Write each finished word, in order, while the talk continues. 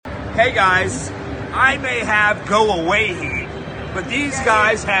Hey guys, I may have go away heat, but these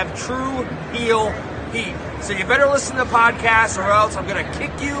guys have true heel heat. So you better listen to the podcast or else I'm gonna kick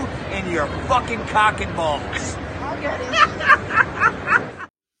you in your fucking cock and balls. I'll get it.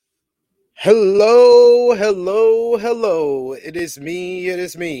 Hello. It is me,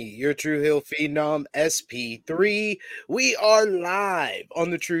 your True Hill Phenom SP3. We are live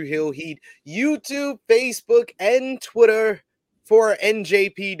on the True Hill Heat YouTube, Facebook, and Twitter for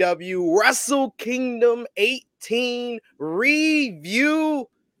NJPW Wrestle Kingdom 18 review,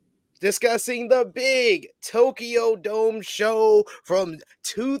 discussing the big Tokyo Dome show from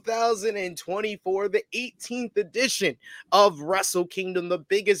 2024, the 18th edition of Wrestle Kingdom, the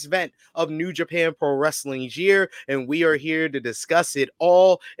biggest event of New Japan Pro Wrestling's year, and we are here to discuss it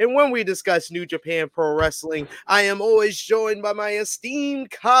all. And when we discuss New Japan Pro Wrestling, I am always joined by my esteemed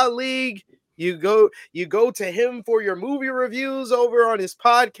colleague. You go to him for your movie reviews over on his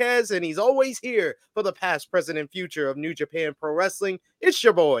podcast, and he's always here for the past, present, and future of New Japan Pro Wrestling. It's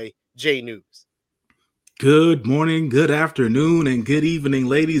your boy, Jay News. Good morning, good afternoon, and good evening,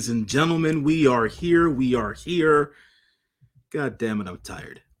 ladies and gentlemen. We are here. God damn it, I'm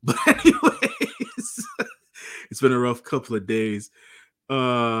tired. But anyways, it's been a rough couple of days.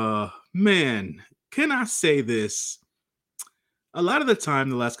 Man, can I say this? A lot of the time,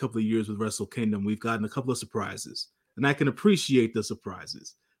 the last couple of years with Wrestle Kingdom, we've gotten a couple of surprises, and I can appreciate the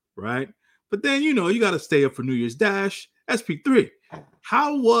surprises, right? But then, you got to stay up for New Year's Dash, SP3.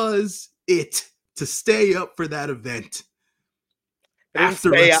 How was it to stay up for that event? I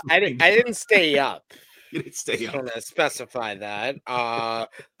didn't stay up. You didn't stay up. I want to specify that.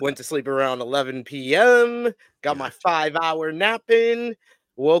 Went to sleep around 11 p.m., got my 5-hour nap in,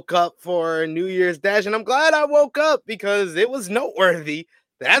 woke up for New Year's Dash, and I'm glad I woke up because it was noteworthy.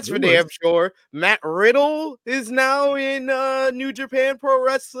 That's for damn sure. Matt Riddle is now in New Japan Pro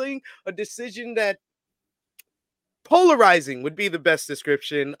Wrestling, a decision that polarizing would be the best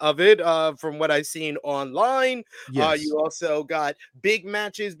description of it, from what I've seen online. Yes. You also got big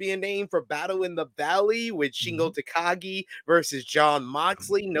matches being named for Battle in the Valley with Shingo Takagi versus Jon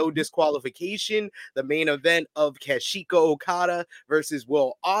Moxley. No disqualification. The main event of Kazuchika Okada versus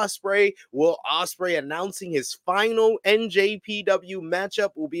Will Ospreay. Will Ospreay announcing his final NJPW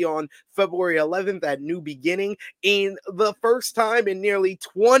matchup will be on February 11th at New Beginning. In the first time in nearly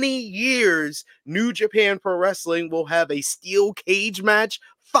 20 years, New Japan Pro Wrestling will have a steel cage match,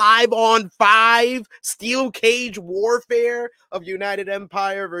 5-on-5 steel cage warfare of United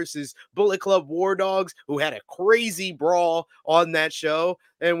Empire versus Bullet Club War Dogs, who had a crazy brawl on that show.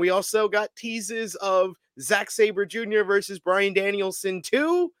 And we also got teases of Zack Sabre Jr. versus Bryan Danielson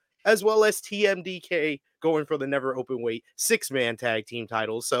 2, as well as TMDK going for the never open weight 6-man tag team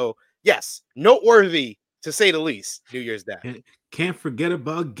titles. So yes, noteworthy to say the least, New Year's Day. Can't forget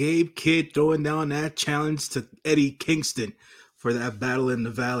about Gabe Kidd throwing down that challenge to Eddie Kingston for that Battle in the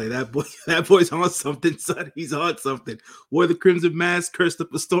Valley. That boy's on something, son. He's on something. Wore the Crimson Mask, cursed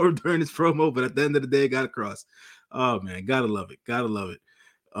up a storm during his promo, but at the end of the day, got across. Oh man, gotta love it.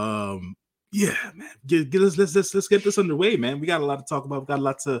 Yeah, man. Let's get this underway, man. We got a lot to talk about. We got a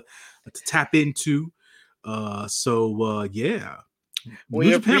lot to tap into. Yeah.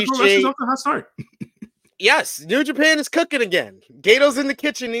 We appreciate off to a hot start. Yes, New Japan is cooking again. Gato's in the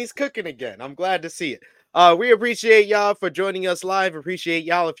kitchen. He's cooking again. I'm glad to see it. We appreciate y'all for joining us live. Appreciate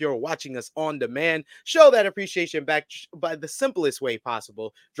y'all if you're watching us on demand. Show that appreciation back by the simplest way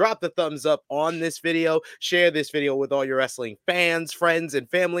possible. Drop the thumbs up on this video. Share this video with all your wrestling fans, friends, and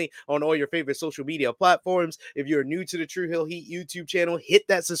family on all your favorite social media platforms. If you're new to the True Hill Heat YouTube channel, hit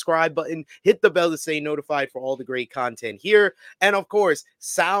that subscribe button. Hit the bell to stay notified for all the great content here. And of course,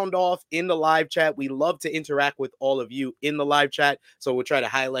 sound off in the live chat. We love to interact with all of you in the live chat, so we'll try to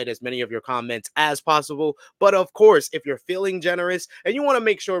highlight as many of your comments as possible. But of course, if you're feeling generous and you want to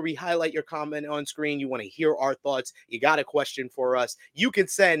make sure we highlight your comment on screen, you want to hear our thoughts, you got a question for us, you can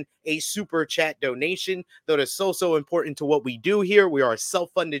send a super chat donation. That is so important to what we do here. We are a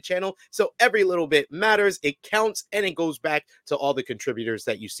self-funded channel, so every little bit matters. It counts, and it goes back to all the contributors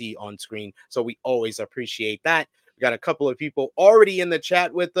that you see on screen. So we always appreciate that. We got a couple of people already in the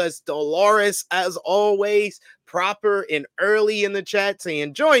chat with us. Dolores, as always, proper and early in the chat,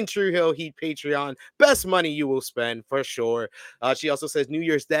 saying join True Hill Heat Patreon. Best money you will spend for sure. She also says New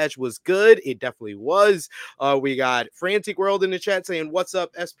Year's Dash was good. It definitely was. We got Frantic World in the chat saying what's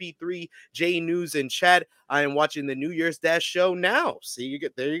up, SP3 J News in chat. I am watching the New Year's Dash show now. See,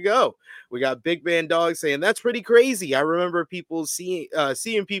 there you go. We got Big Man Dog saying that's pretty crazy. I remember people seeing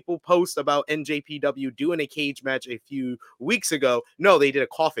people post about NJPW doing a cage match a few weeks ago. No, they did a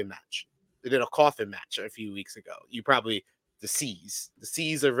coffin match. They did a coffin match a few weeks ago. You probably The C's. The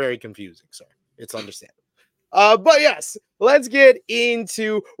C's are very confusing, sir. It's understandable. But yes, let's get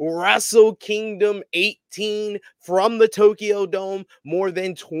into Wrestle Kingdom 18 from the Tokyo Dome. More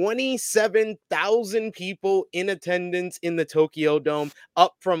than 27,000 people in attendance in the Tokyo Dome,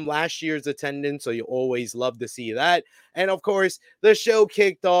 up from last year's attendance. So you always love to see that. And of course, the show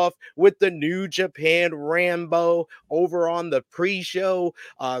kicked off with the New Japan Rambo over on the pre-show,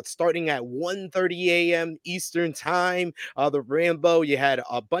 starting at 1:30 a.m. Eastern time. The Rambo, you had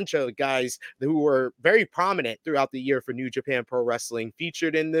a bunch of guys who were very prominent throughout the year for New Japan Pro Wrestling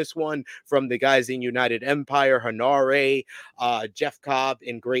featured in this one, from the guys in United Empire, Hanare, Jeff Cobb,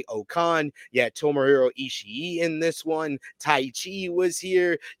 and Great Okan. You had Tomohiro Ishii in this one. Tai Chi was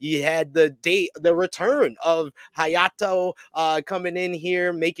here. You had the return of Hayato coming in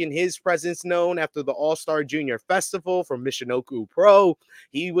here, making his presence known after the All-Star Junior Festival from Michinoku Pro.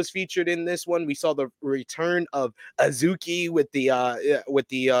 He was featured in this one. We saw the return of Azuki with the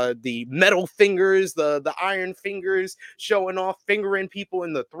metal fingers, the iron fingers, showing off, fingering people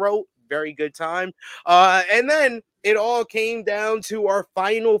in the throat. Very good time. And then it all came down to our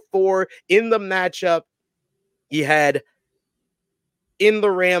final four in the matchup. You had in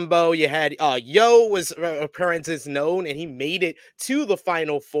the Rambo, you had Yo was appearances known, and he made it to the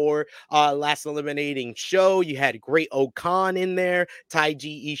final four. Last eliminating show, you had Great Okan in there,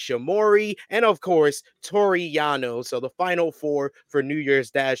 Taiji Ishimori, and of course Tori Yano. So the final four for New Year's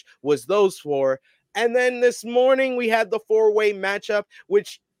Dash was those four. And then this morning we had the four-way matchup,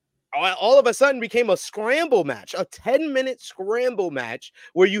 which all of a sudden became a scramble match, a 10-minute scramble match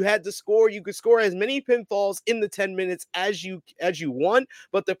where you had to score. You could score as many pinfalls in the 10 minutes as you want,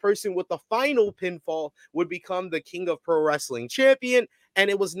 but the person with the final pinfall would become the King of Pro Wrestling champion. And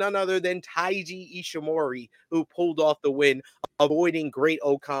it was none other than Taiji Ishimori who pulled off the win, avoiding Great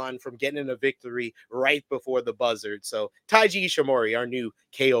Okan from getting a victory right before the buzzard. So Taiji Ishimori, our new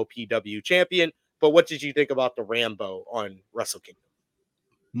KOPW champion. But what did you think about the Rambo on Wrestle Kingdom?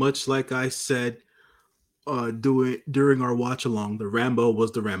 Much like I said during our watch along, the Rambo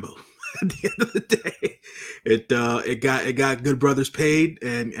was the Rambo. At the end of the day, it got good brothers paid,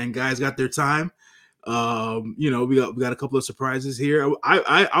 and guys got their time. We got a couple of surprises here.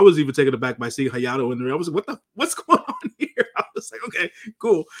 I was even taken aback by seeing Hayato in there. I was like, what's going on here? I was like, okay,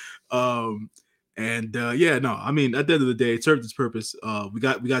 cool. At the end of the day, it served its purpose. We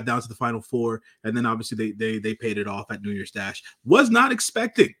got down to the final four, and then obviously they paid it off at New Year's Dash. Was not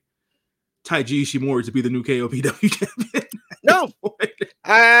expecting Taiji Ishimori to be the new KOPW champion. No,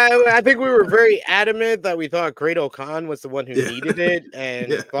 I think we were very adamant that we thought Great Okan was the one who needed it,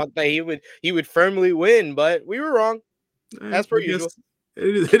 and thought that he would firmly win, but we were wrong. As per usual.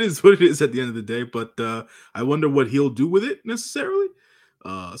 It is what it is at the end of the day, but I wonder what he'll do with it necessarily.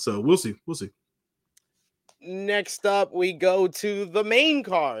 So we'll see. Next up, we go to the main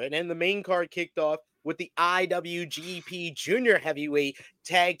card, and the main card kicked off with the IWGP Junior Heavyweight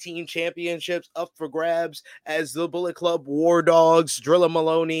Tag Team Championships up for grabs as the Bullet Club War Dogs, Drilla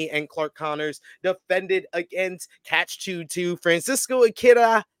Maloney, and Clark Connors defended against Catch 22, Francisco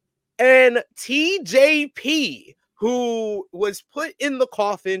Akira, and TJP, who was put in the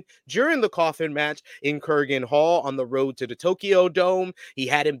coffin during the coffin match in Kurgan Hall on the road to the Tokyo Dome. He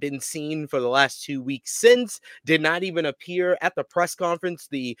hadn't been seen for the last 2 weeks since, did not even appear at the press conference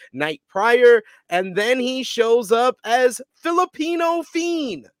the night prior, and then he shows up as Filipino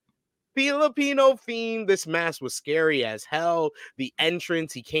Fiend. Filipino Fiend. This mask was scary as hell. The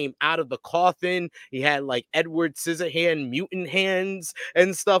entrance, he came out of the coffin. He had like Edward Scissorhand mutant hands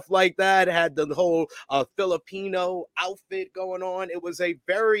and stuff like that. Had the whole Filipino outfit going on. It was a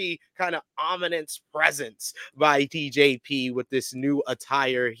very kind of ominous presence by TJP with this new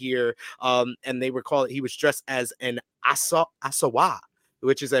attire here. And they were he was dressed as an asawa,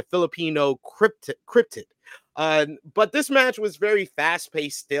 which is a Filipino cryptid. But this match was very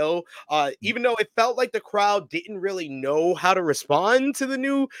fast-paced still, even though it felt like the crowd didn't really know how to respond to the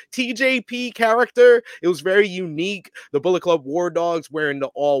new TJP character. It was very unique. The Bullet Club War Dogs wearing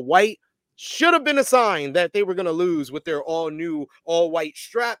the all-white should have been a sign that they were going to lose with their all-new all-white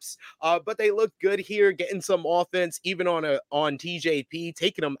straps, but they looked good here, getting some offense, even on TJP,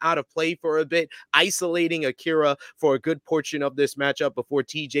 taking them out of play for a bit, isolating Akira for a good portion of this matchup before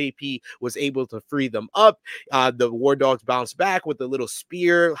TJP was able to free them up. The War Dogs bounced back with a little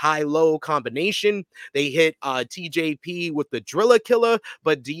spear, high-low combination. They hit TJP with the Driller Killer,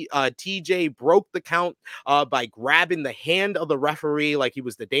 but TJ broke the count by grabbing the hand of the referee like he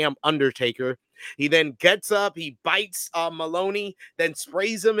was the damn Undertaker. He then gets up, he bites Maloney, then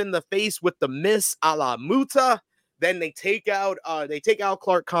sprays him in the face with the miss a la Muta. Then they take out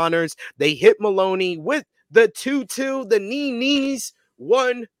Clark Connors. They hit Maloney with The 2-2, the knees,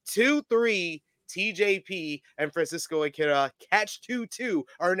 1, 2, 3. TJP and Francisco Akira catch 2-2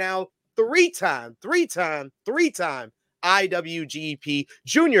 are now three-time IWGP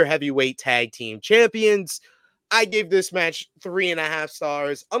Junior Heavyweight Tag Team Champions. I gave this match 3.5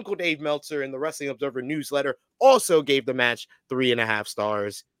 stars. Uncle Dave Meltzer in the Wrestling Observer newsletter also gave the match 3.5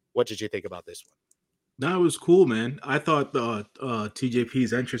 stars. What did you think about this one? No, it was cool, man. I thought the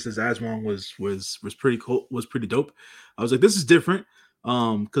TJP's entrance as Aswang was pretty cool, was pretty dope. I was like, this is different.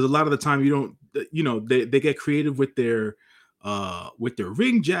 Because a lot of the time they get creative with their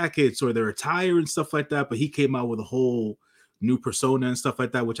ring jackets or their attire and stuff like that. But he came out with a whole new persona and stuff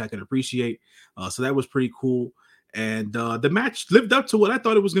like that, which I can appreciate. So that was pretty cool. And the match lived up to what I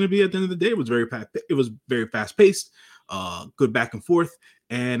thought it was going to be. At the end of the day, it was very fast paced, good back and forth,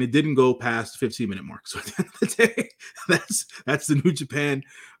 and it didn't go past the 15-minute mark. So at the end of the day, that's the New Japan.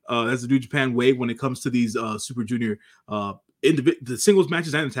 That's the New Japan way when it comes to these Super Junior the singles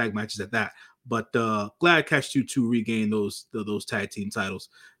matches and the tag matches at that. But glad Catch 2 regain those tag team titles.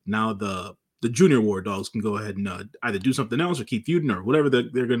 Now the Junior War Dogs can go ahead and either do something else or keep feuding or whatever they're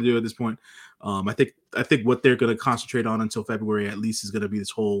going to do at this point. I think what they're going to concentrate on until February at least is going to be this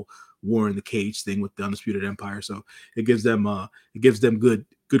whole War in the Cage thing with the Undisputed Empire. So it gives them good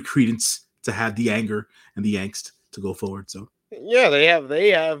credence to have the anger and the angst to go forward. So. Yeah,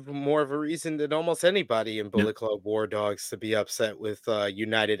 they have more of a reason than almost anybody in Bullet Club War Dogs to be upset with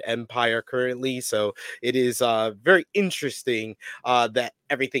United Empire currently. So it is very interesting that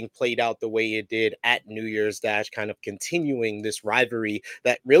everything played out the way it did at New Year's Dash, kind of continuing this rivalry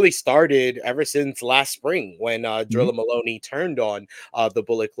that really started ever since last spring when Drilla Maloney turned on the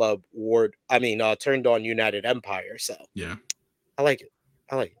Bullet Club turned on United Empire. So yeah, I like it.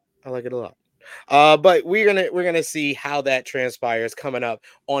 I like it a lot. But we're gonna see how that transpires coming up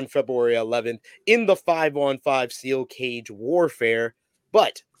on February 11th in the 5-on-5 steel cage warfare.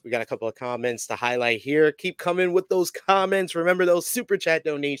 But we got a couple of comments to highlight here. Keep coming with those comments. Remember, those super chat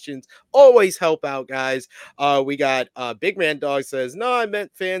donations always help out, guys. We got Big Man Dog says, no, I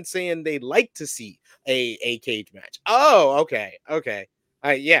meant fans saying they like to see a cage match. Oh, okay.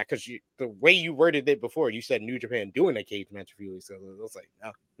 Yeah, because the way you worded it before, you said New Japan doing a cage match for you. So it was like,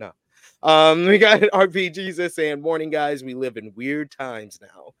 no. We got RPGs saying, morning, guys. We live in weird times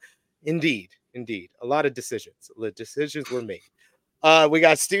now. Indeed. A lot of decisions. The decisions were made. We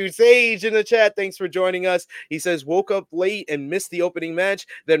got Stu Sage in the chat. Thanks for joining us. He says, woke up late and missed the opening match,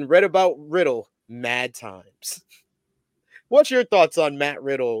 then read about Riddle. Mad times. What's your thoughts on Matt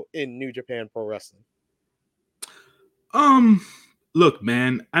Riddle in New Japan Pro Wrestling? Look,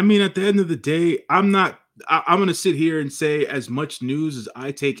 man, I mean, at the end of the day, I'm going to sit here and say as much news as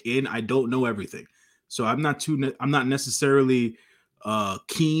I take in, I don't know everything. So I'm not necessarily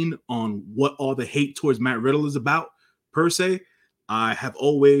keen on what all the hate towards Matt Riddle is about, per se. I have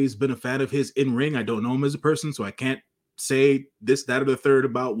always been a fan of his in ring. I don't know him as a person, so I can't say this, that, or the third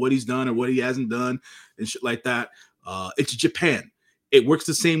about what he's done or what he hasn't done and shit like that. It's Japan. It works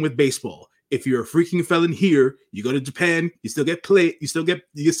the same with baseball. If you're a freaking felon here, you go to Japan, you still get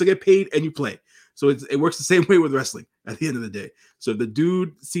paid, and you play. So it works the same way with wrestling at the end of the day. So if the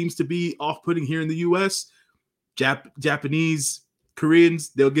dude seems to be off-putting here in the U.S., Japanese,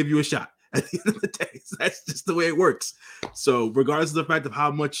 Koreans, they'll give you a shot at the end of the day. So that's just the way it works. So regardless of the fact of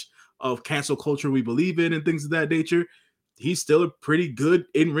how much of cancel culture we believe in and things of that nature, he's still a pretty good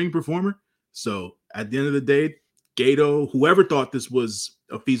in-ring performer. So at the end of the day, Gato, whoever thought this was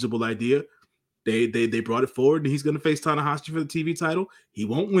a feasible idea, they brought it forward, and he's going to face Tanahashi for the TV title. He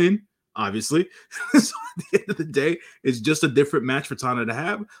won't win, obviously. So at the end of the day, it's just a different match for Tana to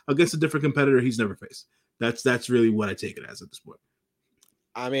have against a different competitor he's never faced. That's really what I take it as at this point.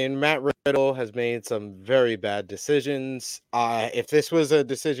 I mean, Matt Riddle has made some very bad decisions. If this was a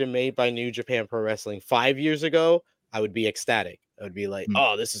decision made by New Japan Pro Wrestling 5 years ago, I would be ecstatic. I would be like,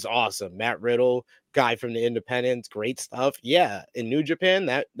 oh, this is awesome. Matt Riddle, guy from the Independents, great stuff. Yeah, in New Japan,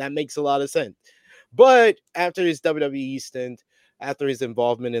 that makes a lot of sense. But after his WWE stint, after his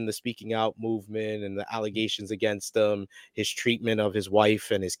involvement in the speaking out movement and the allegations against him, his treatment of his wife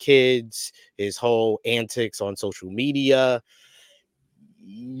and his kids, his whole antics on social media,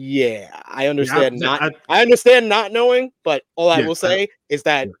 yeah, I understand I understand not knowing, but all I will say is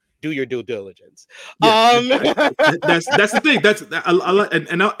that do your due diligence. That's the thing.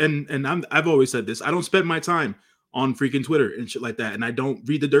 I've always said this. I don't spend my time on freaking Twitter and shit like that, and I don't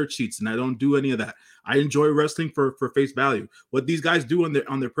read the dirt sheets, and I don't do any of that. I enjoy wrestling for face value. What these guys do on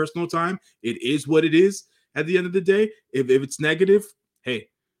their personal time, it is what it is. At the end of the day, if it's negative, hey,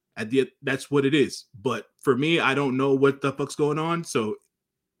 that's what it is. But for me, I don't know what the fuck's going on. So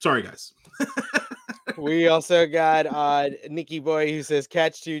sorry, guys. We also got Nikki Boy, who says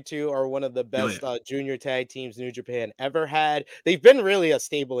Catch 2 are one of the best junior tag teams New Japan ever had. They've been really a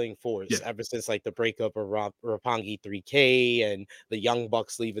stabling force ever since like the breakup of Roppongi 3K and the Young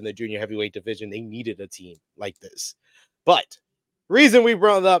Bucks leaving the junior heavyweight division. They needed a team like this. But reason we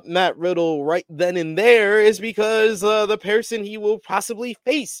brought up Matt Riddle right then and there is because the person he will possibly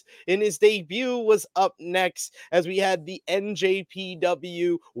face in his debut was up next, as we had the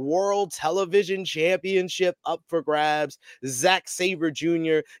NJPW World Television Championship up for grabs. Zack Sabre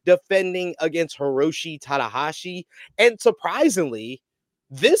Jr. defending against Hiroshi Tanahashi. And surprisingly,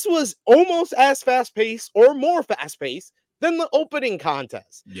 this was almost as fast-paced or more fast-paced than the opening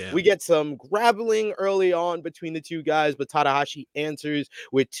contest. Yeah. We get some grappling early on between the two guys, but Tanahashi answers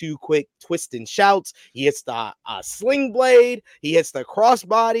with two quick twists and shouts. He hits the sling blade, he hits the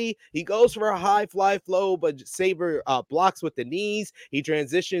crossbody, he goes for a high fly flow, but Sabre blocks with the knees. He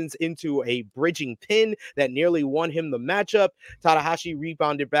transitions into a bridging pin that nearly won him the matchup. Tanahashi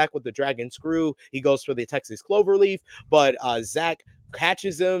rebounded back with the dragon screw. He goes for the Texas Cloverleaf, but Zack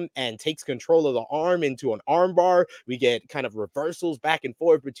catches him and takes control of the arm into an armbar. We get kind of reversals back and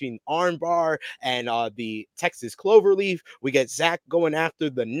forth between armbar and the Texas Cloverleaf. We get Zack going after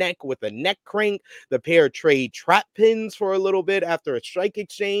the neck with a neck crank. The pair trade trap pins for a little bit after a strike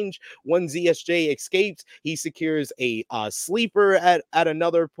exchange. When ZSJ escapes, he secures a sleeper at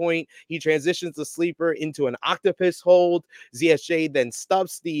another point. He transitions the sleeper into an octopus hold. ZSJ then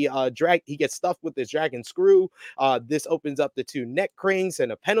stuffs the drag. He gets stuffed with this dragon screw. This opens up the two neck cranes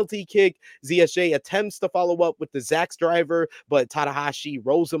and a penalty kick. ZSJ attempts to follow up with the Zack's driver, but Tanahashi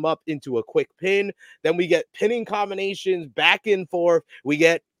rolls him up into a quick pin. Then we get pinning combinations back and forth. We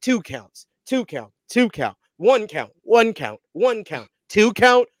get 2 counts, 2 count, 2 count, 1 count, 1 count, 1 count, 2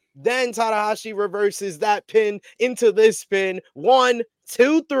 count. Then Tanahashi reverses that pin into this pin. 1,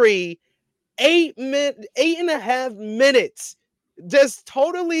 2, 3, 8.5 minutes. Just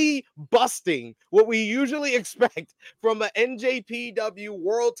totally busting what we usually expect from an NJPW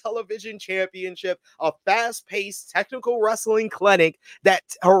World Television Championship, a fast-paced technical wrestling clinic that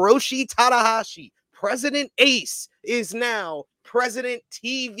Hiroshi Tanahashi, President Ace, is now President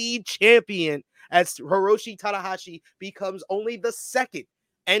TV Champion, as Hiroshi Tanahashi becomes only the second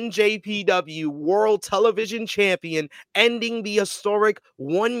NJPW World Television Champion, ending the historic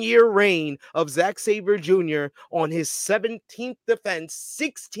 1-year reign of Zack Sabre Jr. on his 17th defense,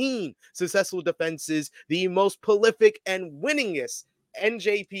 16 successful defenses, the most prolific and winningest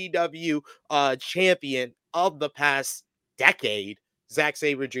NJPW champion of the past decade. Zack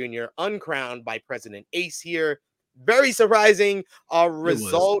Sabre Jr. uncrowned by President Ace here. Very surprising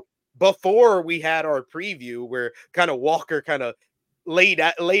result before we had our preview, where kind of Walker kind of laid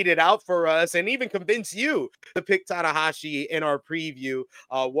it out for us and even convinced you to pick Tanahashi in our preview.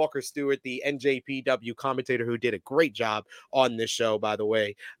 Walker Stewart, the NJPW commentator, who did a great job on this show, by the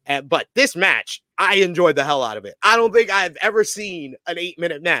way. But this match, I enjoyed the hell out of it. I don't think I've ever seen an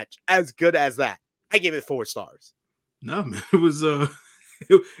 8-minute match as good as that. I give it 4 stars. No, man, it was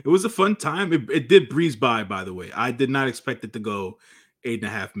it was a fun time. It did breeze by the way. I did not expect it to go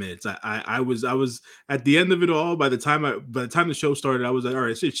 8.5 minutes. I was at the end of it all. By the time the show started, I was like, all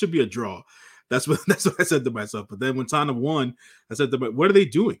right, it should be a draw. That's what I said to myself. But then when Tana won, I said to myself, what are they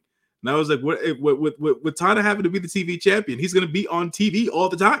doing? And I was like, with Tana having to be the TV champion, he's going to be on TV all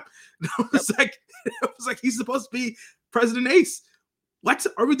the time. And I was like, he's supposed to be President Ace. What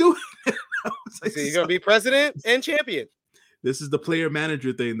are we doing? So he's going to be president and champion. This is the player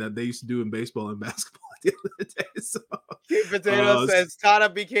manager thing that they used to do in baseball and basketball the other day. So, Potato says Tana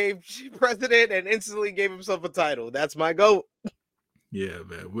became president and instantly gave himself a title. That's my goat. Yeah,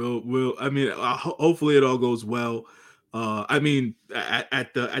 man. We'll. I mean, hopefully it all goes well. I mean,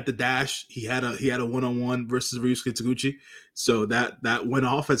 at the dash, he had a 1-on-1 versus Ryusuke Taguchi, so that went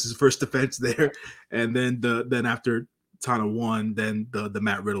off as his first defense there. And then after Tana won, then the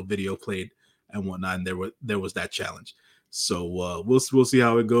Matt Riddle video played and whatnot, and there was that challenge. So we'll see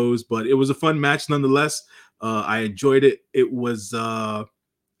how it goes, but it was a fun match nonetheless. I enjoyed it. It was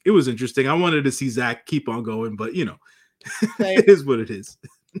interesting. I wanted to see Zack keep on going, but it is what it is.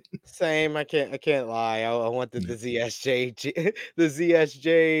 Same. I can't lie. I wanted the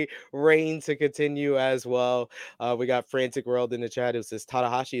ZSJ reign to continue as well. We got Frantic World in the chat who says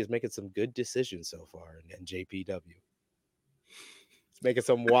Tanahashi is making some good decisions so far in NJPW. He's making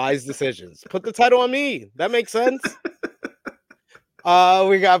some wise decisions. Put the title on me. That makes sense.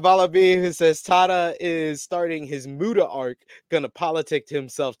 We got Balabi who says Tana is starting his Muda arc, gonna politic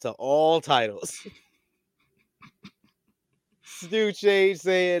himself to all titles. Stu Shade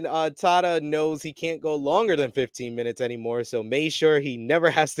saying Tada knows he can't go longer than 15 minutes anymore, so make sure he never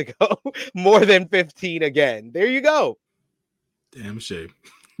has to go more than 15 again. There you go. Damn shame.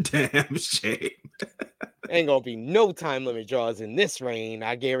 Damn shame. Ain't gonna be no time limit draws in this reign.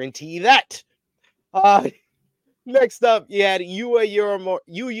 I guarantee that. Uh Next up, you had Yu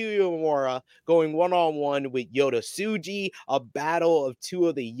Uemura going one-on-one with Yota Tsuji, a battle of two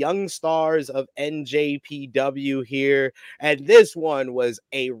of the young stars of NJPW here. And this one was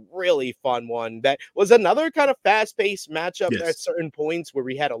a really fun one. That was another kind of fast-paced matchup at Yes. certain points where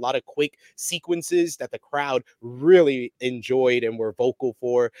we had a lot of quick sequences that the crowd really enjoyed and were vocal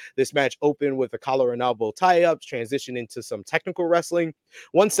for. This match opened with a collar and elbow tie-ups, transitioned into some technical wrestling.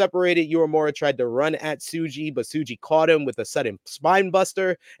 Once separated, Uemura tried to run at Tsuji, but Tsuji caught him with a sudden spine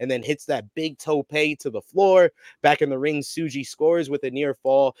buster and then hits that big tope to the floor. Back in the ring, Tsuji scores with a near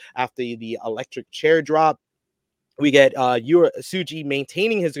fall after the electric chair drop. We get Tsuji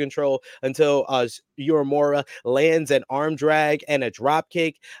maintaining his control until Uemura lands an arm drag and a drop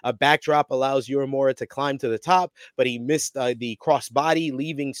kick. A backdrop allows Uemura to climb to the top, but he missed the crossbody,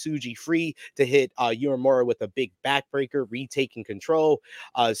 leaving Tsuji free to hit Uemura with a big backbreaker, retaking control.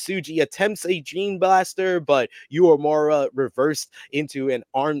 Tsuji attempts a Gene Blaster, but Uemura reversed into an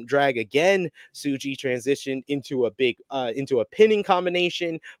arm drag again. Tsuji transitioned into a pinning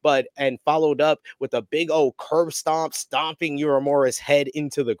combination, and followed up with a big old curb stomp, stomping Uemura's head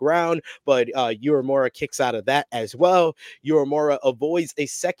into the ground, but Uemura kicks out of that as well. Uemura avoids a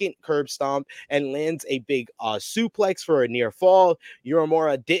second curb stomp and lands a big suplex for a near fall.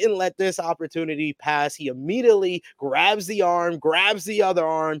 Uemura didn't let this opportunity pass. He immediately grabs the arm, grabs the other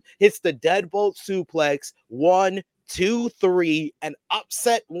arm, hits the deadbolt suplex. 1, 2, 3, an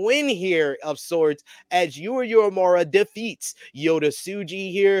upset win here of sorts as Uemura defeats Yota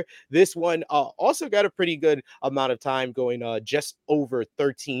Tsuji here. This one also got a pretty good amount of time going, just over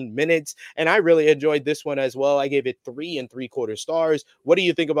 13 minutes. And I really enjoyed this one as well. I gave it 3 3/4 stars. What do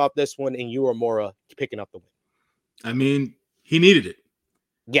you think about this one and Uemura picking up the win? I mean, he needed it.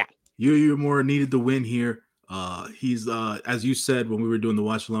 Yeah. Uemura needed the win here. He's as you said when we were doing the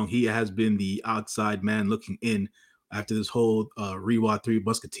watch along, he has been the outside man looking in after this whole Rewa 3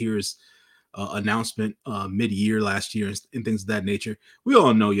 Musketeers announcement mid-year last year and things of that nature. We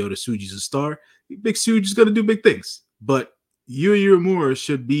all know Yota Tsuji's a star. Big Tsuji's going to do big things, but Uemura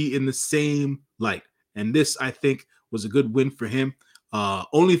should be in the same light. And this, I think, was a good win for him.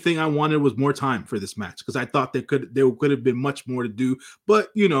 Only thing I wanted was more time for this match because I thought there could have been much more to do. But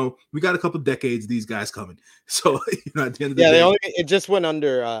we got a couple decades these guys coming. So at the end of the day, it just went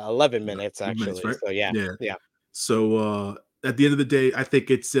under 11 minutes actually. Minutes, right? So yeah. So at the end of the day, I think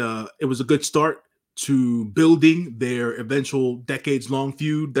it was a good start to building their eventual decades-long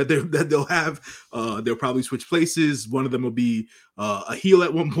feud that they'll have. They'll probably switch places. One of them will be a heel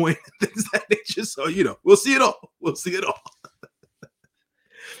at one point. Things that nature. So we'll see it all. We'll see it all.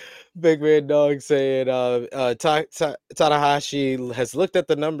 Big Man Dog saying Tanahashi has looked at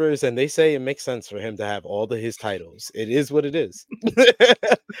the numbers and they say it makes sense for him to have all his titles. It is what it is.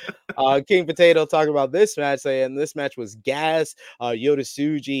 King Potato talking about this match, saying this match was gas. Yota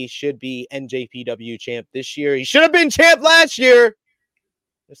Tsuji should be NJPW champ this year. He should have been champ last year.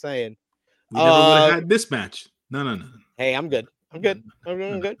 Just saying. We never would have had this match. No. Hey, I'm good. I'm good.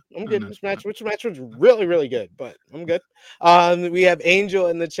 This match was really, really good, but I'm good. We have Angel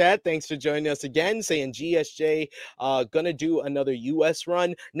in the chat. Thanks for joining us again, saying GSJ gonna do another US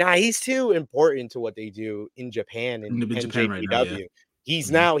run. Nah, he's too important to what they do in Japan and NJPW. Right now, yeah.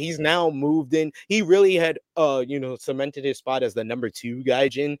 He's now moved in. He really had cemented his spot as the number 2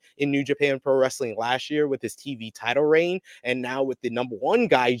 gaijin in New Japan Pro Wrestling last year with his TV title reign, and now with the number 1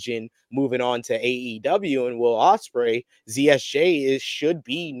 gaijin moving on to AEW and Will Ospreay, ZSJ should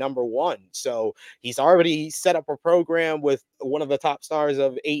be number 1. So he's already set up a program with one of the top stars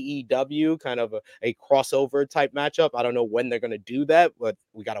of AEW, kind of a crossover type matchup. I don't know when they're going to do that, but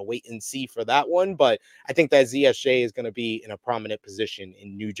we got to wait and see for that one. But I think that ZSJ is going to be in a prominent position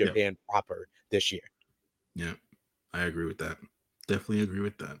in New Japan proper this year. Yeah, I agree with that. Definitely agree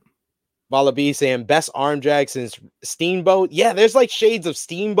with that. Vala B saying best arm drag since Steamboat. Yeah, there's like shades of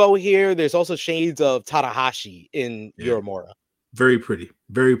Steamboat here. There's also shades of Tanahashi in Uemura. Very pretty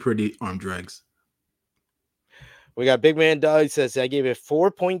arm drags. We got Big Man Doug says I gave it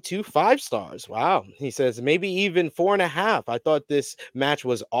 4.25 stars. Wow. He says maybe even 4.5. I thought this match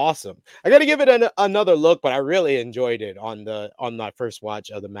was awesome. I got to give it another look, but I really enjoyed it on my first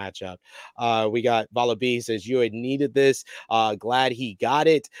watch of the matchup. We got Vala B says you had needed this. Glad he got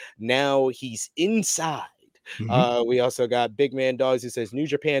it. Now he's inside. We also got Big Man Dogs who says New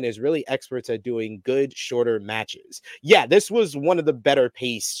Japan is really experts at doing good, shorter matches. Yeah, this was one of the better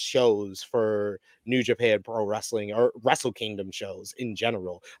paced shows for New Japan Pro Wrestling or Wrestle Kingdom shows in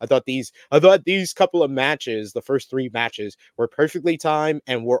general. I thought these couple of matches, the first 3 matches, were perfectly timed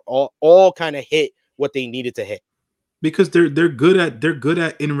and were all kind of hit what they needed to hit. Because they're good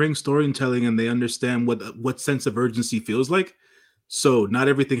at in-ring storytelling, and they understand what sense of urgency feels like. So not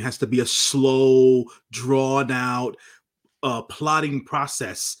everything has to be a slow, drawn out, plotting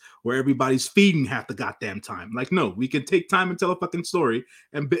process where everybody's feeding half the goddamn time. Like, no, we can take time and tell a fucking story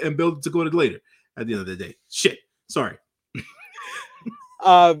and build it to go to later. At the end of the day, shit. Sorry.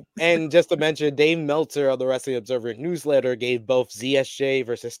 And just to mention, Dave Meltzer of the Wrestling Observer newsletter gave both ZSJ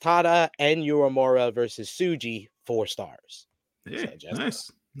versus Tada and Uemura versus Tsuji 4 stars. Hey, So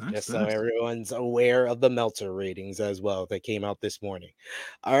nice. So everyone's aware of the Meltzer ratings as well that came out this morning.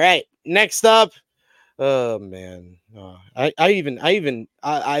 All right, next up. Oh man,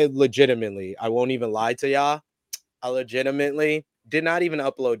 I legitimately, I won't even lie to y'all. I legitimately did not even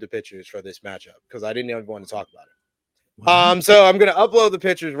upload the pictures for this matchup because I didn't even want to talk about it. Wow. So I'm gonna upload the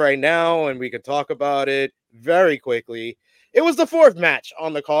pictures right now and we can talk about it very quickly. It was the 4th match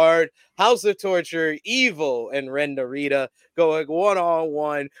on the card. House of Torture, Evil, and Ren Narita going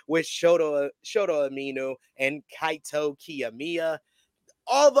 1-on-1 with Shoto Amino and Kaito Kiyomiya.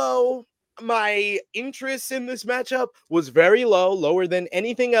 Although my interest in this matchup was very low, lower than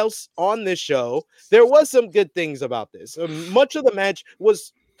anything else on this show, there was some good things about this. Much of the match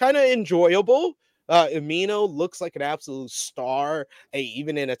was kind of enjoyable. Amino looks like an absolute star,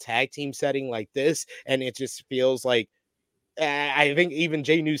 even in a tag team setting like this, and it just feels like I think even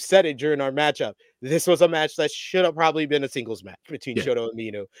Jay News said it during our matchup. This was a match that should have probably been a singles match between Shoto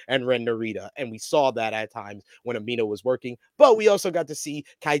Amino and Ren Narita. And we saw that at times when Amino was working. But we also got to see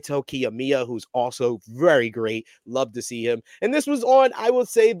Kaito Kiyomiya, who's also very great. Love to see him. And this was on, I would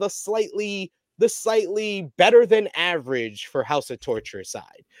say, the slightly better than average for House of Torture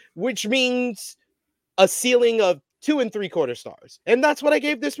side, which means a ceiling of 2 3/4 stars. And that's what I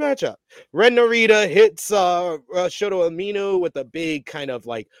gave this matchup. Ren Narita hits Shoto Amino with a big kind of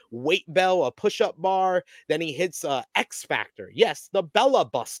like weight bell, a push-up bar. Then he hits X Factor. Yes, the Bella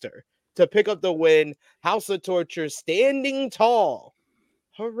Buster to pick up the win. House of Torture standing tall.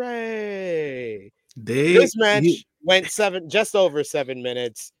 Hooray. This match went just over 7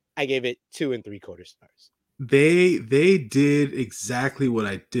 minutes. I gave it 2 3/4 stars. They did exactly what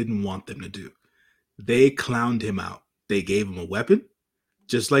I didn't want them to do. They clowned him out. They gave him a weapon,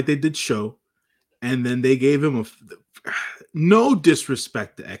 just like they did Show, and then they gave him no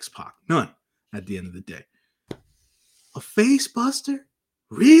disrespect to X-Pac, none. At the end of the day, a face buster,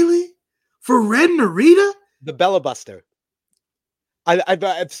 really, for Ren Narita, the Bella Buster.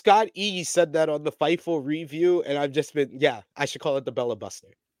 I Scott E said that on the Fightful review, and I've just been I should call it the Bella Buster.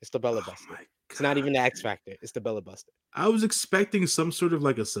 It's the Bella Buster. It's not even the X Factor. It's the Bella Buster. I was expecting some sort of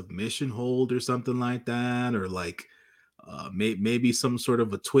like a submission hold or something like that, or like maybe some sort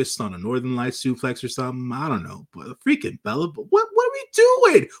of a twist on a Northern Light suplex or something. I don't know, but a freaking Bella. What are we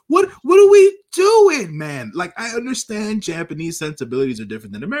doing? What are we doing, man? Like, I understand Japanese sensibilities are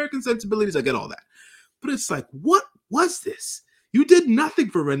different than American sensibilities. I get all that, but it's like, what was this? You did nothing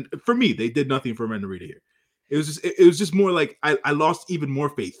for me. They did nothing for Ren Narita here. It was just more like I lost even more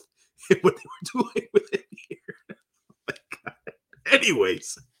faith in what they were doing with it here. Oh my God.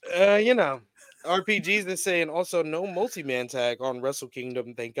 Anyways, RPGs is saying also no multi-man tag on Wrestle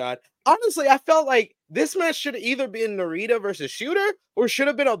Kingdom, thank God. Honestly, I felt like this match should have either been Narita versus Shooter or should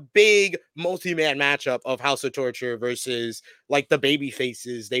have been a big multi-man matchup of House of Torture versus like the baby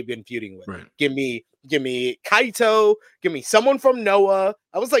faces they've been feuding with. Right. Give me Kaito, give me someone from Noah.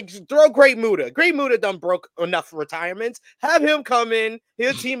 I was like, throw Great Muta. Great Muta done broke enough retirements. Have him come in.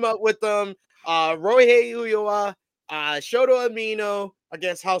 He'll team up with them. Rohei Uyoa, Shoto Amino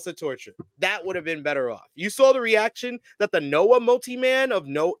against House of Torture. That would have been better off. You saw the reaction that the Noah multi-man of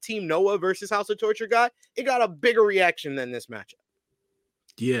Team Noah versus House of Torture got. It got a bigger reaction than this matchup.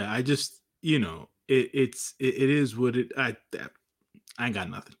 Yeah, I just, it is what it. I ain't got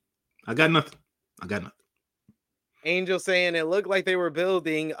nothing. I got nothing. Angel saying it looked like they were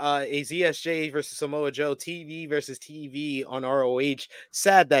building a ZSJ versus Samoa Joe, TV versus TV on ROH.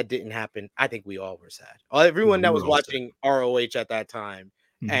 Sad that didn't happen. I think we all were sad. Everyone that was watching ROH at that time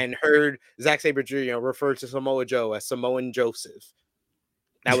and heard Zack Sabre Jr. refer to Samoa Joe as Samoan Joseph.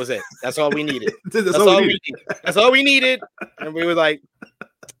 That was it. That's all we needed. That's all we needed. That's all we needed. And we were like,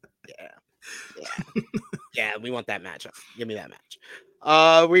 yeah, we want that matchup. Give me that match.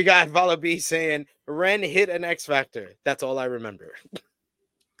 We got Vala B saying Ren hit an X Factor. That's all I remember.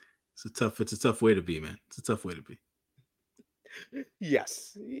 It's a tough way to be, man. It's a tough way to be.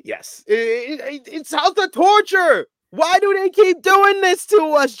 Yes. It's House of Torture. Why do they keep doing this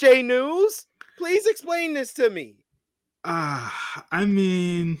to us, J News? Please explain this to me. I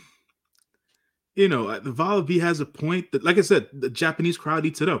mean, the Vala B has a point that, like I said, the Japanese crowd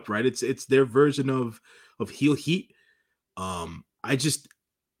eats it up, right? It's their version of heel heat. I just,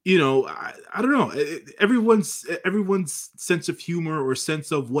 I don't know. Everyone's sense of humor or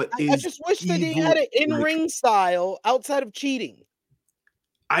sense of what I just wish that they had it in ring style outside of cheating.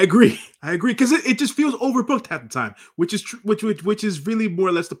 I agree because it just feels overbooked half the time, which is really more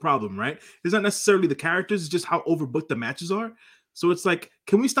or less the problem, right? It's not necessarily the characters, it's just how overbooked the matches are. So it's like,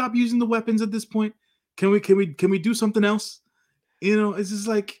 can we stop using the weapons at this point? Can we do something else? It's just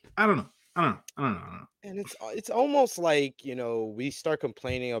like, I don't know. And it's almost like, we start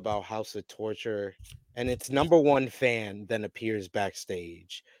complaining about House of Torture and its number one fan then appears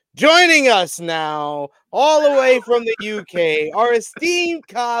backstage. Joining us now, all the way from the UK, our esteemed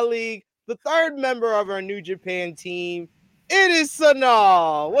colleague, the third member of our New Japan team. It is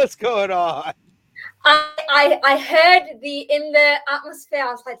Sanal. What's going on? I heard in the atmosphere,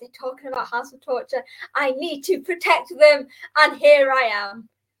 I was like, they're talking about House of Torture. I need to protect them, and here I am.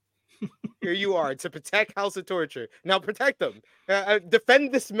 Here you are to protect House of Torture. Now protect them.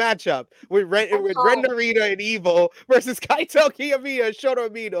 Defend this matchup with Ren Narita and Evil versus Kaito Kiyomiya and Shota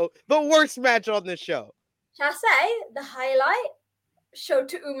Umino. The worst match on the show. Shall I say the highlight?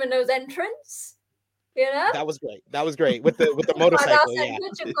 Shota Umino's entrance. That was great with the motorcycle. Yeah,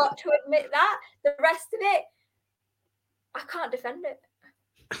 you've got to admit that. The rest of it, I can't defend it.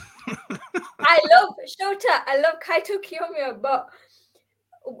 I love Shota. I love Kaito Kiyomiya, but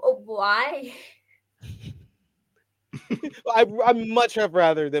why? I'd much have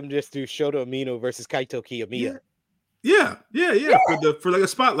rather them just do Shota Umino versus Kaito Kiyomiya. Yeah. For like a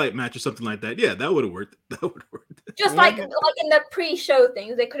spotlight match or something like that. Yeah, that would have worked. Just like in the pre-show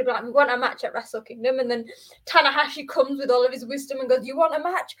things, they could have been like, we want a match at Wrestle Kingdom, and then Tanahashi comes with all of his wisdom and goes, you want a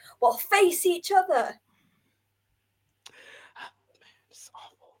match? Well, face each other. It's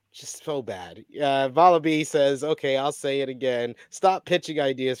awful. Just so bad. Vala B says, okay, I'll say it again. Stop pitching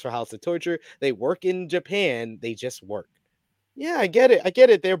ideas for House of Torture. They work in Japan. They just work. Yeah, I get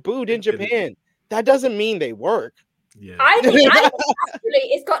it. They're booed in Japan. That doesn't mean they work. Yeah. I think actually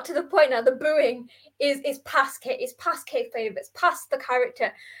it's got to the point now the booing is past kayfabe, it's past the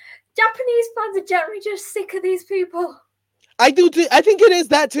character. Japanese fans are generally just sick of these people. I think it is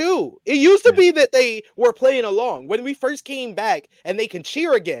that too. It used to be that they were playing along. When we first came back and they can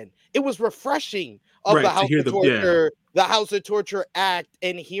cheer again, it was refreshing of the House of Torture act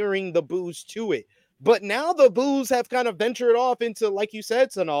and hearing the boos to it. But now the boos have kind of ventured off into, like you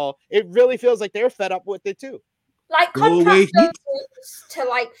said, Sanal, it really feels like they're fed up with it too. Like contrast to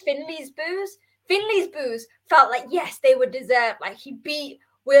like Finley's boos. Finley's boos felt like, yes, they were deserved. Like he beat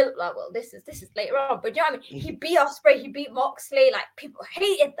Will. Well, this is later on, but you know what I mean? He beat Ospreay, he beat Moxley. Like people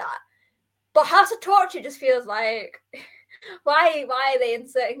hated that. But House of Torture just feels like, why are they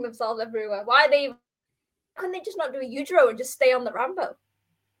inserting themselves everywhere? Couldn't they just not do a Yujiro and just stay on the Rambo?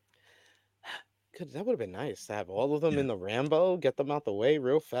 That would have been nice to have all of them in the Rambo, get them out the way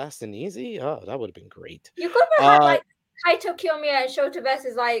real fast and easy. Oh, that would have been great. You could have had like Kaito Kiyomiya and Shota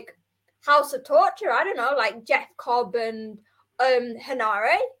versus like House of Torture. I don't know, like Jeff Cobb and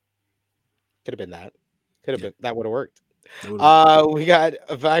Hanare. Could have been that. That would have worked. We got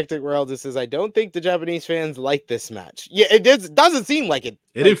a Vactic World that says, I don't think the Japanese fans like this match. Yeah, it doesn't seem like it.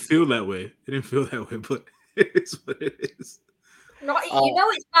 It didn't feel that way. But it is what it is.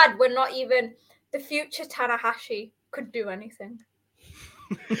 It's bad when not even the future Tanahashi could do anything.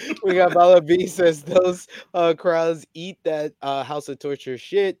 We got Bala B says those crowds eat that House of Torture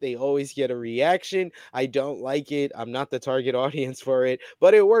shit. They always get a reaction. I don't like it. I'm not the target audience for it,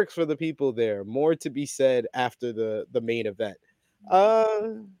 but it works for the people there. More to be said after the main event.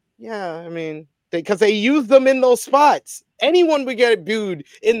 Yeah, I mean, because they use them in those spots. Anyone would get booed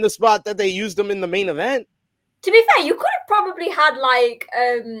in the spot that they used them in the main event. To be fair, you could have probably had like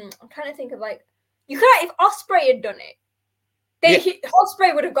I'm trying to think of like you could have, if Ospreay had done it.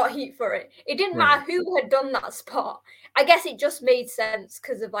 Ospreay would have got heat for it. It didn't matter who had done that spot. I guess it just made sense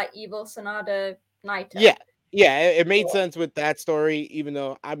because of like Evil, Sanada, Naito. Yeah, it made sense with that story. Even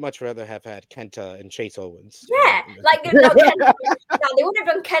though I'd much rather have had Kenta and Chase Owens. Yeah, like Kenta, they would have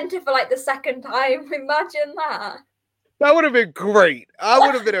done Kenta for like the second time. Imagine that. That would have been great. I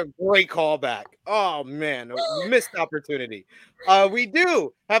would have been a great callback. Oh man, a missed opportunity. We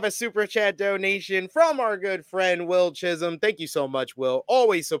do have a super chat donation from our good friend Will Chisholm. Thank you so much, Will.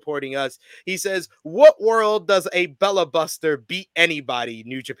 Always supporting us. He says, "What world does a Bella Buster beat anybody?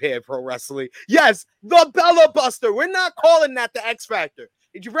 New Japan Pro Wrestling." Yes, the Bella Buster. We're not calling that the X Factor.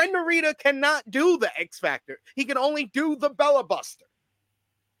 Ren Narita cannot do the X Factor. He can only do the Bella Buster.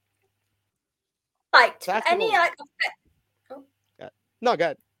 Like That's any the- like No, go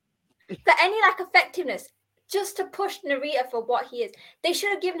ahead. for any like effectiveness, just to push Narita for what he is, they should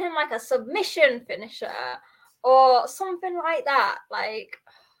have given him like a submission finisher or something like that. Like,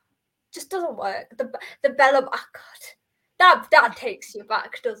 just doesn't work. The Bella, oh God, that takes you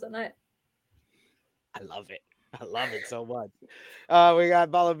back, doesn't it? I love it. I love it so much. We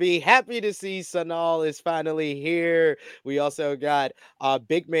got Bala B. Happy to see Sanal is finally here. We also got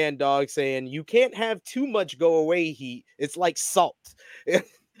Big Man Dog saying, "You can't have too much go away heat. It's like salt."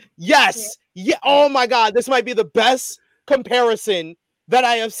 Yes. Yeah. Oh my God. This might be the best comparison that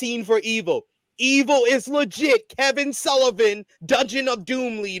I have seen for Evil. Evil is legit Kevin Sullivan, Dungeon of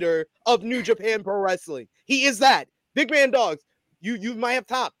Doom leader of New Japan Pro Wrestling. He is that. Big Man Dogs. You might have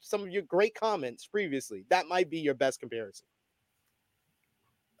topped some of your great comments previously. That might be your best comparison.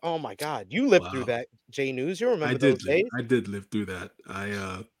 Oh my God, you lived through that, J News. You remember those days? I did live through that.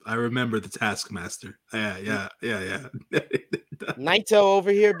 I remember the Taskmaster. Yeah. Naito over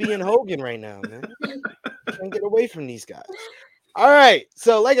here being Hogan right now, man. Can't get away from these guys. All right.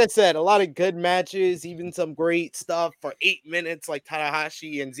 So, like I said, a lot of good matches, even some great stuff for 8 minutes, like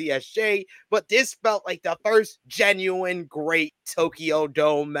Tanahashi and ZSJ. But this felt like the first genuine great Tokyo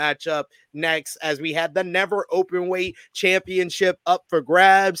Dome matchup. Next, as we had the Never Openweight Championship up for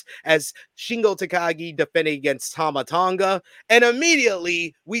grabs, as Shingo Takagi defended against Tama Tonga. And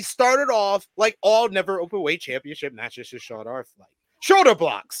immediately, we started off like all Never Openweight Championship matches should start off like. Shoulder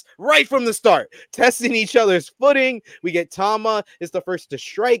blocks right from the start, testing each other's footing. We get Tama is the first to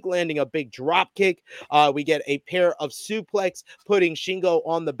strike, landing a big drop kick. We get a pair of suplex, putting Shingo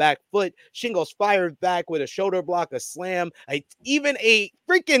on the back foot. Shingo's fired back with a shoulder block, a slam, even a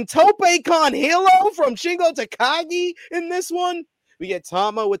freaking Tope Con Hilo from Shingo Takagi in this one. We get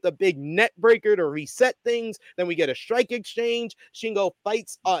Tama with a big net breaker to reset things. Then we get a strike exchange. Shingo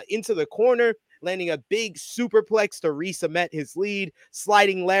fights into the corner, landing a big superplex to re-cement his lead.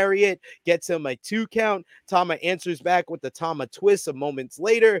 Sliding lariat gets him a 2 count. Tama answers back with the Tama twist a moments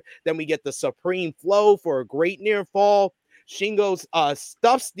later. Then we get the Supreme Flow for a great near fall. Shingo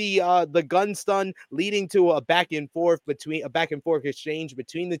stuffs the gun stun, leading to a back and forth exchange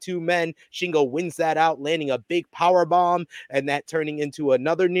between the two men. Shingo wins that out, landing a big power bomb, and that turning into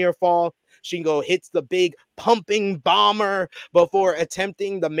another near fall. Shingo hits the big pumping bomber before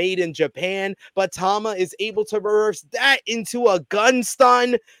attempting the Made in Japan, but Tama is able to reverse that into a gun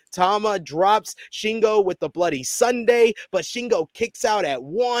stun. Tama drops Shingo with the Bloody Sunday, but Shingo kicks out at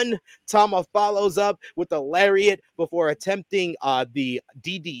 1. Tama follows up with the lariat before attempting the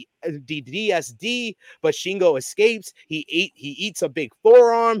DSD, but Shingo escapes. He eats a big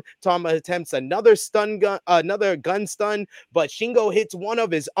forearm. Tama attempts another gun stun, but Shingo hits one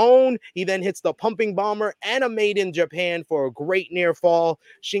of his own. He then hits the pumping bomber and a Made in Japan for a great near fall.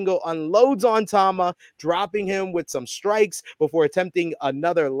 Shingo unloads on Tama, dropping him with some strikes before attempting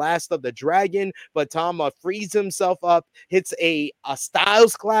another Last of the Dragon, but Tama frees himself up, hits a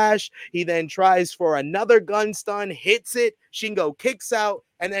Styles Clash. He then tries for another gun stun, hits it. Shingo kicks out,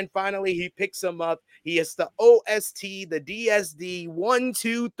 and then finally he picks him up. He hits the OST, the DSD, 1,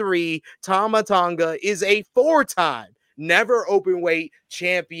 2, 3. Tama Tonga is a 4-time Never Openweight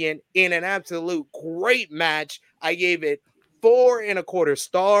champion in an absolute great match. I gave it 4.25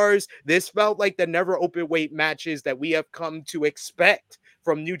 stars. This felt like the Never Openweight matches that we have come to expect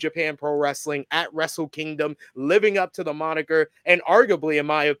from New Japan Pro Wrestling at Wrestle Kingdom, living up to the moniker, and arguably, in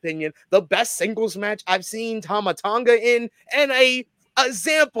my opinion, the best singles match I've seen Tama Tonga in, and a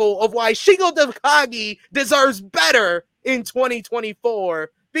example of why Shingo Takagi deserves better in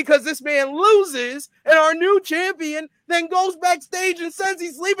 2024, because this man loses and our new champion then goes backstage and says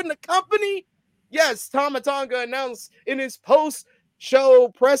he's leaving the company. Yes, Tama Tonga announced in his post-show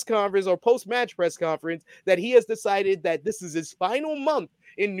press conference or post-match press conference that he has decided that this is his final month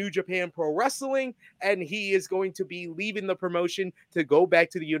in New Japan Pro Wrestling, and he is going to be leaving the promotion to go back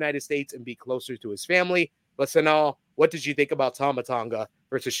to the United States and be closer to his family. But Sanal, what did you think about Tama Tonga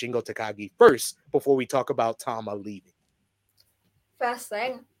versus Shingo Takagi first, before we talk about Tama leaving? First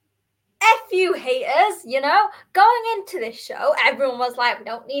thing, F you haters, you know? Going into this show, everyone was like, we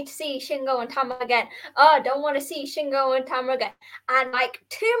don't need to see Shingo and Tama again. Oh, I don't want to see Shingo and Tama again. And like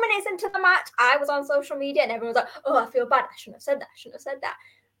 2 minutes into the match, I was on social media and everyone was like, oh, I feel bad. I shouldn't have said that. I shouldn't have said that.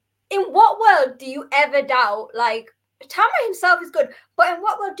 In what world do you ever doubt, like, Tama himself is good, but in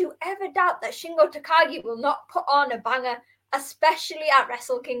what world do you ever doubt that Shingo Takagi will not put on a banger, especially at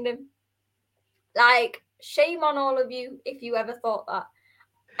Wrestle Kingdom? Like, shame on all of you if you ever thought that.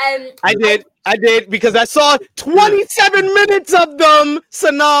 I did because I saw 27 minutes of them,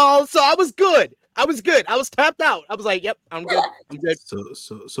 Sanal. So I was good. I was tapped out. I was like, "Yep, I'm good. I'm good."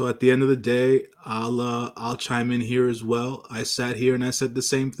 So at the end of the day, I'll chime in here as well. I sat here and I said the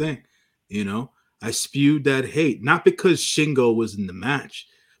same thing. You know, I spewed that hate not because Shingo was in the match,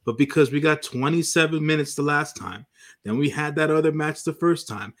 but because we got 27 minutes the last time. Then we had that other match the first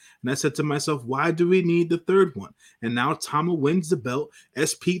time. And I said to myself, why do we need the third one? And now Tama wins the belt.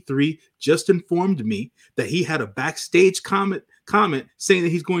 SP3 just informed me that he had a backstage comment saying that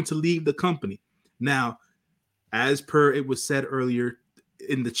he's going to leave the company. Now, as per it was said earlier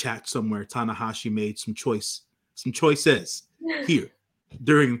in the chat somewhere, Tanahashi made some choices here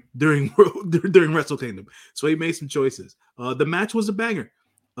during Wrestle Kingdom. So he made some choices. The match was a banger.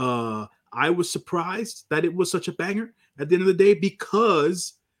 I was surprised that it was such a banger at the end of the day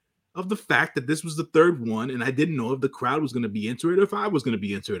because of the fact that this was the third one, and I didn't know if the crowd was going to be into it or if I was going to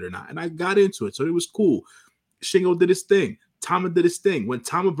be into it or not. And I got into it, so it was cool. Shingo did his thing. Tama did his thing. When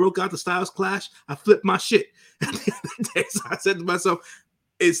Tama broke out the Styles Clash, I flipped my shit. At the end of the day, so I said to myself,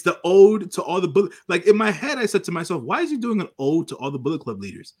 it's the ode to all the Bullet. Like in my head, I said to myself, why is he doing an ode to all the Bullet Club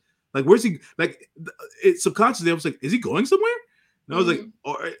leaders? Like, where's he? Like, it subconsciously, I was like, is he going somewhere? And I was like,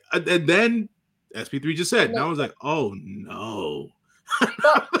 and then SP3 just said, and I was like, oh no. But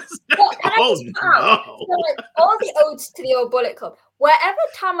no. So, like, all the odes to the old Bullet Club, wherever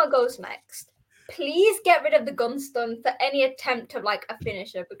Tama goes next, please get rid of the gun stun for any attempt of like a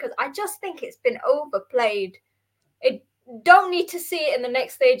finisher, because I just think it's been overplayed. It don't need to see it in the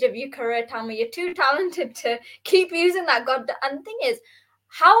next stage of your career, Tama. You're too talented to keep using that god. And the thing is,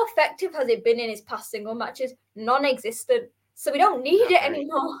 how effective has it been in his past single matches? Non-existent. So we don't need it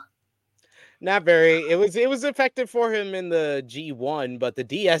anymore. Not very. It was effective for him in the G1, but the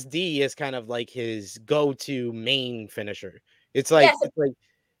DSD is kind of like his go-to main finisher. It's like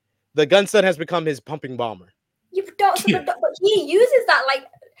the gun stun has become his pumping bomber. But he uses that, like,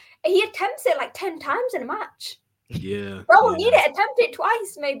 he attempts it like 10 times in a match. Yeah. Don't need it. Attempt it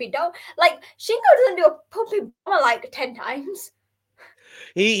twice, maybe. Don't. Like, Shingo doesn't do a pumping bomber like 10 times.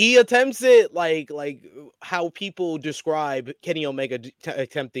 He attempts it like how people describe Kenny Omega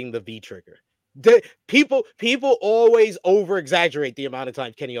attempting the V trigger. People always over exaggerate the amount of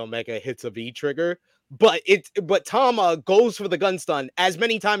times Kenny Omega hits a V trigger, but Tama goes for the gun stun as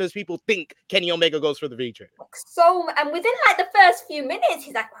many times as people think Kenny Omega goes for the V trigger. So, and within like the first few minutes,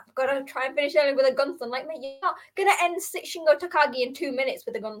 he's like, I've got to try and finish early with a gun stun. Like, mate, you're not gonna end Shingo Takagi in 2 minutes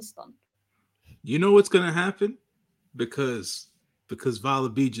with a gun stun. You know what's gonna happen? Because Vala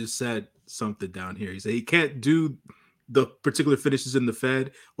B just said something down here. He said he can't do the particular finishes in the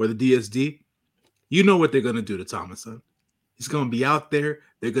Fed or the DSD. You know what they're going to do to Thomason. He's going to be out there.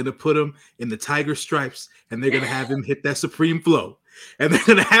 They're going to put him in the tiger stripes, and they're going to have him hit that supreme flow. And they're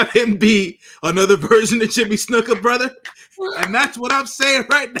going to have him be another version of Jimmy Snuka, brother. And that's what I'm saying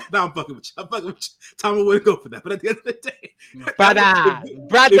right now. No, I'm fucking with you. Tama wouldn't go for that. But at the end of the day,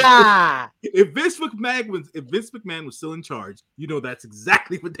 brother. If Vince McMahon was still in charge, you know that's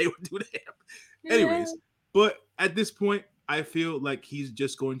exactly what they would do to him. Yeah. Anyways, but at this point, I feel like he's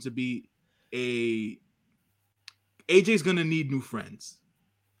just going to be AJ's going to need new friends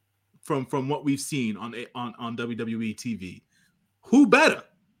from what we've seen on WWE TV. Who better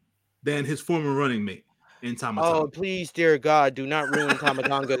than his former running mate in Tama Tonga? Oh, please, dear God, do not ruin Tama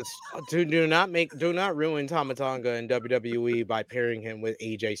Tonga. do not ruin Tama Tonga in WWE by pairing him with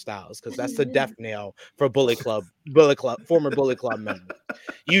AJ Styles, because that's the death nail for former Bullet Club members.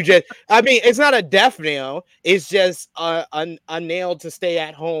 It's not a death nail. It's just a nail to stay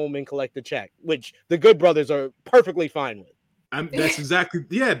at home and collect the check, which the Good Brothers are perfectly fine with. That's exactly,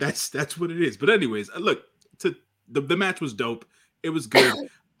 that's what it is. But anyways, look, the match was dope. It was good.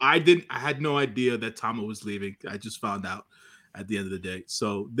 I had no idea that Tama was leaving. I just found out at the end of the day.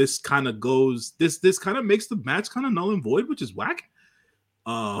 So this kind of this kind of makes the match kind of null and void, which is whack.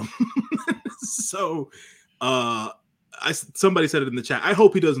 Somebody said it in the chat. I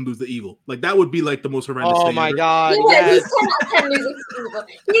hope he doesn't lose the Evil. Like, that would be like the most horrendous thing. Oh my God! Yeah, yes. He's losing to Evil.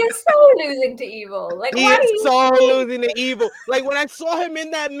 He is so losing to Evil. Like, he is so losing to Evil. Like, when I saw him in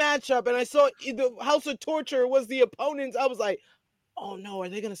that matchup and I saw the House of Torture was the opponents, I was like, Oh no, are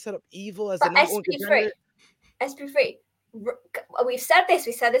they gonna set up Evil as But the number one contender? SP3. We've said this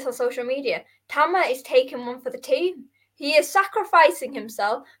on social media. Tama is taking one for the team. He is sacrificing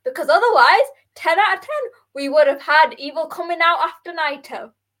himself because otherwise, 10 out of 10, we would have had Evil coming out after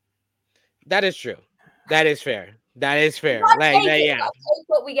Naito. That is true. That is fair. That is fair. Take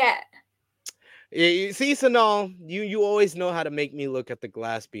what we get. You see, Sanal, you always know how to make me look at the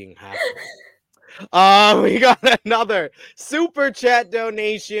glass being half full. We got another super chat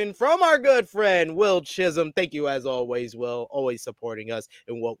donation from our good friend Will Chisholm. Thank you as always, Will, always supporting us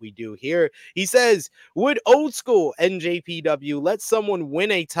in what we do here. He says, would old school NJPW let someone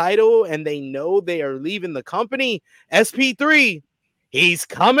win a title and they know they are leaving the company? SP3, he's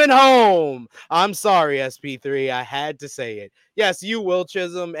coming home. I'm sorry, SP3, I had to say it. Yes, you, Will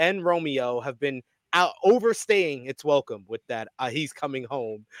Chisholm, and Romeo have been out overstaying its welcome with that he's coming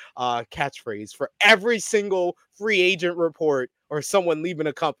home catchphrase for every single free agent report or someone leaving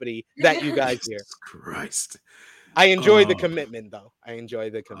a company that you guys hear. Jesus Christ. I enjoy the commitment, though. I enjoy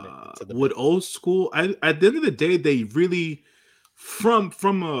the commitment to the would old school. At the end of the day, they really, from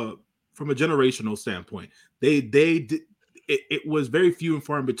a generational standpoint, they did. It was very few and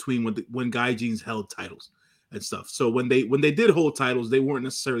far in between when Gaijins held titles and stuff. So when they did hold titles, they weren't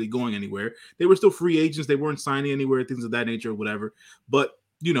necessarily going anywhere. They were still free agents. They weren't signing anywhere, things of that nature, or whatever. But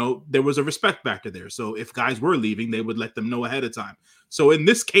you know, there was a respect factor there. So if guys were leaving, they would let them know ahead of time. So in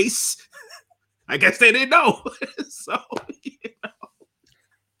this case, I guess they didn't know. So you know.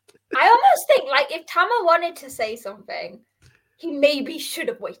 I almost think like if Tama wanted to say something, he maybe should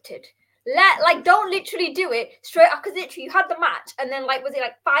have waited. Don't literally do it straight up, because literally you had the match and then was it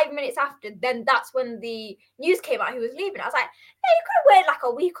 5 minutes after, then that's when the news came out he was leaving. I was like, hey, you could have waited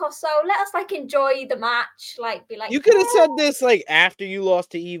a week or so, let us enjoy the match, you could have said this after you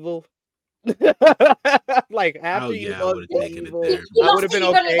lost to Evil. After you lost to Evil, I would have been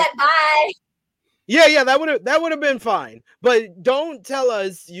okay. Bye. Yeah, that would have been fine. But don't tell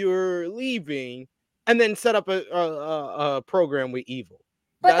us you're leaving and then set up a program with Evil.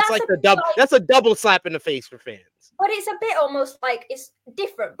 But that's a double slap in the face for fans. But it's a bit almost it's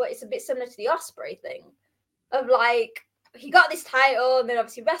different, but it's a bit similar to the Ospreay thing of he got this title and then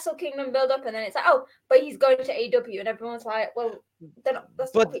obviously Wrestle Kingdom build up and then it's but he's going to AEW and everyone's like, well,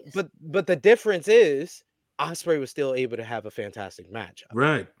 that's but the difference is Ospreay was still able to have a fantastic match.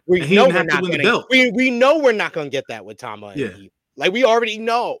 Right. We know we're not going to. We know we're not going to get that with Tama and Evil. We already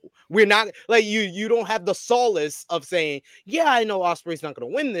know we're not you don't have the solace of saying, yeah, I know Ospreay's not going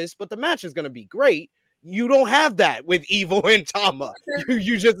to win this, but the match is going to be great. You don't have that with Evil and Tama.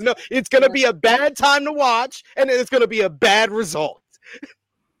 You just know it's going to be a bad time to watch and it's going to be a bad result.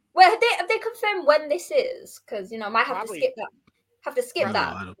 Well, have they confirmed when this is? Because might have to skip that. Have to skip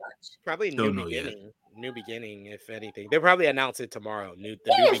that. Probably new beginning, if anything. They'll probably announce it tomorrow. New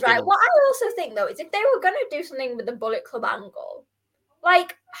right. What I also think though is if they were going to do something with the Bullet Club angle,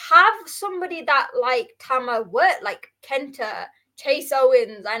 have somebody that Tama work, Kenta, Chase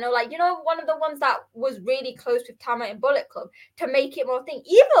Owens. I know, one of the ones that was really close with Tama in Bullet Club to make it more thing.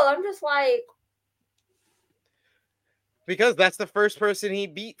 Evil, I'm just because that's the first person he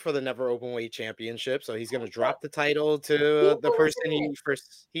beat for the Never Openweight Championship, so he's going to drop the title to the person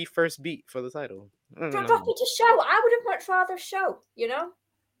he first beat for the title. Drop it to Show. I would have much rather Show,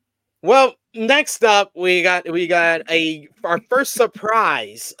 Well, next up we got our first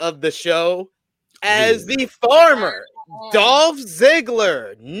surprise of the show as the Farmer, Dolph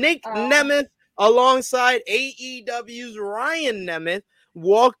Ziggler, Nick Nemeth, alongside AEW's Ryan Nemeth,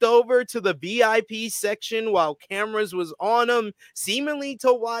 walked over to the VIP section while cameras was on him, seemingly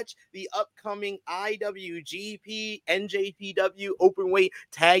to watch the upcoming IWGP NJPW Openweight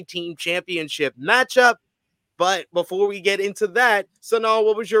Tag Team Championship matchup. But before we get into that, Sanal,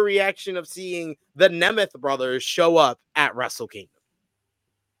 what was your reaction of seeing the Nemeth brothers show up at Wrestle Kingdom?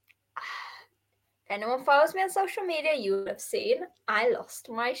 If anyone follows me on social media, you would have seen I lost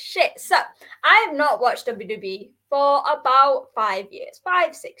my shit. So I have not watched WWE for about 5 years,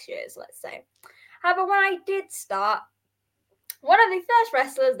 6 years, let's say. However, when I did start, one of the first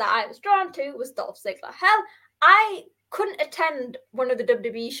wrestlers that I was drawn to was Dolph Ziggler. Hell, I couldn't attend one of the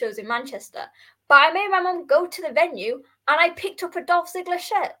WWE shows in Manchester, but I made my mum go to the venue and I picked up a Dolph Ziggler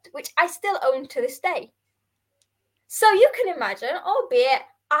shirt, which I still own to this day. So you can imagine, albeit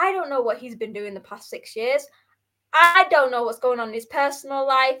I don't know what he's been doing the past 6 years. I don't know what's going on in his personal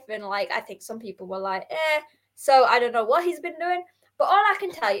life. And I think some people were so I don't know what he's been doing. But all I can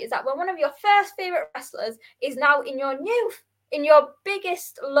tell you is that when one of your first favorite wrestlers is now in your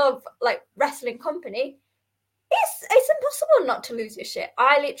biggest love, wrestling company, it's impossible not to lose your shit.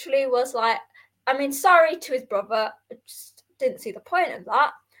 I literally was sorry to his brother. didn't see the point of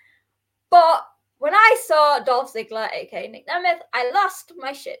that. But when I saw Dolph Ziggler, aka Nick Nemeth, I lost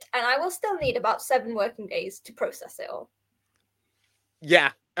my shit, and I will still need about 7 working days to process it all.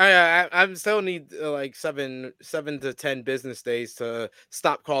 Yeah, I'm still need like 7 to 10 business days to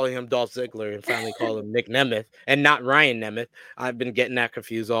stop calling him Dolph Ziggler and finally call him Nick Nemeth and not Ryan Nemeth. I've been getting that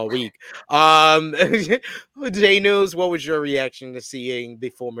confused all week. J News, what was your reaction to seeing the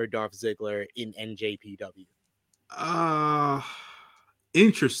former Dolph Ziggler in NJPW?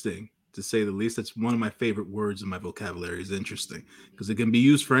 Interesting, to say the least. That's one of my favorite words in my vocabulary, is interesting, because it can be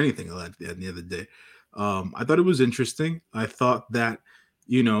used for anything at the end of the day. I thought it was interesting. I thought that,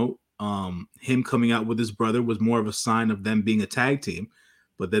 him coming out with his brother was more of a sign of them being a tag team,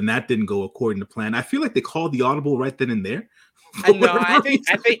 but then that didn't go according to plan. I feel like they called the audible right then and there. No, I think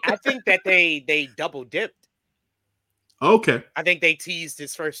that they double dipped. Okay. I think they teased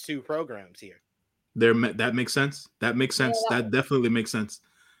his first 2 programs here. That makes sense. That makes sense. Yeah. That definitely makes sense.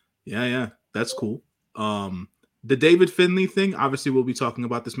 Yeah, that's cool. The David Finlay thing, obviously we'll be talking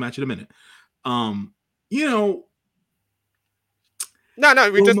about this match in a minute.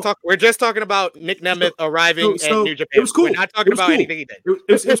 No, we're just talking about Nick Nemeth arriving at New Japan. It was cool. We're not talking about anything he did.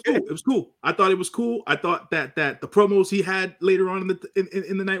 It was cool. It was cool. I thought it was cool. I thought that the promos he had later on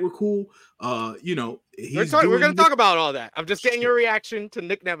in the night were cool. We're going to talk about all that. I'm just getting your reaction to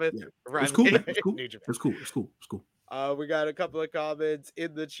Nick Nemeth. Yeah. It was cool. It was cool. We got a couple of comments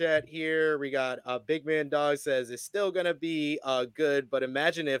in the chat here. We got Big Man Dog says it's still gonna be good, but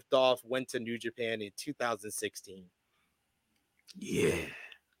imagine if Dolph went to New Japan in 2016. Yeah.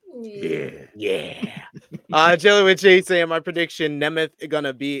 Chilling with Jay saying my prediction: Nemeth is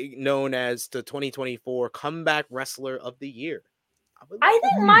gonna be known as the 2024 Comeback Wrestler of the Year. I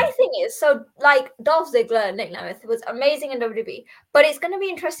think my thing is, so like Dolph Ziggler and Nick Nemeth was amazing in WWE, but it's going to be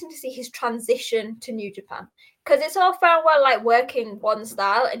interesting to see his transition to New Japan, because it's all fair and well like working one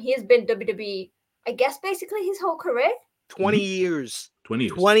style, and he has been WWE, I guess, basically his whole career. 20 years.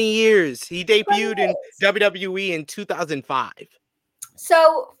 20 years. He debuted in WWE in 2005.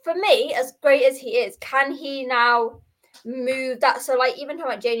 So for me, as great as he is, can he now move that? So like even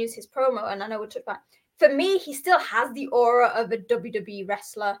talking about Jay News, his promo, and I know we'll talk about. For me, he still has the aura of a WWE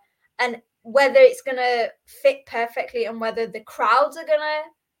wrestler, and whether it's going to fit perfectly and whether the crowds are going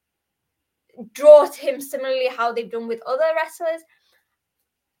to draw to him similarly how they've done with other wrestlers,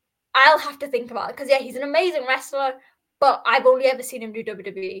 I'll have to think about it. Because, yeah, he's an amazing wrestler, but I've only ever seen him do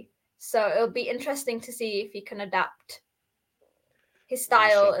WWE. So it'll be interesting to see if he can adapt his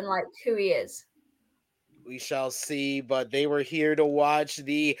style and, like, who he is. We shall see, but they were here to watch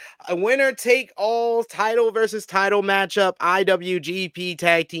the winner-take-all title versus title matchup. IWGP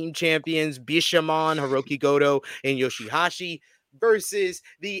Tag Team Champions Bishamon, Hiroki Goto, and Yoshihashi versus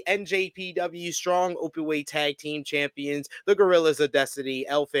the NJPW Strong Openweight Tag Team Champions, the Gorillas of Destiny,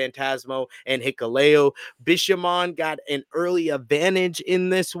 El Phantasmo, and Hikuleo. Bishamon got an early advantage in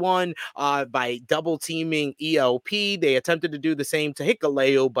this one by double teaming ELP. They attempted to do the same to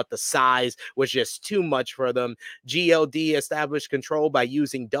Hikuleo, but the size was just too much for them. GLD established control by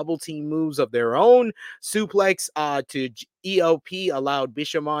using double team moves of their own. Suplex to ELP allowed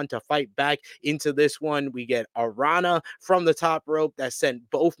Bishamon to fight back into this one. We get a Rana from the top rope that sent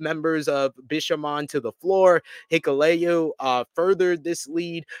both members of Bishamon to the floor. Hikuleo furthered this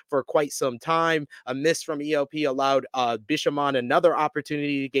lead for quite some time. A miss from ELP allowed Bishamon another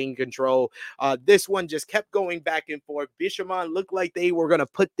opportunity to gain control. This one just kept going back and forth. Bishamon looked like they were going to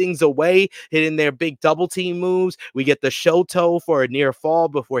put things away, hitting their big double team moves. We get the Shoto for a near fall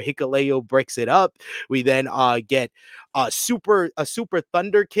before Hikuleo breaks it up. We then get a super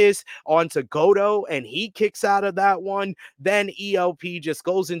thunder kiss onto Goto, and he kicks out of that one. Then ELP just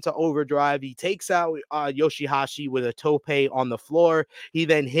goes into overdrive. He takes out Yoshihashi with a tope on the floor. He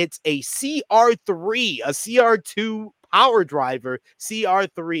then hits a CR3, a CR2 power driver,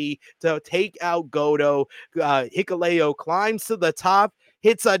 CR3, to take out Goto. Hikuleo climbs to the top,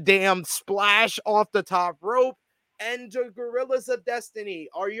 hits a damn splash off the top rope, and the Gorillas of Destiny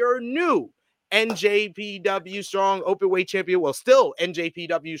are your new NJPW Strong Openweight Champion. Well, still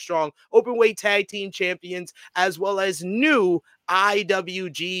NJPW Strong Openweight Tag Team Champions, as well as new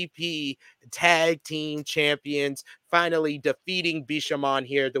IWGP Tag Team Champions, finally defeating Bishamon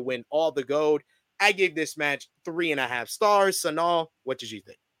here to win all the gold. I gave this match 3.5 stars. Sanal, what did you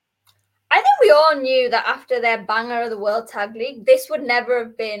think? I think we all knew that after their banger of the World Tag League, this would never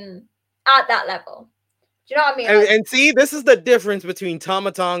have been at that level. Do you know what I mean? And see, this is the difference between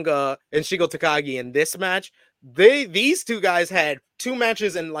Tama Tonga and Shingo Takagi in this match. These two guys had 2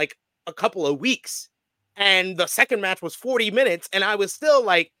 matches in like a couple of weeks, and the second match was 40 minutes, and I was still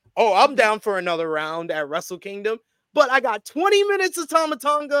like, oh, I'm down for another round at Wrestle Kingdom. But I got 20 minutes of Tama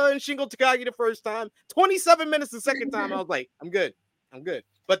Tonga and Shingo Takagi the first time, 27 minutes the second time. I was like, I'm good.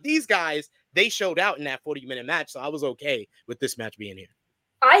 But these guys, they showed out in that 40-minute match, so I was okay with this match being here.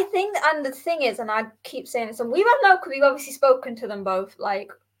 I think, and the thing is, and I keep saying this, and we don't know because we've obviously spoken to them both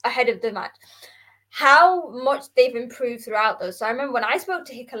like ahead of the match, how much they've improved throughout those. So I remember when I spoke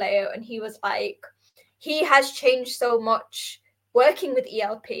to Hikuleo and he was like, he has changed so much working with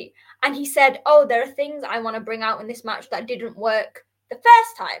ELP. And he said, oh, there are things I want to bring out in this match that didn't work the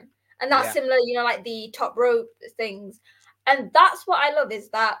first time. And that's similar, like the top rope things. And that's what I love is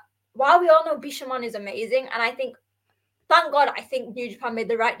that while we all know Bishamon is amazing, and I think, thank God, I think New Japan made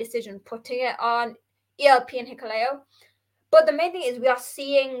the right decision putting it on ELP and Hikuleo. But the main thing is we are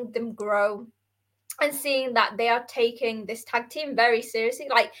seeing them grow and seeing that they are taking this tag team very seriously.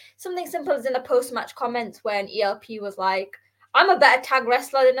 Like something simple as in the post-match comments when ELP was like, I'm a better tag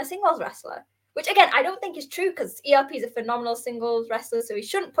wrestler than a singles wrestler. Which, again, I don't think is true because ELP is a phenomenal singles wrestler, so he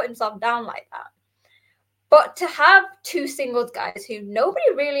shouldn't put himself down like that. But to have two singles guys who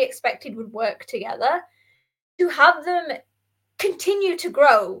nobody really expected would work together, to have them continue to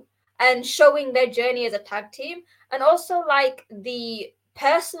grow and showing their journey as a tag team, and also like the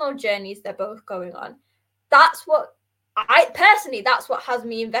personal journeys they're both going on, that's what has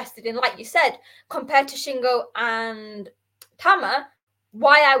me invested in, like you said, compared to Shingo and Tama,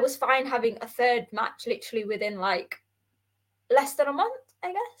 why I was fine having a third match literally within like less than a month,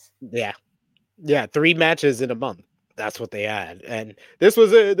 I guess. Yeah, 3 matches in a month. That's what they had. And this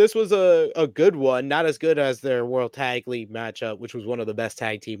was a good one, not as good as their World Tag League matchup, which was one of the best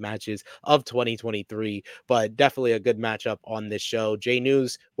tag team matches of 2023, but definitely a good matchup on this show. Jay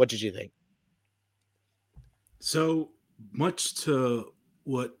News, what did you think? So much to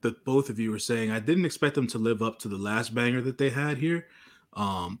what the both of you were saying, I didn't expect them to live up to the last banger that they had here.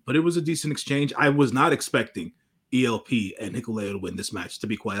 But it was a decent exchange. I was not expecting ELP and Hikuleo to win this match, to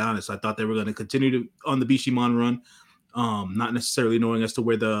be quite honest. I thought they were going to continue on the Bishamon run, not necessarily knowing as to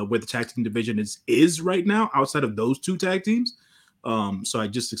where the tag team division is right now outside of those two tag teams. So I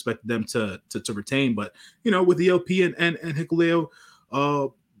just expected them to retain. But with ELP and Hikuleo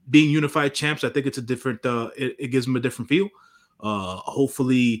being unified champs, I think it's a different. It gives them a different feel.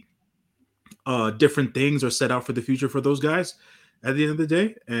 Hopefully, different things are set out for the future for those guys at the end of the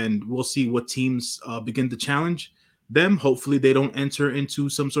day, and we'll see what teams begin to challenge them. Hopefully they don't enter into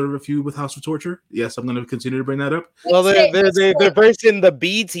some sort of a feud with House of Torture. Yes, I'm going to continue to bring that up. Well, they're versing the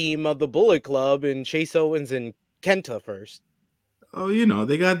B team of the Bullet Club and Chase Owens and Kenta first. Oh,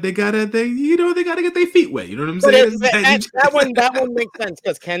 they gotta get their feet wet. You know what I'm saying? That one makes sense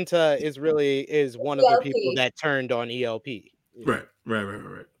because Kenta is one of the people that turned on ELP. Right.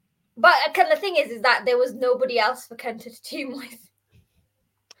 But the thing is that there was nobody else for Kenta to team with.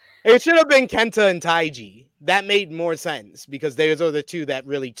 It should have been Kenta and Taiji. That made more sense because those are the two that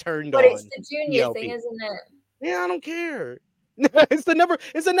really turned on. But it's the junior ELP. thing, isn't it? Yeah, I don't care. It's a never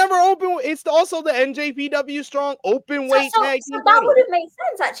open. It's also the NJPW strong open weight tag team. So that would have made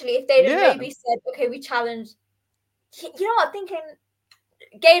sense actually if they'd have maybe said, okay, we challenge. You know what? Thinking,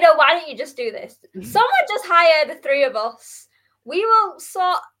 Gato, why don't you just do this? Someone just hire the three of us. We will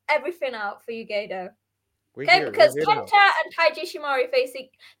sort everything out for you, Gato. Okay, because Kenta and Taiji Shimori facing,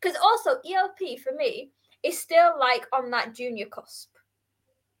 because also ELP for me is still like on that junior cusp.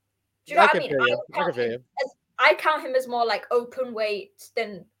 Do you know what I mean? I count him as more like open weight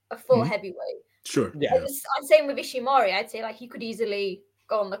than a full heavyweight. Sure. Yeah. I'm saying with Ishimori, I'd say like he could easily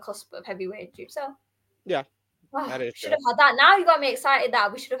go on the cusp of heavyweight too. So yeah, should have had that. Now you got me excited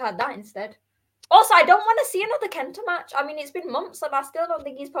that we should have had that instead. Also, I don't want to see another Kenta match. I mean, it's been months, and I still don't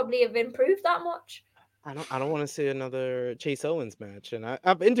think he's probably have improved that much. I don't want to see another Chase Owens match, and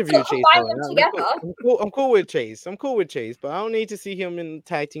I've interviewed Chase Owens. I'm cool with Chase. But I don't need to see him in the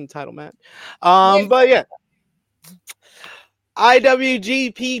tag team title match. But yeah.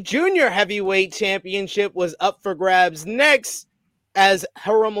 IWGP Junior Heavyweight Championship was up for grabs next as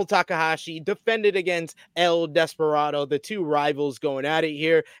Hiromu Takahashi defended against El Desperado, the two rivals going at it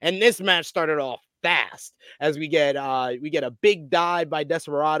here. And this match started off fast as we get a big dive by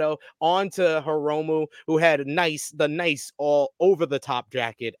Desperado onto Hiromu, who had the nice all over the top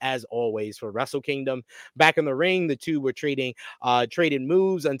jacket as always for Wrestle Kingdom. Back in the ring, the two were trading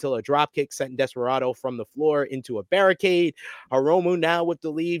moves until a drop kick sent Desperado from the floor into a barricade. Hiromu now with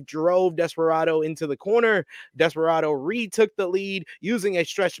the lead drove Desperado into the corner. Desperado retook the lead using a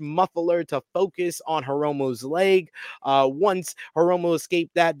stretch muffler to focus on Hiromu's leg. Once Hiromu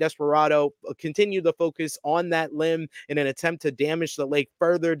escaped that, Desperado continued continue the focus on that limb in an attempt to damage the leg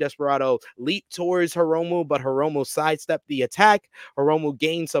further. Desperado leaped towards Hiromu, but Hiromu sidestepped the attack. Hiromu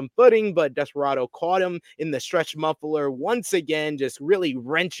gained some footing, but Desperado caught him in the stretch muffler once again, just really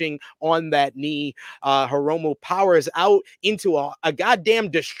wrenching on that knee. Hiromu powers out into a goddamn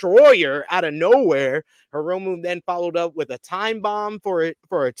destroyer out of nowhere. Hiromu then followed up with a time bomb for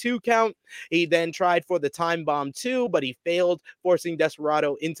a 2 count. He then tried for the time bomb 2, but he failed, forcing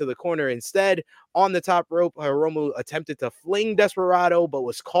Desperado into the corner instead. On the top rope, Hiromu attempted to fling Desperado, but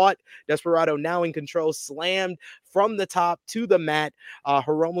was caught. Desperado, now in control, slammed from the top to the mat.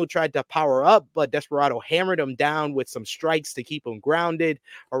 Hiromu tried to power up, but Desperado hammered him down with some strikes to keep him grounded.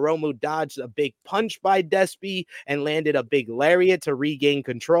 Hiromu dodged a big punch by Despy and landed a big lariat to regain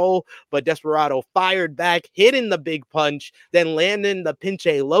control, but Desperado fired back, hitting the big punch, then landing the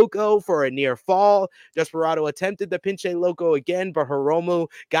Pinche Loco for a near fall. Desperado attempted the Pinche Loco again, but Hiromu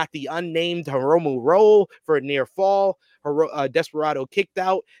got the unnamed Hiromu roll for a near fall. Desperado kicked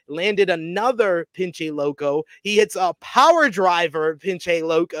out, landed another Pinche Loco. He hits a power driver Pinche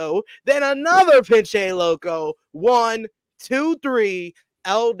Loco, then another Pinche Loco. 1, 2, 3.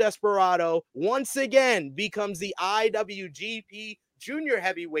 El Desperado once again becomes the IWGP Junior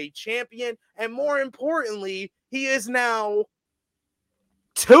Heavyweight Champion, and more importantly, he is now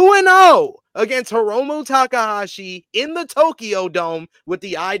 2-0 against Hiromu Takahashi in the Tokyo Dome with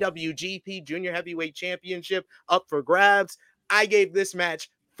the IWGP Junior Heavyweight Championship up for grabs. I gave this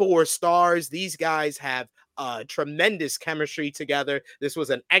match 4 stars. These guys have tremendous chemistry together. This was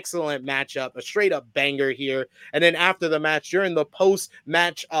an excellent matchup, a straight up banger here. And then after the match, during the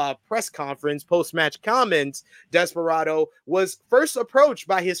post-match press conference, post-match comments, Desperado was first approached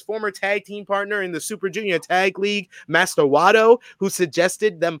by his former tag team partner in the Super Junior Tag League, Master Wado, who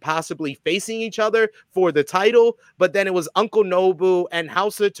suggested them possibly facing each other for the title. But then it was Uncle Nobu and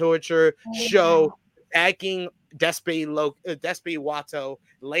House of Torture show attacking Despy Wato,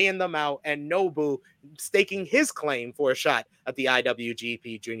 laying them out, and Nobu staking his claim for a shot at the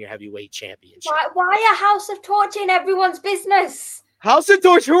IWGP Junior Heavyweight Championship. Why a House of Torture in everyone's business? House of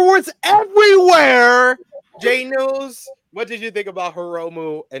Torture was everywhere. J News, what did you think about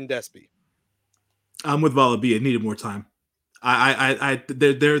Hiromu and Despy? I'm with Vala B. It needed more time.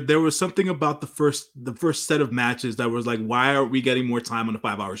 There was something about the first set of matches that was like, why are we getting more time on a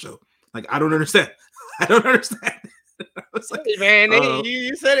 5-hour show? Like, I don't understand. I don't understand. I was like, man,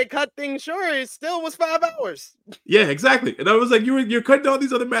 you said it cut things short. It still was 5 hours. Yeah, exactly. And I was like, you're cutting all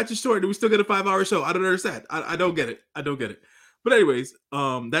these other matches short, and we still get a 5-hour show. I don't understand. I don't get it. I don't get it. But anyways,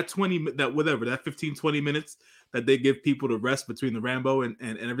 that 15, 20 minutes that they give people to rest between the Rambo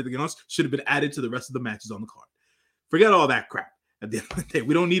and everything else should have been added to the rest of the matches on the card. Forget all that crap. At the end of the day,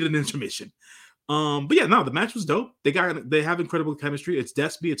 we don't need an intermission. But yeah, no, the match was dope. They have incredible chemistry. It's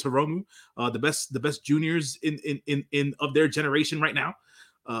Despy, it's Hiromu, the best juniors in of their generation right now.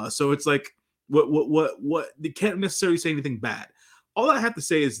 So it's like what they can't necessarily say anything bad. All I have to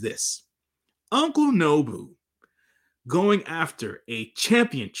say is this: Uncle Nobu going after a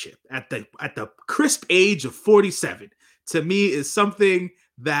championship at the crisp age of 47 to me is something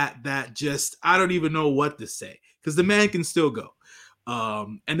that just I don't even know what to say, because the man can still go. He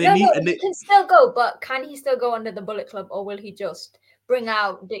can still go, but can he still go under the Bullet Club, or will he just bring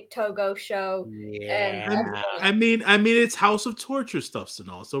out Dick Togo show? Yeah, I mean, it's House of Torture stuff and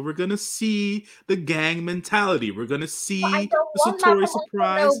all, so we're gonna see the gang mentality. We're gonna see the Satori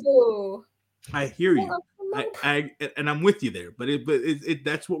surprise. I hear you. And I'm with you there, but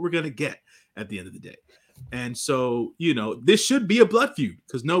that's what we're gonna get at the end of the day. And so, this should be a blood feud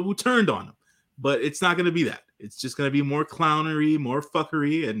because Nobu turned on him, but it's not gonna be that. It's just going to be more clownery, more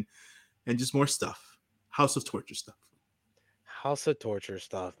fuckery, and just more stuff. House of Torture stuff. House of Torture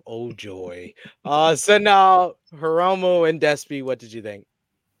stuff. Oh, joy. So now, Hiromu and Despy, what did you think?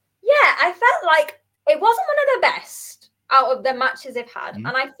 Yeah, I felt like it wasn't one of the best out of the matches they've had. Mm-hmm.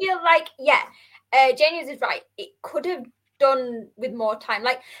 And I feel like, Genius is right. It could have done with more time.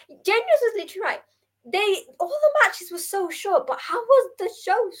 Like, Genius was literally right. All the matches were so short, but how was the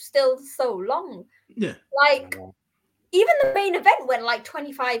show still so long? Yeah. Like, even the main event went like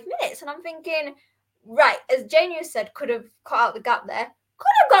 25 minutes, and I'm thinking, right, as Genius said, could have cut out the gap there. Could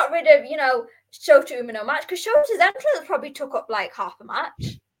have got rid of, Shota Umino match, because Shota's entrance probably took up like half a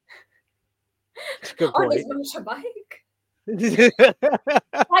match. On his motorbike.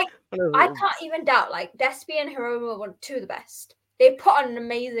 Like, I can't even doubt, like, Despy and Hiromu were 2 of the best. They put on an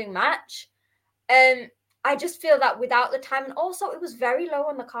amazing match. I just feel that without the time, and also it was very low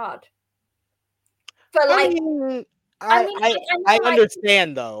on the card. But like, I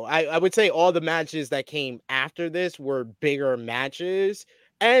understand though. I would say all the matches that came after this were bigger matches,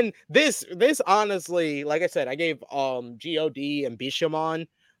 And this honestly, like I said, I gave God and Bishamon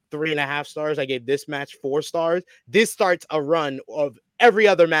 3.5 stars. I gave this match 4 stars. This starts a run of every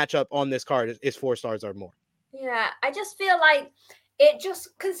other matchup on this card is 4 stars or more. Yeah, I just feel like it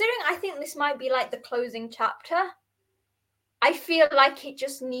just, considering I think this might be like the closing chapter, I feel like it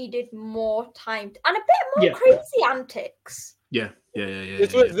just needed more time and a bit more crazy antics. Yeah.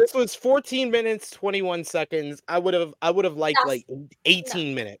 This was 14 minutes 21 seconds. I would have liked like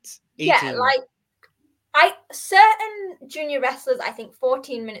 18 minutes. 18 yeah, like certain junior wrestlers, I think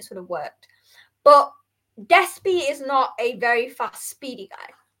 14 minutes would have worked. But Despy is not a very fast, speedy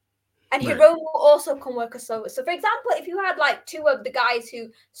guy. And Hiromu also can work as solo. So, for example, if you had like 2 of the guys who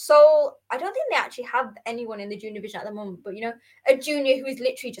I don't think they actually have anyone in the junior division at the moment, but a junior who is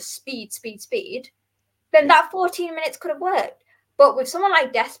literally just speed, then that 14 minutes could have worked. But with someone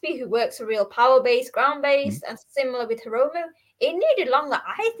like Despy who works a real power base, ground base, and similar with Hiromu, it needed longer.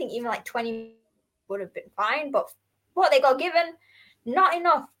 I think even like 20 would have been fine. But what they got given, not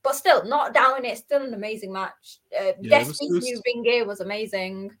enough. But still, not down it. Still an amazing match. Despy's new ring gear was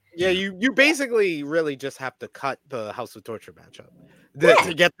amazing. Yeah, you basically really just have to cut the House of Torture matchup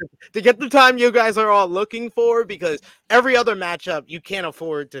to get the time you guys are all looking for, because every other matchup you can't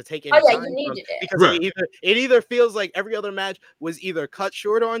afford to take any time you needed it. because it either feels like every other match was either cut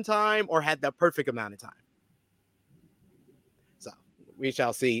short on time or had the perfect amount of time. So we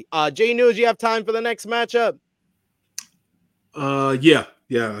shall see. Jay News, you have time for the next matchup? Yeah,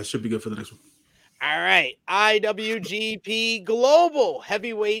 it should be good for the next one. All right, IWGP Global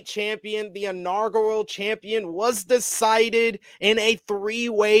Heavyweight Champion, the inaugural champion, was decided in a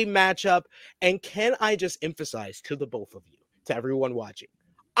 3-way matchup. And can I just emphasize to the both of you, to everyone watching,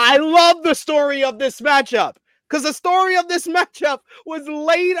 I love the story of this matchup, because the story of this matchup was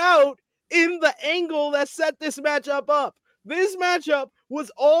laid out in the angle that set this matchup up. This matchup was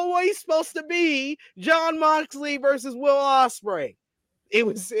always supposed to be Jon Moxley versus Will Ospreay. It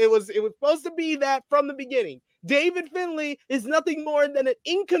was supposed to be that from the beginning. David Finlay is nothing more than an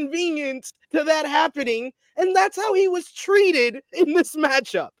inconvenience to that happening, and that's how he was treated in this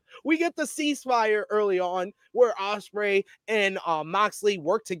matchup. We get the ceasefire early on where Ospreay and Moxley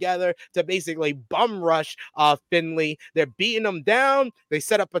work together to basically bum rush Finlay. They're beating him down. They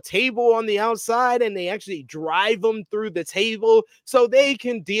set up a table on the outside and they actually drive him through the table so they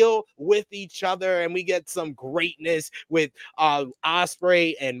can deal with each other. And we get some greatness with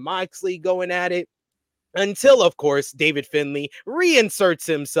Ospreay and Moxley going at it. Until, of course, David Finlay reinserts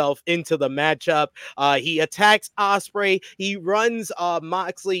himself into the matchup. He attacks Ospreay. He runs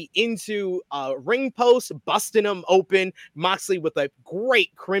Moxley into ring post, busting him open. Moxley with a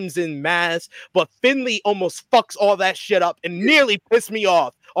great crimson mask, but Finlay almost fucks all that shit up and nearly pissed me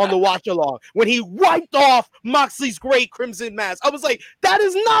off on the watch along when he wiped off Moxley's great crimson mask. I was like, that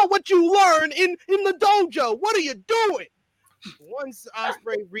is not what you learn in the dojo. What are you doing? Once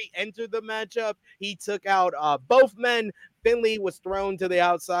Ospreay re-entered the matchup, he took out both men. Finlay was thrown to the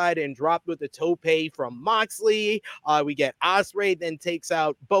outside and dropped with the tope from Moxley. We get Ospreay then takes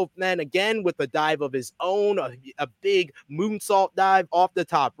out both men again with a dive of his own, a big moonsault dive off the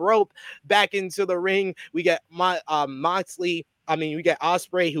top rope. Back into the ring, we get Moxley. We get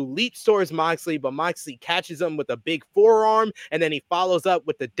Ospreay who leaps towards Moxley, but Moxley catches him with a big forearm, and then he follows up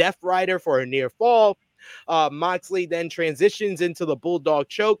with the Death Rider for a near fall. Moxley then transitions into the Bulldog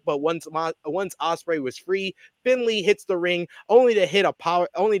Choke, but once Ospreay was free, Finlay hits the ring only to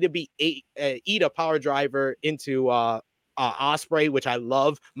eat a power driver into Ospreay, which I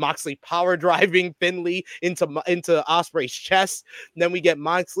love. Moxley power driving Finlay into Ospreay's chest. And then we get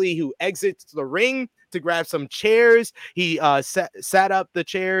Moxley who exits the ring to grab some chairs. He sat up the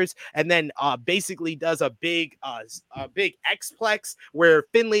chairs and then basically does a big X-plex where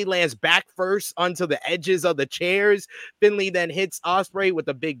Finlay lands back first onto the edges of the chairs. Finlay then hits Ospreay with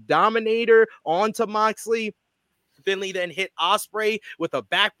a big dominator onto Moxley. Finlay then hit Ospreay with a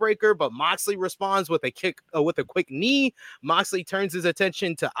backbreaker, but Moxley responds with a kick, with a quick knee. Moxley turns his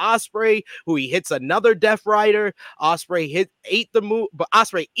attention to Ospreay, who he hits another Death Rider. Ospreay ate the move, but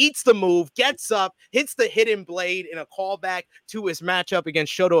Ospreay eats the move, gets up, hits the hidden blade in a callback to his matchup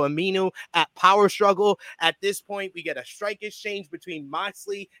against Shota Umino at Power Struggle. At this point, we get a strike exchange between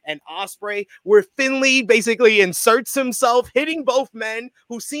Moxley and Ospreay, where Finlay basically inserts himself, hitting both men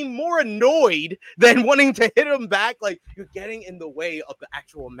who seem more annoyed than wanting to hit him back. Like, you're getting in the way of the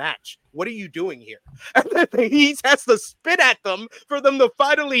actual match. What are you doing here? And then he has to spit at them for them to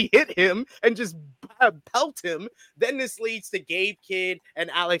finally hit him and just pelt him. Then this leads to Gabe Kidd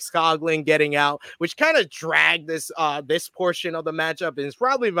and Alex Coughlin getting out, which kind of dragged this portion of the matchup. And it's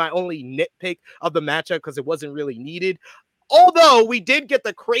probably my only nitpick of the matchup because it wasn't really needed. Although we did get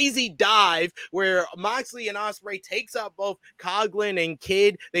the crazy dive where Moxley and Ospreay takes out both Coughlin and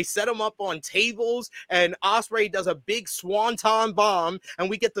Kidd. They set them up on tables, and Ospreay does a big swanton bomb, and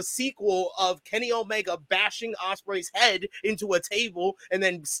we get the sequel of Kenny Omega bashing Ospreay's head into a table and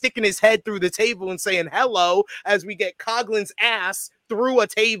then sticking his head through the table and saying hello, as we get Coughlin's ass through a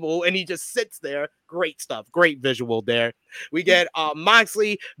table and he just sits there. Great stuff. Great visual there. We get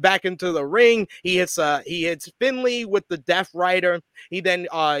Moxley back into the ring. He hits Finley with the Death Rider. He then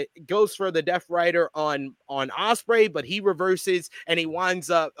goes for the Death Rider on Ospreay, but he reverses and he winds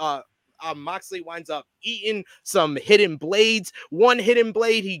up Moxley winds up eating some hidden blades. One hidden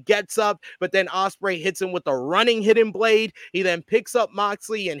blade, he gets up, but then Ospreay hits him with a running hidden blade. He then picks up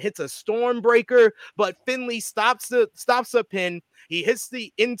Moxley and hits a Stormbreaker, but Finley stops the pin. He hits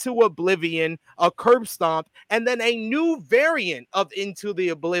the Into Oblivion, a curb stomp, and then a new variant of Into the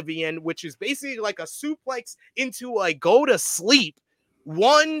Oblivion, which is basically like a suplex into a go to sleep.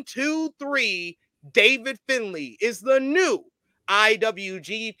 1, 2, 3. David Finley is the new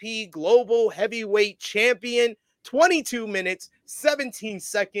IWGP Global Heavyweight Champion. 22 minutes, 17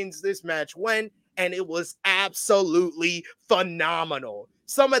 seconds this match went, and it was absolutely phenomenal.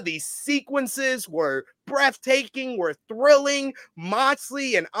 Some of these sequences were breathtaking, were thrilling.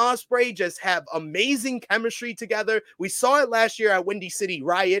 Moxley and Ospreay just have amazing chemistry together. We saw it last year at Windy City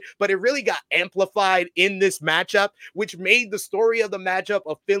Riot, but it really got amplified in this matchup, which made the story of the matchup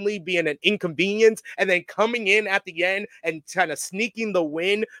of Finley being an inconvenience and then coming in at the end and kind of sneaking the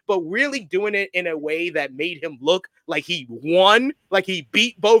win, but really doing it in a way that made him look like he won, like he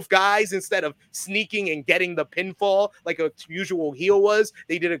beat both guys instead of sneaking and getting the pinfall like a usual heel was.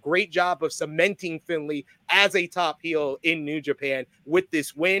 They did a great job of cementing Finley as a top heel in New Japan with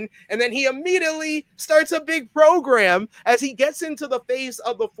this win. And then he immediately starts a big program as he gets into the face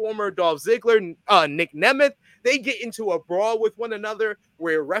of the former Dolph Ziggler, Nick Nemeth. They get into a brawl with one another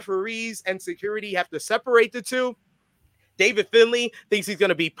where referees and security have to separate the two. David Finley thinks he's going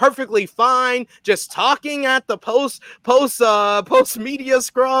to be perfectly fine just talking at the post media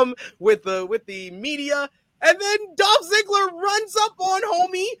scrum with the media. And then Dolph Ziggler runs up on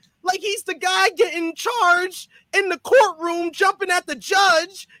homie like he's the guy getting charged in the courtroom, jumping at the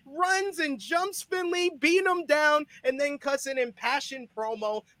judge, runs and jumps Finley, beating him down, and then cuts an impassioned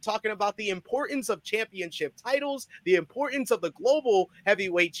promo talking about the importance of championship titles, the importance of the Global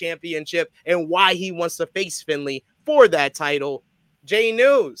Heavyweight Championship, and why he wants to face Finley for that title. J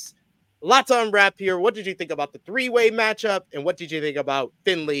News, lots to unwrap here. What did you think about the three-way matchup, and what did you think about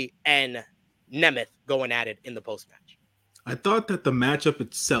Finley and Nemeth going at it in the post-match? I thought that the matchup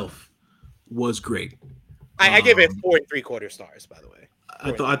itself was great. I gave it 4 3/4 stars, by the way.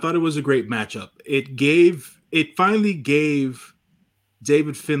 I thought it was a great matchup. It finally gave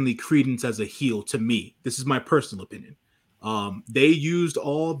David Finley credence as a heel to me. This is my personal opinion. They used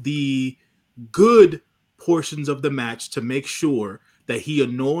all the good portions of the match to make sure that he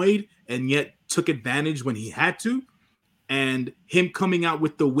annoyed and yet took advantage when he had to. And him coming out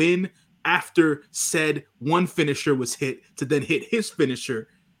with the win after said one finisher was hit to then hit his finisher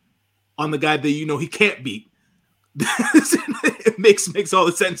on the guy that he can't beat. It makes all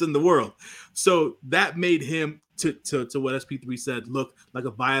the sense in the world. So that made him, to what SP3 said, look like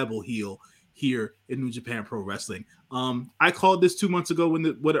a viable heel here in New Japan Pro Wrestling. I called this 2 months ago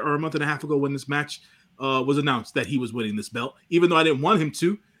or a month and a half ago when this match was announced that he was winning this belt, even though I didn't want him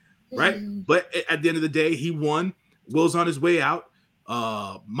to, right? But at the end of the day, he won. Will's on his way out.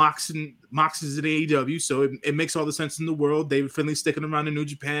 Mox is in AEW, so it makes all the sense in the world. David Finley sticking around in New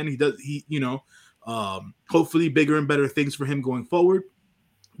Japan. Hopefully bigger and better things for him going forward.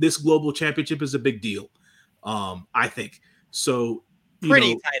 This global championship is a big deal, I think. So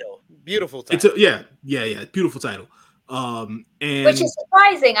Title, beautiful title. Beautiful title. And which is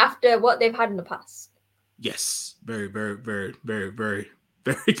surprising after what they've had in the past. Yes, very, very, very, very, very,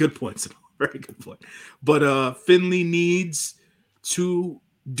 very good points. Very good point. But Finley needs to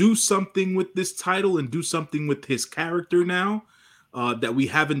do something with this title and do something with his character now that we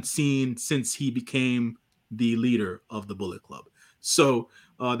haven't seen since he became the leader of the Bullet Club. So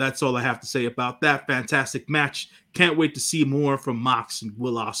that's all I have to say about that fantastic match. Can't wait to see more from Mox and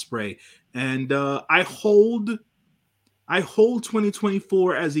Will Ospreay. And I hold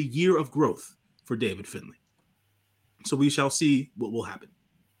 2024 as a year of growth for David Finley. So we shall see what will happen.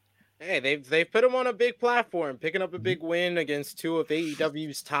 Hey, they've put him on a big platform, picking up a big win against two of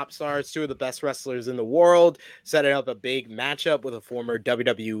AEW's top stars, two of the best wrestlers in the world, setting up a big matchup with a former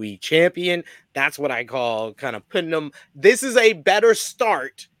WWE champion. That's what I call kind of putting him. This is a better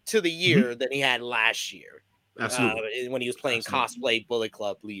start to the year than he had last year. Absolutely. When he was playing cosplay Bullet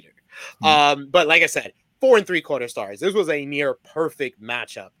Club leader. But like I said, 4 3/4 stars. This was a near perfect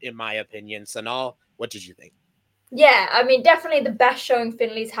matchup, in my opinion. Sanal, what did you think? Yeah, I mean, definitely the best showing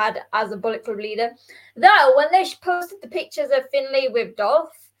Finley's had as a Bullet Club leader. Though, when they posted the pictures of Finley with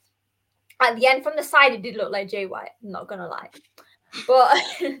Dolph, at the end from the side, it did look like Jay White. I'm not gonna lie, but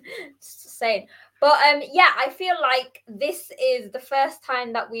just saying. But yeah, I feel like this is the first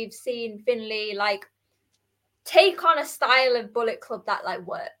time that we've seen Finley like take on a style of Bullet Club that like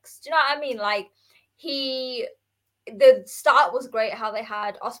works. Do you know what I mean? Like the start was great. How they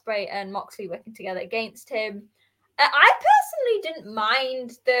had Ospreay and Moxley working together against him. I personally didn't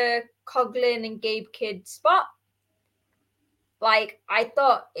mind the Coughlin and Gabe Kidd spot. Like, I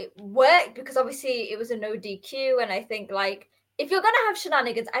thought it worked because obviously it was a no DQ. And I think, like, if you're going to have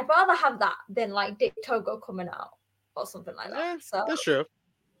shenanigans, I'd rather have that than, like, Dick Togo coming out or something like that. Yeah, so that's true.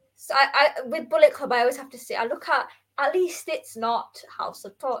 So I with Bullet Club, I always have to say, I look at least it's not House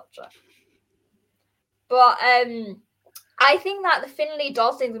of Torture. But I think that the Finley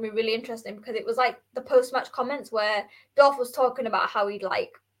Dolph thing is going to be really interesting because it was like the post-match comments where Dolph was talking about how he'd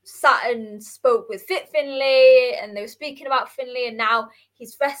like sat and spoke with Fit Finley and they were speaking about Finley and now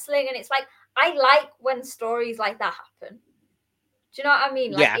he's wrestling. And it's like, I like when stories like that happen. Do you know what I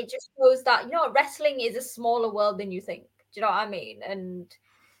mean? Like, it just shows that, you know, wrestling is a smaller world than you think. Do you know what I mean? And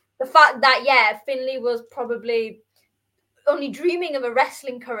the fact that, yeah, Finley was probably only dreaming of a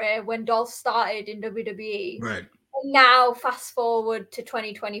wrestling career when Dolph started in WWE. Right. And now, fast forward to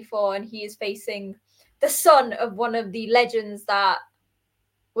 2024, and he is facing the son of one of the legends that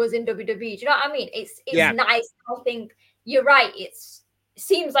was in WWE. Do you know what I mean? It's nice. I think you're right. It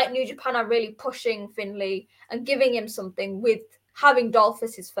seems like New Japan are really pushing Finley and giving him something with having Dolph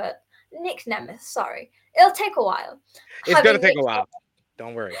as his first. Nick Nemeth, sorry. It'll take a while. It's going to take a while.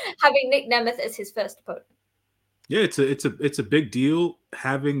 Don't worry. Having Nick Nemeth as his first opponent. Yeah, it's a big deal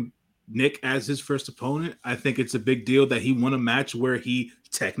having Nick as his first opponent. I think it's a big deal that he won a match where he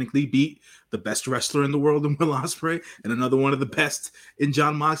technically beat the best wrestler in the world in Will Ospreay and another one of the best in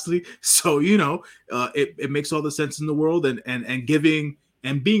Jon Moxley. So, you know, it makes all the sense in the world and giving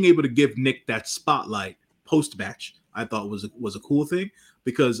and being able to give Nick that spotlight post match, I thought was a cool thing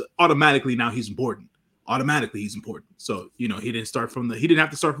because automatically now he's important. Automatically he's important. So, you know, he didn't have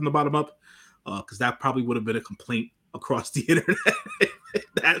to start from the bottom up because that probably would have been a complaint across the internet.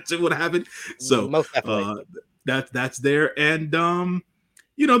 That's what happened. So most definitely. That's there. And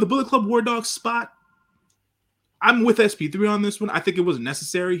you know, the Bullet Club War Dog spot, I'm with SP3 on this one. I think it wasn't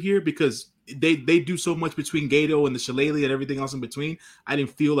necessary here because they do so much between Gato and the Shillelagh and everything else in between. I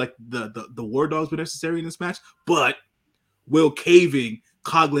didn't feel like the War Dogs were necessary in this match, but Will caving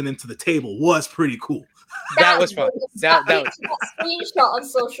Coughlin into the table was pretty cool. That was fun. That screenshot on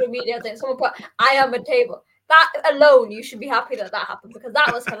social media. I think someone put, "I am a table." That alone, you should be happy that happened because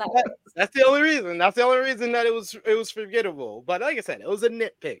that was hilarious. That's the only reason. That's the only reason that it was forgettable. But like I said, it was a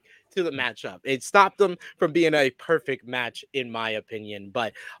nitpick to the matchup. It stopped them from being a perfect match, in my opinion.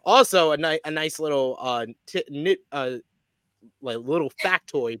 But also a nice little little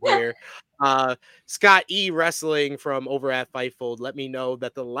factoid here. Scott E Wrestling from over at Fightful let me know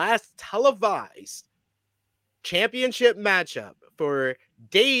that the last televised championship matchup for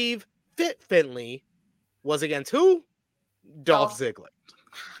Dave Fit Finley was against who? Dolph Ziggler.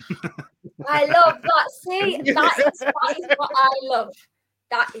 I love that. See, that is what I love.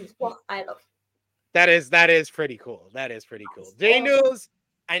 That is what I love. That is pretty cool. That is pretty cool. J News,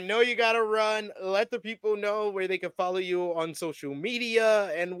 I know you gotta run. Let the people know where they can follow you on social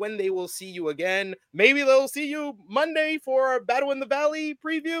media and when they will see you again. Maybe they'll see you Monday for our Battle in the Valley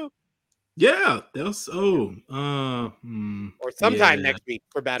preview. Yeah, or sometime next week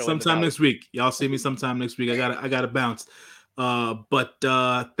for Battle. Sometime next week, y'all see me sometime next week. I gotta bounce. But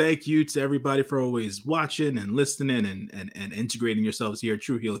thank you to everybody for always watching and listening and integrating yourselves here at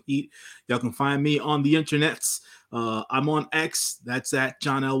True Heel Heat. Y'all can find me on the internets. I'm on X. That's at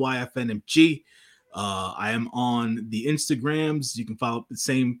John LYFNMG. I am on the Instagrams. You can follow the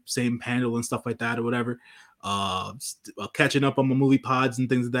same handle and stuff like that or whatever. Catching up on my movie pods and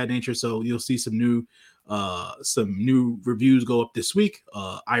things of that nature. So you'll see some new reviews go up this week.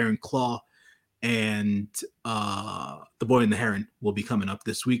 Iron Claw and The Boy and the Heron will be coming up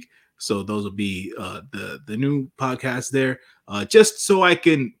this week. So those will be the new podcast there. Just so I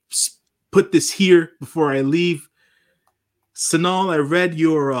can put this here before I leave. Sanal, I read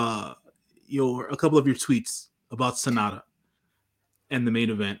a couple of your tweets about Sonata and the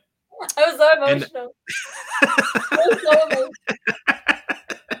main event. I was so emotional.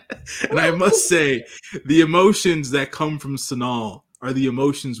 And I must say, the emotions that come from Sanal are the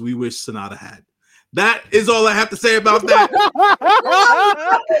emotions we wish Sonata had. That is all I have to say about that.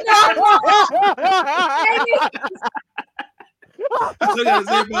 That's all I got to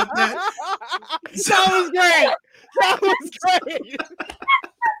say about that. That was great. That was great.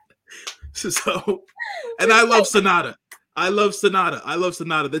 So, and I love Sonata. I love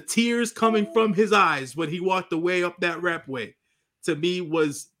Sonata. The tears coming from his eyes when he walked away up that rapway, to me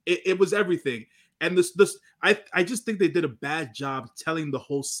was it was everything. And I just think they did a bad job telling the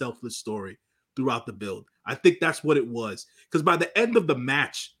whole selfless story throughout the build. I think that's what it was. Because by the end of the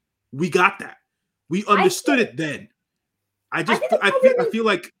match, we got that. We understood it then. I feel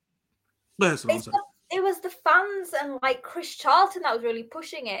like it was the fans and like Chris Charlton that was really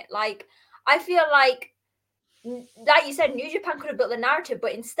pushing it. Like, I feel like you said, New Japan could have built the narrative,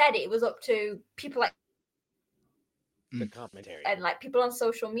 but instead it was up to people like the commentary and like people on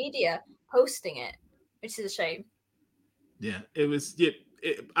social media posting it, which is a shame. Yeah, it was. Yeah,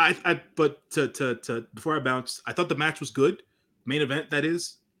 but to before I bounce, I thought the match was good. Main event, that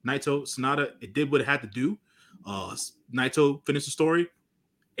is, Naito Sonata. It did what it had to do. Naito finished the story.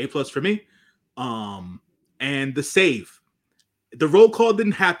 A+ for me. And the save. The roll call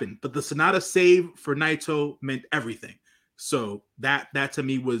didn't happen, but the Sonata save for Naito meant everything. So that to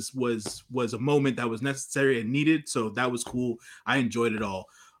me was a moment that was necessary and needed. So that was cool. I enjoyed it all.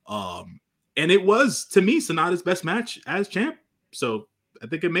 And it was, to me, Sonata's best match as champ. So I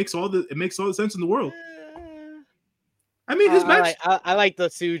think it makes all the sense in the world. I mean, his match. I like the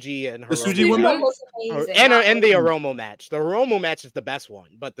Tsuji and the Tsuji one was amazing. And the Hiromu match. The Hiromu match is the best one,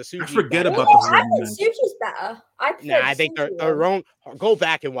 but the Tsuji. I forget about the Hiromu match. Tsuji's better. I think the Hiromu. Go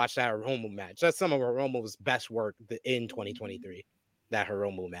back and watch that Hiromu match. That's some of Hiromu's best work in 2023. That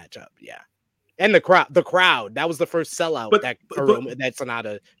Hiromu matchup, yeah. And the crowd. That was the first sellout that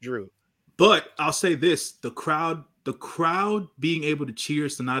Sonata drew. But I'll say this: the crowd being able to cheer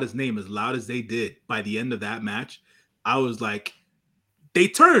Sonata's name as loud as they did by the end of that match. I was like, they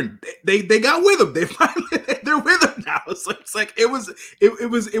turned, they got with him. They're with him now. So it's like it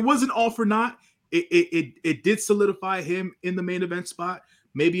wasn't all for naught. It did solidify him in the main event spot.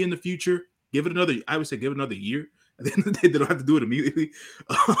 Maybe in the future, give it another year. At the end of the day, they don't have to do it immediately,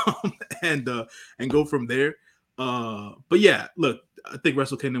 and go from there. But yeah, look, I think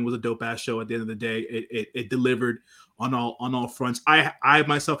Wrestle Kingdom was a dope ass show. At the end of the day, it delivered on all fronts. I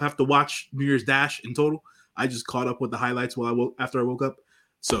myself have to watch New Year's Dash in total. I just caught up with the highlights after I woke up.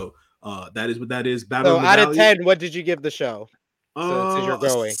 So that is what that is. Battle so out of 10, what did you give the show? Since you're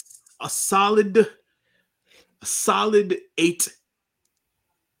going, a solid 8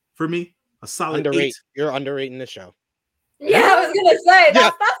 for me. A solid 8. You're underrating the show. Yeah, I was gonna say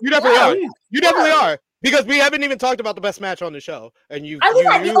that's you definitely are. You definitely are, because we haven't even talked about the best match on the show, and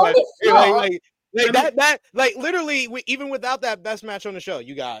literally, even without that best match on the show,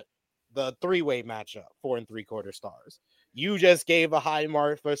 you got the 3-way matchup, 4 3/4 stars. You just gave a high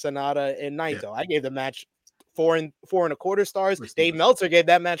mark for Sonata and Naito. Yeah. I gave the match 4 1/4 stars. Dave Meltzer gave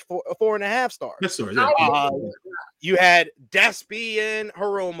that match 4.5 stars. Yes, sir. You had Despy and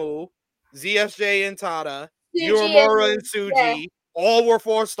Hiromu, ZSJ and Tada, Uemura and Tsuji, all were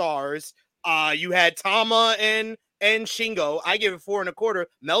 4 stars. You had Tama and Shingo. I gave it 4 1/4.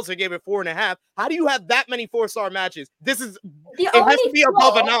 Meltzer gave it 4.5. How do you have that many 4-star matches? It has to be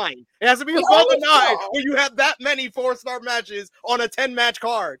above a 9. It has to be above a 9 where you have that many 4-star matches on a 10-match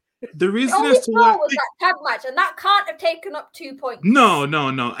card. The reason as to why was that tag match, and that can't have taken up 2 points. No.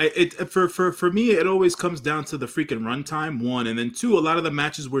 For me, it always comes down to the freaking runtime, 1, and then 2. A lot of the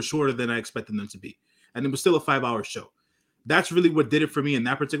matches were shorter than I expected them to be, and it was still a 5-hour show. That's really what did it for me in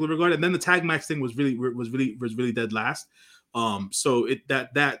that particular regard. And then the tag match thing was really dead last. So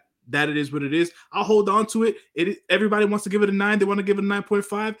that it is what it is. I'll hold on to it. Everybody wants to give it a 9. They want to give it a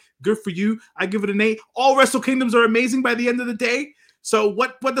 9.5. Good for you. I give it an 8. All Wrestle Kingdoms are amazing by the end of the day. So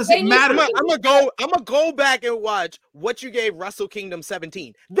what does it matter? I'm gonna go back and watch what you gave Wrestle Kingdom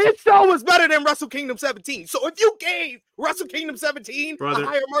 17. This show was better than Wrestle Kingdom 17. So if you gave Wrestle Kingdom 17 a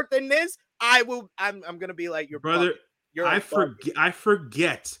higher mark than this, I'm gonna be like your brother. I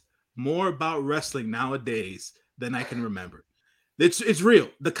forget more about wrestling nowadays than I can remember. It's real.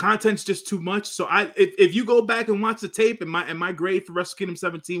 The content's just too much. So if you go back and watch the tape and my grade for Wrestle Kingdom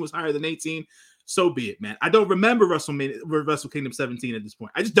 17 was higher than 18, so be it, man. I don't remember Wrestle Kingdom 17 at this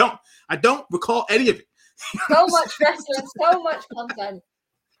point. I just don't. I don't recall any of it. So much wrestling, so much content.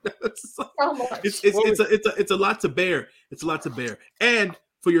 So much. It's a lot to bear. It's a lot to bear. And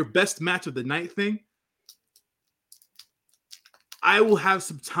for your best match of the night thing, I will have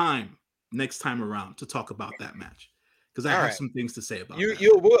some time next time around to talk about that match, because I have some things to say about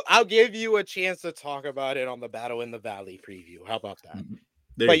it. I'll give you a chance to talk about it on the Battle in the Valley preview. How about that?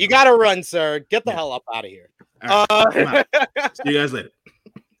 But you got to run, sir. Get the hell up out of here. Right, see you guys later.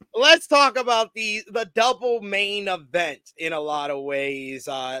 Let's talk about the double main event in a lot of ways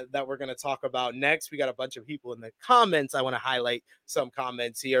that we're going to talk about next. We got a bunch of people in the comments. I want to highlight some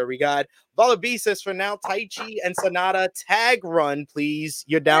comments here. We got Valabi says, for now, Taichi and Sonata tag run, please.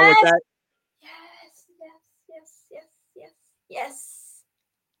 You're down with that? Yes.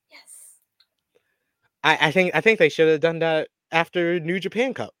 I think they should have done that after New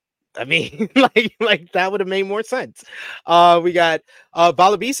Japan Cup. I mean, like that would have made more sense. We got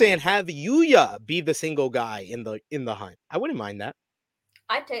Valabi saying, have Yuya be the single guy in the hunt. I wouldn't mind that.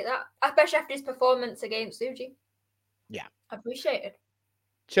 I'd take that, especially after his performance against Suji. Yeah, appreciate it.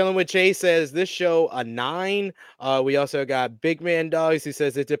 Chilling with Chase says this show a 9. We also got Big Man Dogs who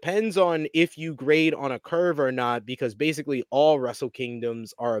says it depends on if you grade on a curve or not, because basically all Wrestle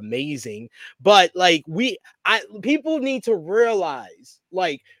Kingdoms are amazing. But like people need to realize,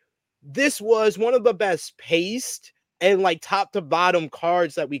 like, this was one of the best paced and like top to bottom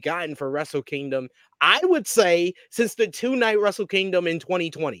cards that we gotten for Wrestle Kingdom. I would say since the 2-night Wrestle Kingdom in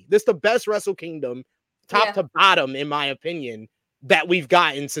 2020, this is the best Wrestle Kingdom top to bottom, in my opinion, that we've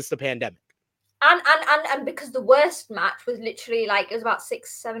gotten since the pandemic. And because the worst match was literally like, it was about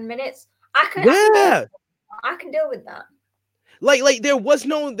 6-7 minutes. I can deal with that. Like there was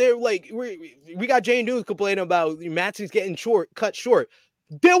no we got Jane News complaining about matches getting cut short.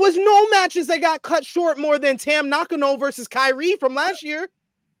 There was no matches that got cut short more than Tam Nakano versus Kyrie from last year.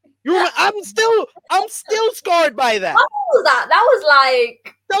 You remember? I'm still scarred by that. What was that? That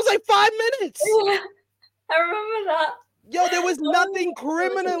was like 5 minutes. I remember that. Yo, there was nothing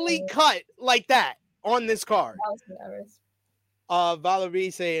criminally cut like that on this card. That was hilarious. Valerie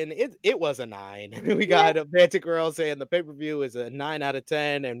saying it was a 9. We got a Mantic Girl saying the pay-per-view is a 9 out of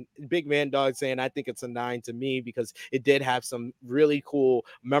 10, and Big Man Dog saying I think it's a 9 to me because it did have some really cool,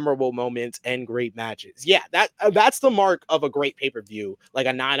 memorable moments and great matches. Yeah, that's the mark of a great pay-per-view, like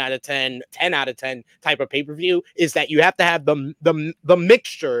a 9 out of 10, 10 out of 10 type of pay-per-view, is that you have to have the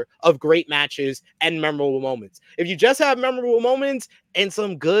mixture of great matches and memorable moments. If you just have memorable moments and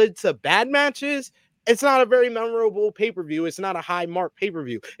some good to bad matches, it's not a very memorable pay-per-view. It's not a high mark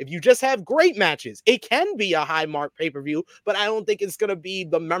pay-per-view. If you just have great matches, it can be a high mark pay-per-view, but I don't think it's going to be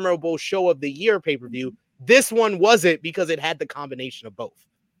the memorable show of the year pay-per-view. This one wasn't, because it had the combination of both.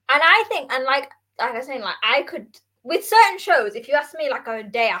 And I think, and like I was saying, like I could, with certain shows, if you asked me like a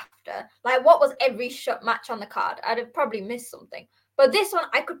day after, like what was every match on the card, I'd have probably missed something. But this one,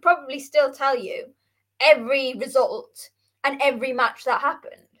 I could probably still tell you every result and every match that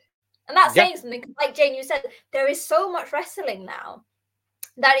happened. And that's saying something, like Jane, you said, there is so much wrestling now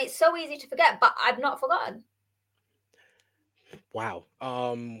that it's so easy to forget, but I've not forgotten. Wow.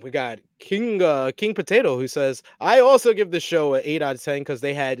 We got King Potato who says, I also give the show an 8 out of 10 because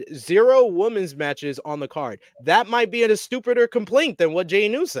they had 0 women's matches on the card. That might be a stupider complaint than what Jay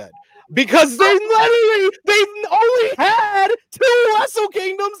New said, because they only had 2 Wrestle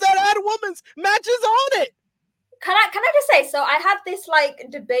Kingdoms that had women's matches on it. Can I just say, so I had this like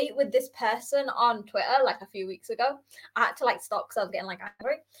debate with this person on Twitter like a few weeks ago. I had to like stop because I was getting like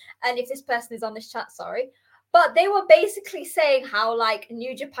angry. And if this person is on this chat, sorry. But they were basically saying how like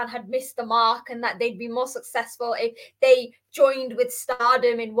New Japan had missed the mark and that they'd be more successful if they joined with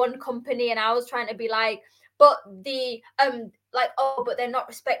Stardom in one company. And I was trying to be like, but but they're not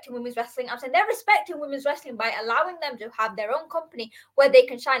respecting women's wrestling. I'm saying they're respecting women's wrestling by allowing them to have their own company where they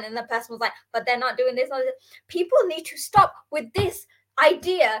can shine. And the person was like, but they're not doing this. People need to stop with this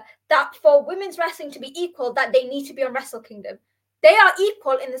idea that for women's wrestling to be equal, that they need to be on Wrestle Kingdom. They are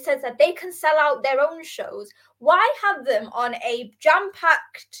equal in the sense that they can sell out their own shows. Why have them on a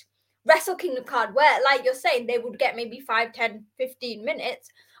jam-packed Wrestle Kingdom card where, like you're saying, they would get maybe 5, 10, 15 minutes,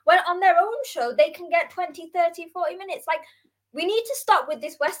 when on their own show, they can get 20, 30, 40 minutes. Like, we need to stop with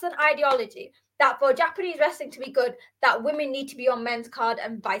this Western ideology that for Japanese wrestling to be good, that women need to be on men's card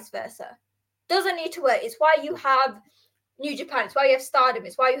and vice versa. Doesn't need to work. It's why you have New Japan. It's why you have Stardom.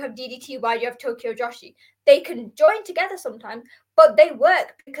 It's why you have DDT, why you have Tokyo Joshi. They can join together sometimes, but they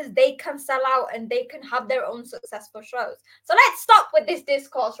work because they can sell out and they can have their own successful shows. So let's stop with this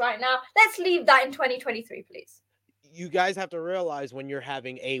discourse right now. Let's leave that in 2023, please. You guys have to realize when you're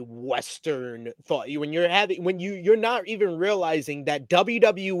having a Western thought, you're not even realizing that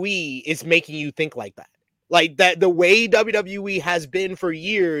WWE is making you think like that. Like that, the way WWE has been for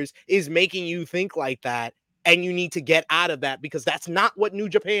years is making you think like that. And you need to get out of that, because that's not what New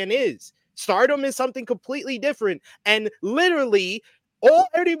Japan is. Stardom is something completely different. And literally, All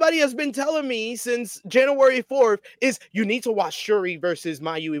everybody has been telling me since January 4th is you need to watch Shuri versus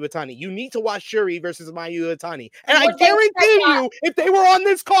Mayu Iwatani. You need to watch Shuri versus Mayu Iwatani. And I guarantee you, if they were on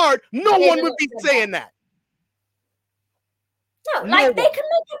this card, no one would be saying that. No, like they can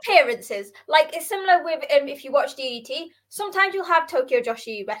make appearances. Like it's similar with if you watch DDT, sometimes you'll have Tokyo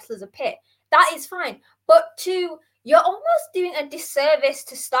Joshi wrestlers appear. That is fine. But you're almost doing a disservice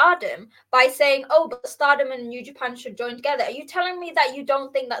to Stardom by saying, oh, but Stardom and New Japan should join together. Are you telling me that you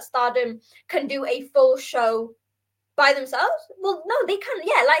don't think that Stardom can do a full show by themselves? Well, no, they can.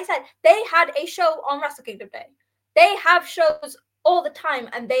 Yeah, like I said, they had a show on Wrestle Kingdom Day. They have shows all the time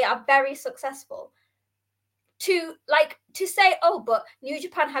and they are very successful. To say, oh, but New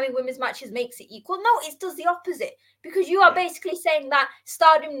Japan having women's matches makes it equal. No, it does the opposite, because you are basically saying that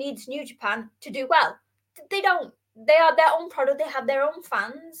Stardom needs New Japan to do well. They don't. They are their own product. They have their own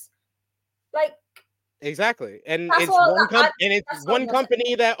fans. Like exactly, and it's one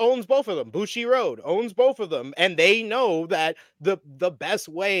company that owns both of them. Bushiroad owns both of them, and they know that the best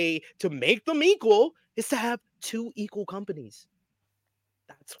way to make them equal is to have two equal companies.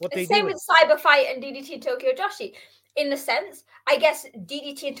 That's what they do. Same with Cyber Fight and DDT and Tokyo Joshi. In a sense, I guess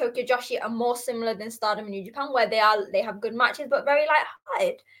DDT and Tokyo Joshi are more similar than Stardom and New Japan, where they have good matches but very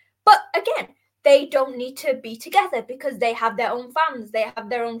light-hearted. But again, they don't need to be together because they have their own fans. They have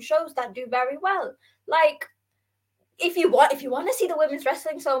their own shows that do very well. Like, if you want to see the women's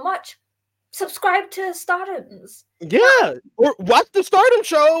wrestling so much, subscribe to Stardom's. Yeah, or watch the Stardom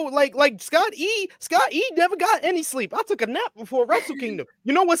show. Like Scott E. Scott E. never got any sleep. I took a nap before Wrestle Kingdom.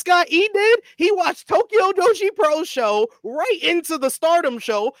 You know what Scott E. did? He watched Tokyo Joshi Pro show right into the Stardom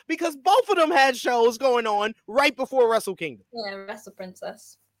show because both of them had shows going on right before Wrestle Kingdom. Yeah, Wrestle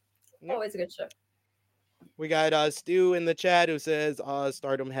Princess. Always a good show. We got Stu in the chat who says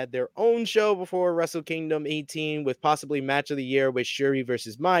Stardom had their own show before Wrestle Kingdom 18 with possibly match of the year with Shuri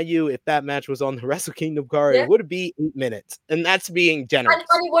versus Mayu. If that match was on the Wrestle Kingdom card, it would be 8 minutes, and that's being generous.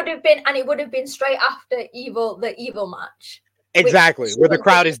 And it would have been straight after the evil match. Exactly, where the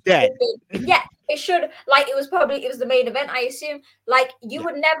crowd is dead. Yeah, it should. Like it was the main event, I assume. Like you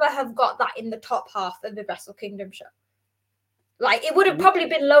would never have got that in the top half of the Wrestle Kingdom show. Like it would have probably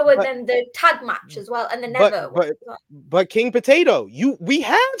been lower than the tag match as well, and but King Potato, we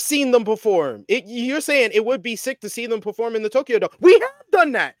have seen them perform. You're saying it would be sick to see them perform in the Tokyo Dome. We have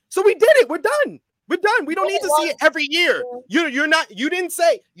done that, so we did it. We're done. We're done. We don't need to see it every year. You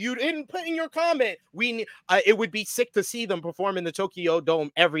didn't put in your comment. It would be sick to see them perform in the Tokyo Dome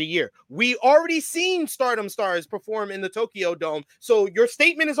every year. We already seen Stardom stars perform in the Tokyo Dome. So your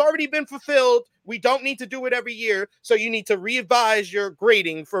statement has already been fulfilled. We don't need to do it every year. So you need to revise your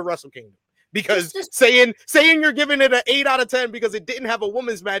grading for Wrestle Kingdom. Because saying you're giving it an 8 out of 10 because it didn't have a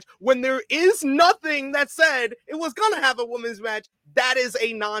women's match when there is nothing that said it was gonna have a women's match, that is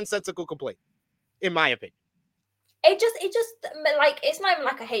a nonsensical complaint. In my opinion, it just like it's not even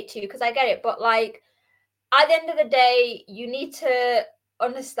like I hate to because I get it, but like at the end of the day, you need to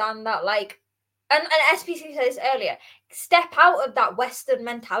understand that like, and SPC said this earlier, step out of that Western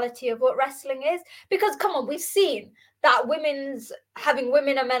mentality of what wrestling is. Because come on, we've seen that having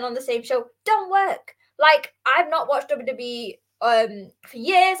women and men on the same show don't work. Like I've not watched WWE for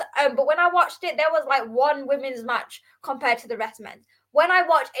years, but when I watched it, there was like one women's match compared to the rest men. When I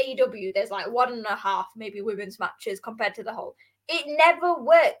watch AEW, there's like 1.5 maybe women's matches compared to the whole. It never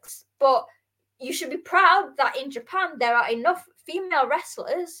works, but you should be proud that in Japan there are enough female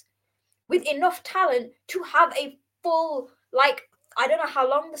wrestlers with enough talent to have a full, like, I don't know how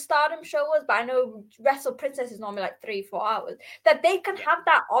long the Stardom show was, but I know Wrestle Princess is normally like 3-4 hours, that they can have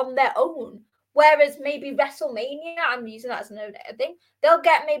that on their own. Whereas maybe WrestleMania, I'm using that as another thing, they'll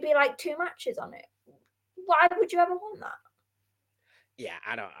get maybe like 2 matches on it. Why would you ever want that? Yeah,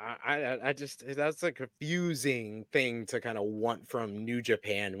 I just that's a confusing thing to kind of want from New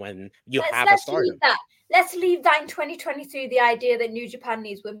Japan when you have a Stardom. Let's leave that in 2023. The idea that New Japan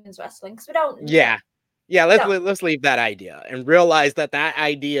needs women's wrestling because we don't. Yeah. Let's leave that idea and realize that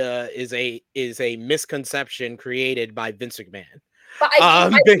idea is a misconception created by Vince McMahon. But I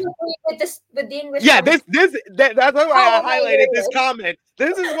agree with the English. Yeah, that's why I highlighted this comment.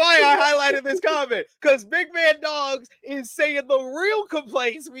 This is why I highlighted this comment because Big Man Dogs is saying the real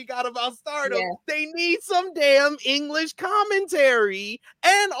complaints we got about Stardom. Yeah. They need some damn English commentary,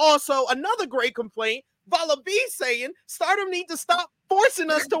 and also another great complaint. Vala B saying Stardom need to stop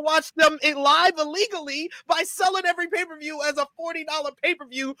forcing us to watch them live illegally by selling every pay-per-view as a $40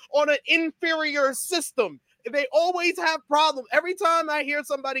 pay-per-view on an inferior system. They always have problems. Every time I hear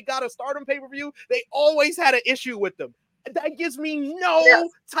somebody got a Stardom pay-per-view, they always had an issue with them. that gives me no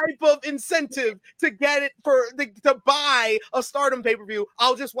type of incentive to get it to buy a Stardom pay-per-view.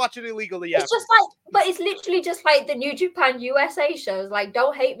 I'll just watch it illegally. It's just like, but it's literally just like the New Japan USA shows. Like,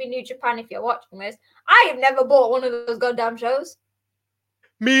 don't hate me, New Japan, if you're watching this. I have never bought one of those goddamn shows.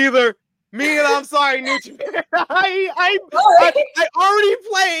 Me either. I'm sorry, New Japan. I already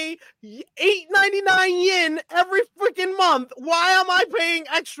play $8.99 yen every freaking month. Why am I paying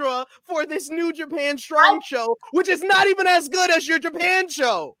extra for this New Japan Strong show, which is not even as good as your Japan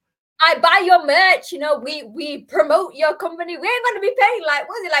show? I buy your merch, you know, we promote your company. We ain't gonna be paying like,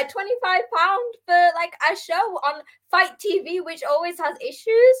 what is it, like £25 for like a show on Fight TV, which always has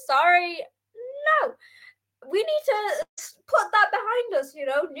issues. Sorry, no. We need to put that behind us, you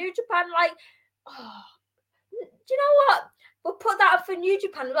know. New Japan, like, do you know what? We'll put that up for New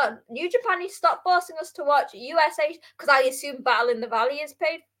Japan. Look, New Japan needs to stop forcing us to watch USA, because I assume Battle in the Valley is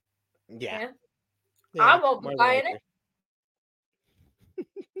paid. Yeah. I won't be buying it.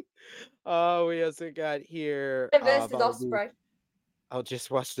 We also got here Versus Ospreay. I'll just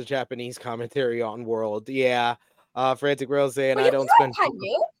watch the Japanese commentary on World. Yeah. Frantic Rail saying Well, I don't spend. Can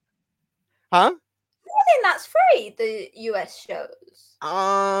you? Huh? I think that's free, the US shows.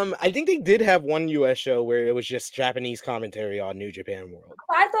 I think they did have one US show where it was just Japanese commentary on New Japan World.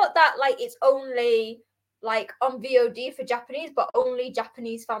 I thought that like it's only like on VOD for Japanese, but only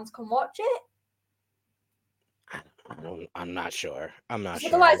Japanese fans can watch it. I'm not sure.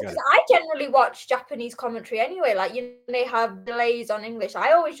 Otherwise, I generally watch Japanese commentary anyway. Like, you know, they have delays on English.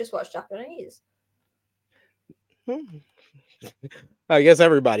 I always just watch Japanese. I guess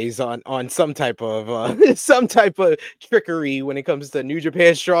everybody's on some type of trickery when it comes to New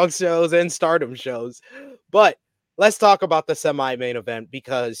Japan Strong shows and Stardom shows. But let's talk about the semi-main event,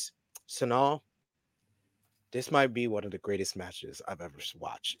 because Sanal, this might be one of the greatest matches I've ever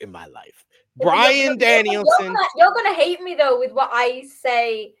watched in my life. Bryan Danielson. You're gonna hate me though with what I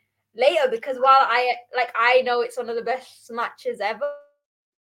say later, because while I know it's one of the best matches ever.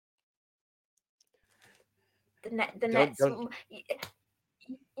 The next.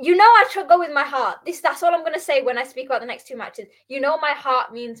 You know, I should go with my heart. That's all I'm gonna say when I speak about the next two matches. You know, my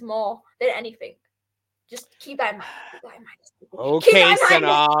heart means more than anything. Just keep that in mind. Okay,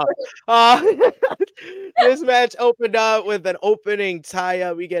 Sanaa. This match opened up with an opening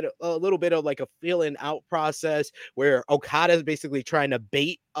tie-up. We get a little bit of like a feeling out process where Okada is basically trying to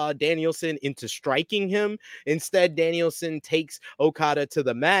bait Danielson into striking him. Instead, Danielson takes Okada to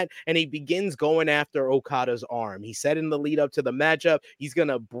the mat and he begins going after Okada's arm. He said in the lead up to the matchup, he's going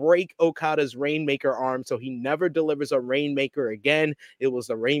to break Okada's Rainmaker arm so he never delivers a Rainmaker again. It was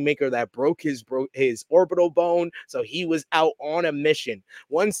the Rainmaker that broke his orbital bone, so he was out on a mission.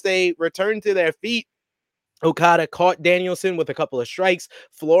 Once they returned to their feet, Okada caught Danielson with a couple of strikes,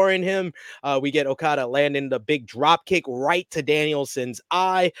 flooring him. We get Okada landing the big drop kick right to Danielson's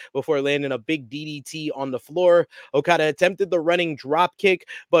eye before landing a big DDT on the floor. Okada attempted the running drop kick,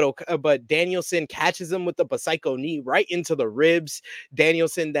 but Danielson catches him with the Psycho knee right into the ribs.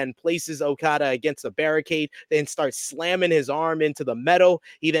 Danielson then places Okada against the barricade, then starts slamming his arm into the metal.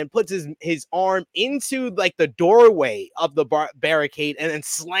 He then puts his arm into like the doorway of the barricade and then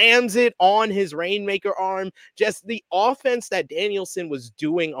slams it on his Rainmaker arm. Just the offense that Danielson was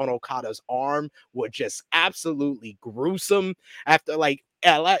doing on Okada's arm was just absolutely gruesome. After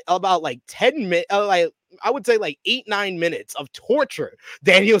about 10 minutes, I would say 8-9 minutes of torture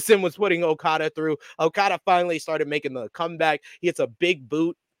Danielson was putting Okada through. Okada finally started making the comeback. He hits a big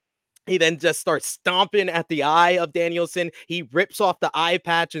boot. He then just starts stomping at the eye of Danielson. He rips off the eye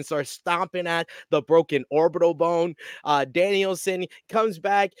patch and starts stomping at the broken orbital bone. Danielson comes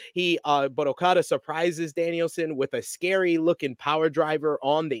back. But Okada surprises Danielson with a scary looking power driver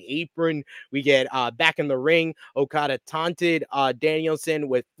on the apron. We get back in the ring. Okada taunted Danielson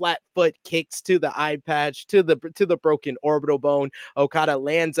with flat foot kicks to the eye patch, to the broken orbital bone. Okada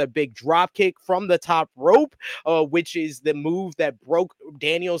lands a big drop kick from the top rope, which is the move that broke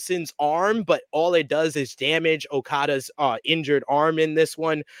Danielson's arm, but all it does is damage Okada's injured arm in this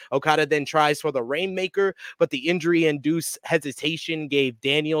one. Okada then tries for the Rainmaker, but the injury-induced hesitation gave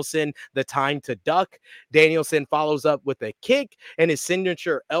Danielson the time to duck. Danielson follows up with a kick and his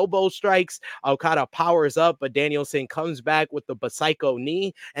signature elbow strikes. Okada powers up, but Danielson comes back with the Psycho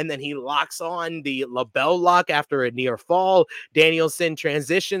knee, and then he locks on the label lock after a near fall. Danielson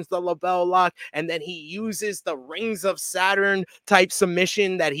transitions the label lock, and then he uses the Rings of Saturn type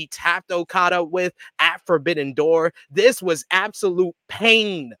submission that he tapped Okada with at Forbidden Door. This was absolute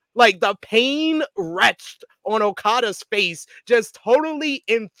pain. Like, the pain wretched on Okada's face just totally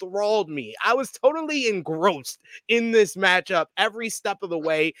enthralled me. I was totally engrossed in this matchup every step of the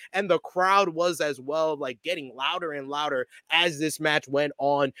way, and the crowd was as well, like getting louder and louder as this match went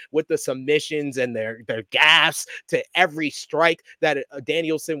on with the submissions and their gaffes to every strike that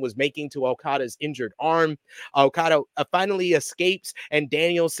Danielson was making to Okada's injured arm. Okada finally escapes, and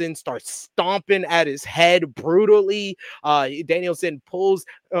Danielson starts stomping at his head brutally. Danielson pulls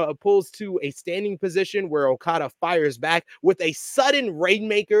to a standing position where Okada fires back with a sudden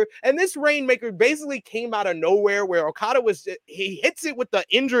rainmaker, and this rainmaker basically came out of nowhere, where Okada he hits it with the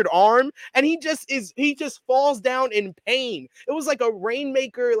injured arm, and he just falls down in pain. It was like a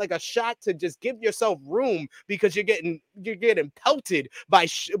rainmaker, like a shot to just give yourself room, because you're getting pelted by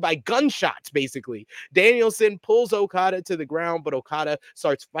gunshots basically. Danielson pulls Okada to the ground, but Okada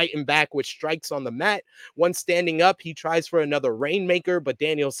starts fighting back with strikes on the mat. Once standing up, he tries for another rainmaker, but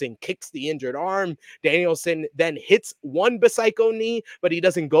Danielson kicks the injured arm. Danielson then hits one Psycho knee, but he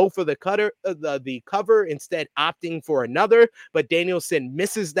doesn't go for the cover, instead opting for another. But Danielson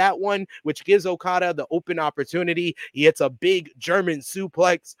misses that one, which gives Okada the open opportunity. He hits a big German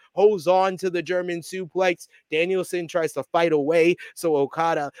suplex, holds on to the German suplex. Danielson tries to fight away, so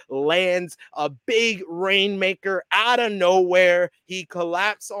Okada lands a big rainmaker out of nowhere. He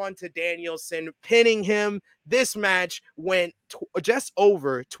collapsed onto Danielson, pinning him. This match went just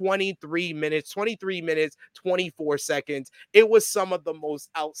over 23 minutes, 24 seconds. It was some of the most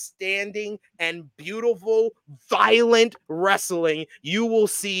outstanding and beautiful, violent wrestling you will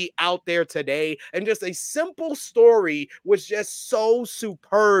see out there today. And just a simple story was just so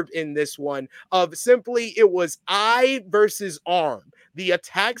superb in this one, of simply, it was eye versus arm. The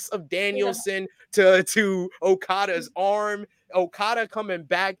attacks of Danielson to Okada's arm, Okada coming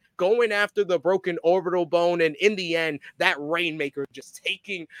back, going after the broken orbital bone, and in the end, that rainmaker just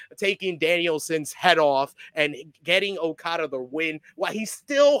taking Danielson's head off and getting Okada the win while he's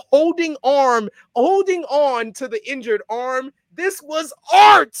still holding on to the injured arm. This was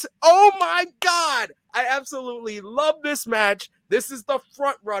art. Oh my God. I absolutely love this match. This is the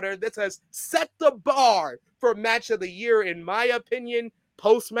front runner. This has set the bar for match of the year, in my opinion.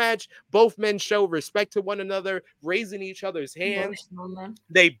 Post-match, both men show respect to one another, raising each other's hands.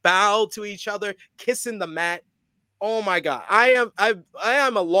 They bow to each other, kissing the mat. Oh my God. I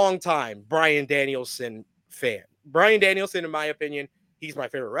am a long time Bryan Danielson fan. Bryan Danielson, in my opinion, he's my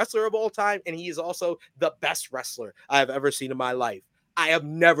favorite wrestler of all time, and he is also the best wrestler I've ever seen in my life. I have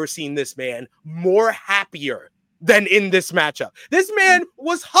never seen this man more happier than in this matchup. This man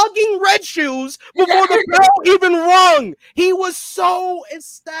was hugging Red Shoes before the bell even rung. He was so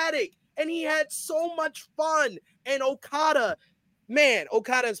ecstatic, and he had so much fun. And Okada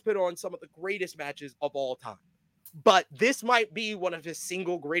has put on some of the greatest matches of all time. But this might be one of his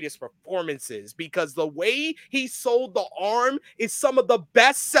single greatest performances, because the way he sold the arm is some of the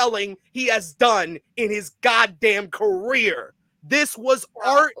best selling he has done in his goddamn career. This was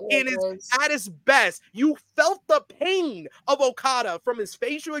art at its best. You felt the pain of Okada, from his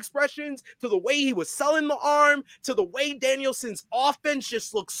facial expressions to the way he was selling the arm to the way Danielson's offense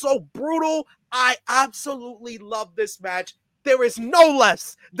just looked so brutal. I absolutely love this match. There is no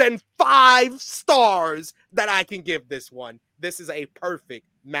less than 5 stars that I can give this one. This is a perfect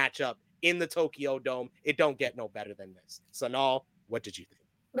matchup in the Tokyo Dome. It don't get no better than this. Sanal, what did you think?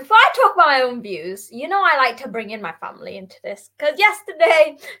 Before I talk about my own views, I like to bring in my family into this, because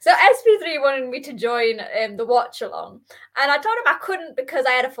yesterday, so SP3 wanted me to join the watch along, and I told him I couldn't because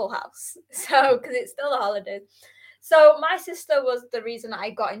I had a full house, so because it's still the holidays. So my sister was the reason I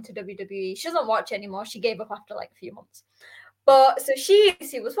got into WWE. She doesn't watch anymore. She gave up after like a few months. But so she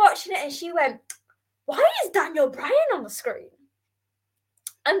was watching it, and she went, "Why is Daniel Bryan on the screen?"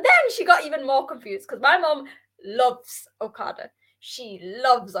 And then she got even more confused, because my mom loves Okada. She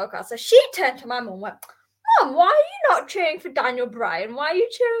loves Okada. So she turned to my mom and went, "Mom, why are you not cheering for Daniel Bryan? Why are you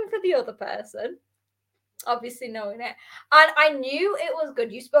cheering for the other person?" Obviously knowing it. And I knew it was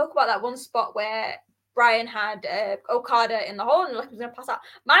good. You spoke about that one spot where Bryan had Okada in the hole and like he was going to pass out.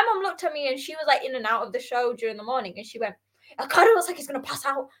 My mom looked at me, and she was like in and out of the show during the morning, and she went, "Okada looks like he's going to pass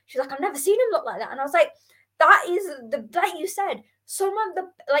out." She's like, "I've never seen him look like that." And I was like, that is, like you said, some of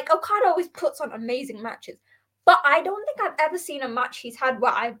the, like, Okada always puts on amazing matches. But I don't think I've ever seen a match he's had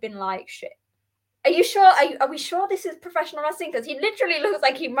where I've been like, shit. Are you sure? Are we sure this is professional wrestling? Because he literally looks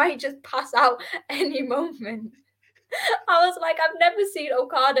like he might just pass out any moment. I was like, I've never seen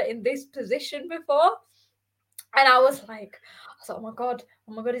Okada in this position before. And I was like, oh my god,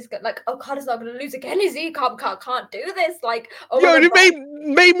 he's got, like, Okada's not going to lose again, is he? Can't do this. Like, it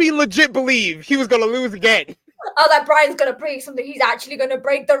made me legit believe he was going to lose again. Oh, that Brian's gonna break something. He's actually gonna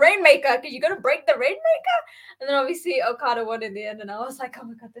break the Rainmaker. Because you're gonna break the Rainmaker. And then obviously Okada won in the end, and I was like, oh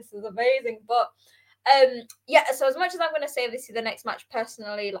my god, this is amazing. But yeah. So as much as I'm gonna say this is the next match,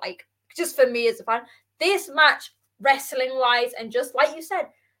 personally, like just for me as a fan, this match, wrestling wise, and just like you said,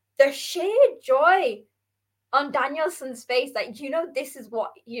 the sheer joy on Danielson's face, like this is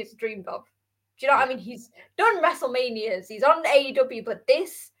what he's dreamed of. Do you know what I mean? He's done WrestleManias, he's on AEW, but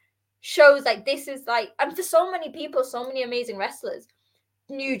this shows like this is like, and for so many people, so many amazing wrestlers,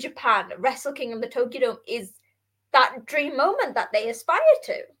 New Japan, Wrestle Kingdom, the Tokyo Dome is that dream moment that they aspire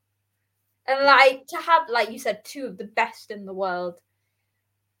to. And like to have, like you said, two of the best in the world.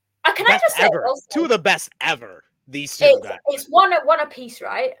 Can I just say also, two of the best ever? These two guys. It's one a piece,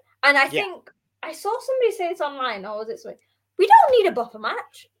 right? And I think I saw somebody say this online, or was it something? We don't need a buffer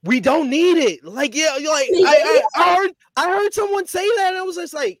match. We don't need it. Like, yeah, like I heard someone say that, and I was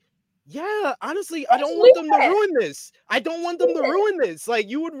just like, yeah, honestly, I don't want them to ruin this. I don't want them to ruin this. Like,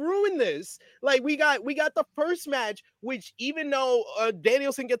 you would ruin this. Like, we got the first match, which even though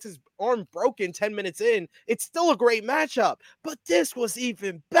Danielson gets his arm broken 10 minutes in, it's still a great matchup. But this was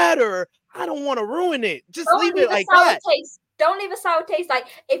even better. I don't want to ruin it. Just leave it like that. Don't leave a sour taste. Like,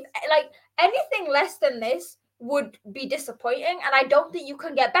 if like anything less than this would be disappointing, and I don't think you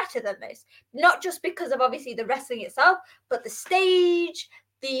can get better than this. Not just because of obviously the wrestling itself, but the stage,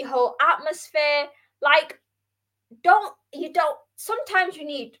 the whole atmosphere. Like, sometimes you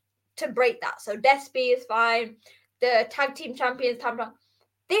need to break that. So Despy is fine, the tag team champions,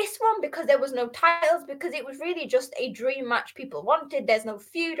 this one, because there was no titles, because it was really just a dream match people wanted, there's no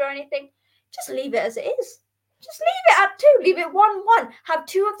feud or anything, just leave it as it is. Just leave it at 2, leave it 1-1, have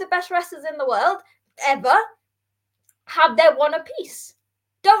 2 of the best wrestlers in the world ever have their one apiece.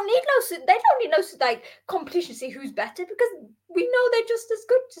 They don't need no like competition to see who's better, because we know they're just as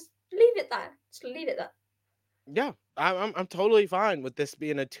good. Just leave it there. Just leave it there. Yeah, I'm totally fine with this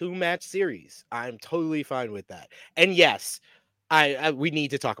being a 2-match series. I'm totally fine with that. And yes, we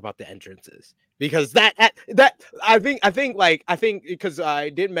need to talk about the entrances, because that I think because I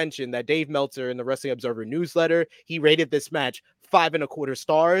did mention that Dave Meltzer in the Wrestling Observer newsletter, he rated this match 5.25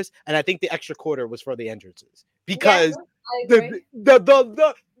 stars, and I think the extra quarter was for the entrances, because the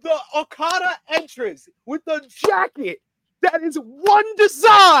Okada entrance with the jacket, that is one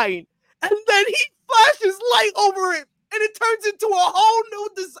design, and then he flashes light over it, and it turns into a whole new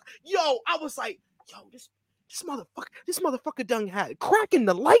design. Yo, I was like, this motherfucker done had cracking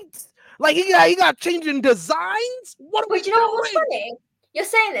the lights. Like he got changing designs. What are we doing? What's funny? You're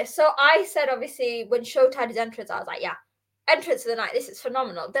saying this. So I said, obviously, when Showtime had his entrance, I was like, yeah, entrance of the night, this is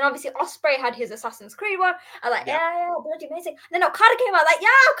phenomenal. Then obviously Ospreay had his Assassin's Creed one. I was like, yeah, bloody amazing. And then Okada came out, like, yeah,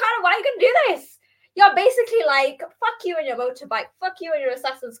 Okada, why are you gonna do this? You're basically like, fuck you and your motorbike, fuck you and your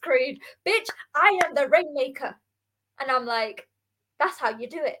Assassin's Creed, bitch. I am the Rainmaker. And I'm like, that's how you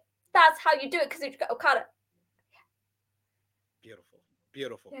do it. That's how you do it, because you've got Okada.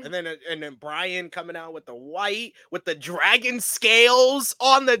 Beautiful. Yeah. And then Brian coming out with the white, with the dragon scales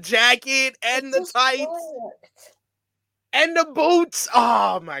on the jacket and the tights and the boots.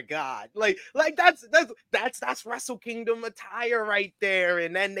 Oh my god. Like that's Wrestle Kingdom attire right there.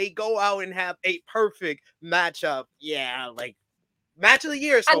 And then they go out and have a perfect matchup. Yeah, like match of the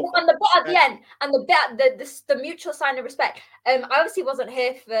year. So and the bit at the end, and the mutual sign of respect. I obviously wasn't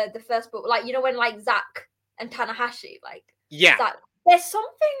here for the first, but like, when like Zack and Tanahashi, like, Zack, there's something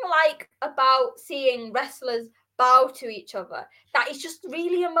like about seeing wrestlers bow to each other that is just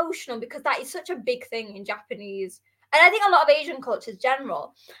really emotional, because that is such a big thing in Japanese, and I think a lot of Asian cultures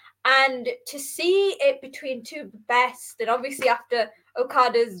general. And to see it between 2 of the best, and obviously after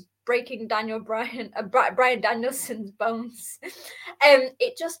Okada's breaking Brian Danielson's bones,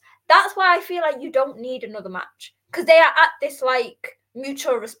 that's why I feel like you don't need another match, because they are at this like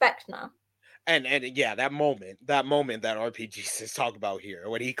mutual respect now. And yeah, that moment that RPG is talking about here,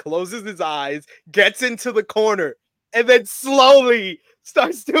 when he closes his eyes, gets into the corner, and then slowly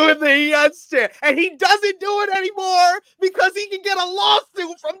starts doing the yes chant, and he doesn't do it anymore because he can get a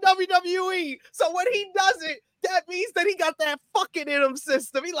lawsuit from WWE. So when he does it, that means that he got that fucking in him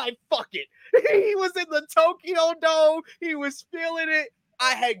system. He like, fuck it. He was in the Tokyo Dome. He was feeling it.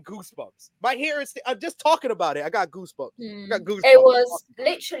 I had goosebumps. My hair is just talking about it. I got goosebumps. It was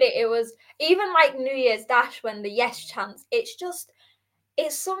literally, it was even like New Year's Dash when the yes chants. It's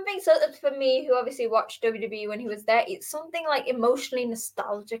something. So for me, who obviously watched WWE when he was there, it's something like emotionally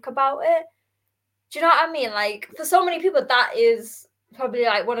nostalgic about it. Do you know what I mean? Like, for so many people, that is probably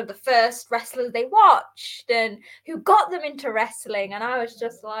like one of the first wrestlers they watched and who got them into wrestling. And I was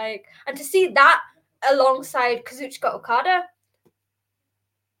just like, and to see that alongside Kazuchika Okada,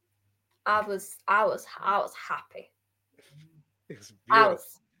 I was happy. It's I beautiful.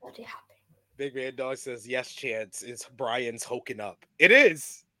 was bloody happy. Big Man Dog says, yes, Chance, it's Brian's hoking up. It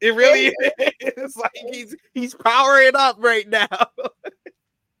is. It really is. Like he's powering up right now.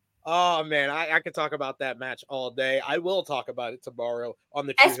 Oh man, I could talk about that match all day. I will talk about it tomorrow on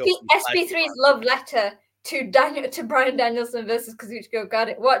the True Hill. SP3's love letter to Brian Danielson versus Kazuchika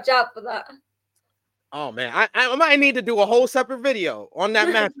Okada. Watch out for that. Oh man, I might need to do a whole separate video on that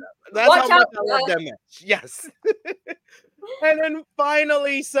matchup. That's Watch how much out I for love that. that match. Yes. And then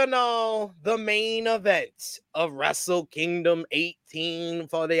finally, Sanal, the main event of Wrestle Kingdom 18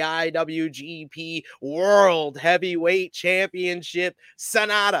 for the IWGP World Heavyweight Championship.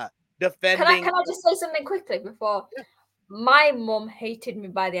 Sanada defending. Can I just say something quickly before? My mum hated me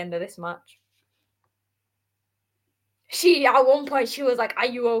by the end of this match. She, at one point, she was like, "Are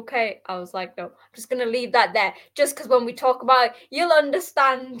you okay?" I was like, "No, I'm just going to leave that there. Just because when we talk about it, you'll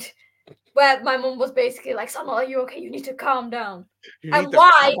understand." Where my mum was basically like, "Sanal, are you okay? You need to calm down." And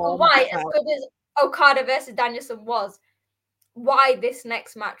why, as good as Okada versus Danielson was, why this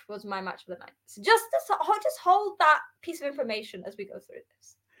next match was my match of the night. So just hold that piece of information as we go through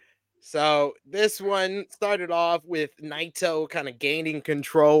this. So this one started off with Naito kind of gaining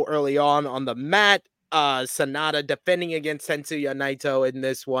control early on the mat. Sanada defending against Tetsuya Naito in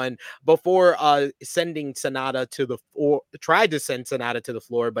this one before sending Sanada to the floor. Tried to send Sanada to the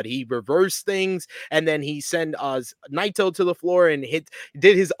floor, but he reversed things, and then he sent Naito to the floor and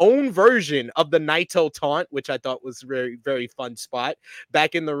did his own version of the Naito taunt, which I thought was very, very fun spot.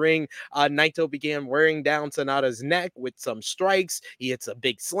 Back in the ring, Naito began wearing down Sanada's neck with some strikes. He hits a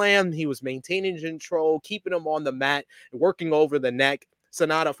big slam. He was maintaining control, keeping him on the mat, working over the neck.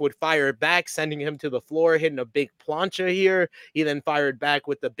 Sanada would fire back, sending him to the floor, hitting a big plancha here. He then fired back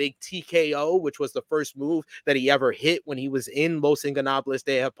with the big TKO, which was the first move that he ever hit when he was in Los Ingobernables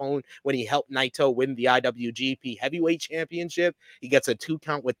de Japón, when he helped Naito win the IWGP Heavyweight Championship. He gets a 2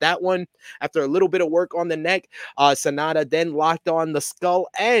 count with that one. After a little bit of work on the neck, Sanada then locked on the skull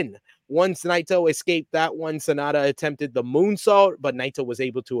end. Once Naito escaped that one, Sanada attempted the moonsault, but Naito was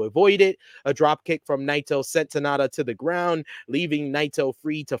able to avoid it. A drop kick from Naito sent Sanada to the ground, leaving Naito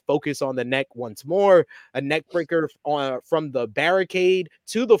free to focus on the neck once more. A neck breaker from the barricade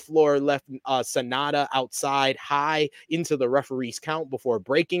to the floor left Sanada outside high into the referee's count before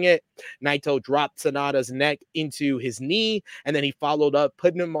breaking it. Naito dropped Sanada's neck into his knee, and then he followed up,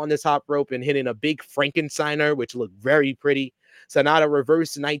 putting him on the top rope and hitting a big Frankensteiner, which looked very pretty. Sanada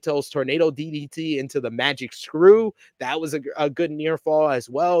reversed Naito's tornado DDT into the magic screw. That was a good near fall as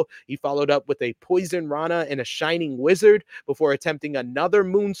well. He followed up with a poison Rana and a shining wizard before attempting another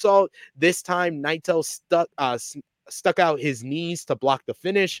moonsault. This time, Naito stuck out his knees to block the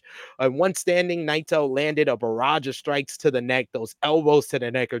finish. Once standing, Naito landed a barrage of strikes to the neck. Those elbows to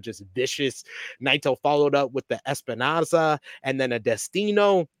the neck are just vicious. Naito followed up with the Espinaza and then a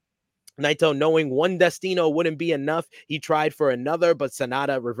Destino. Naito, knowing one Destino wouldn't be enough, he tried for another, but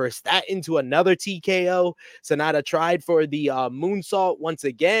Sanada reversed that into another TKO. Sanada tried for the moonsault once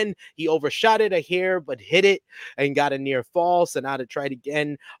again. He overshot it a hair, but hit it and got a near fall. Sanada tried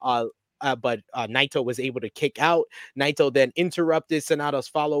again, but Naito was able to kick out. Naito then interrupted Sanada's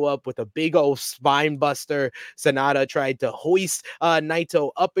follow-up with a big old spine buster. Sanada tried to hoist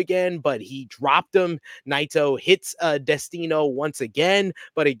Naito up again, but he dropped him. Naito hits Destino once again,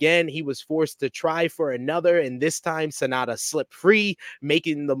 but again, he was forced to try for another, and this time Sanada slipped free,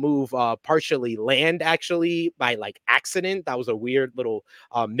 making the move partially land, actually, by like accident. That was a weird little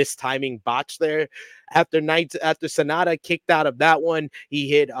mistiming botch there. After Sanada kicked out of that one, he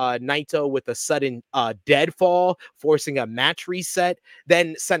hit Naito with a sudden deadfall, forcing a match reset.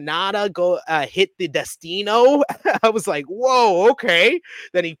 Then Sanada hit the Destino. I was like, whoa, okay.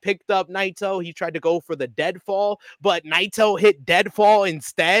 Then he picked up Naito. He tried to go for the deadfall, but Naito hit deadfall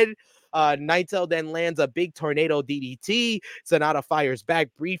instead. Naito then lands a big tornado DDT. Sanada fires back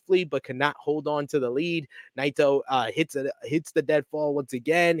briefly, but cannot hold on to the lead. Naito hits the deadfall once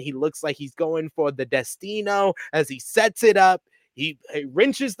again. He looks like he's going for the Destino as he sets it up. He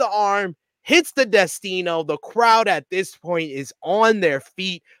wrenches the arm, hits the Destino. The crowd at this point is on their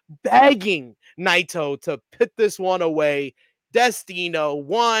feet, begging Naito to put this one away. Destino,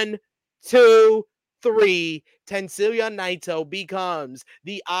 1, 2, 3. Tetsuya Naito becomes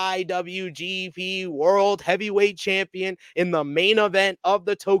the IWGP World Heavyweight Champion in the main event of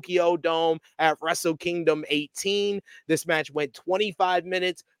the Tokyo Dome at Wrestle Kingdom 18. This match went 25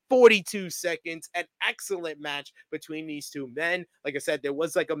 minutes, 42 seconds. An excellent match between these two men. Like I said, there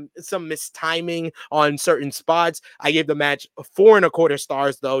was like some mistiming on certain spots. I gave the match 4.25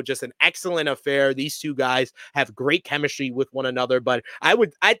 stars, though. Just an excellent affair. These two guys have great chemistry with one another, but I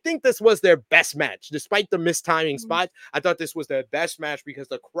think this was their best match. Despite the mistiming spots, I thought this was their best match because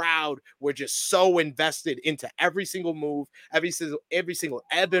the crowd were just so invested into every single move, every single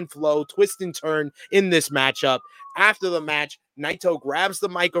ebb and flow, twist and turn in this matchup. After the match, Naito grabs the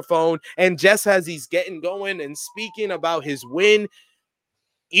microphone, and just as he's getting going and speaking about his win,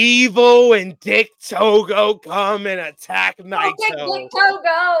 Evil and Dick Togo come and attack Naito. Dick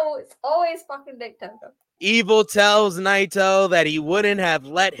Togo! It's always fucking Dick Togo. Evil tells Naito that he wouldn't have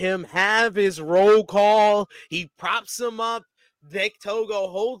let him have his roll call. He props him up. Dick Togo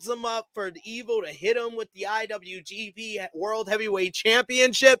holds him up for Evil to hit him with the IWGP World Heavyweight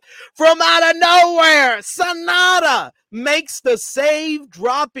Championship. From out of nowhere, Sanada makes the save,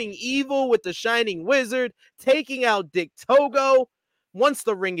 dropping Evil with the Shining Wizard, taking out Dick Togo. Once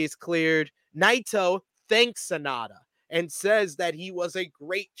the ring is cleared, Naito thanks Sanada and says that he was a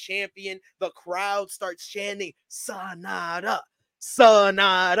great champion. The crowd starts chanting, Sanada,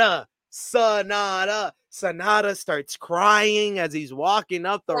 Sanada, Sanada. Sanada starts crying as he's walking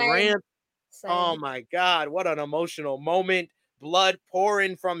up the ramp. Oh my God, what an emotional moment. Blood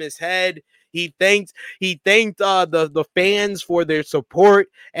pouring from his head. He thanked the fans for their support.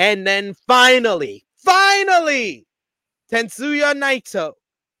 And then finally, Tetsuya Naito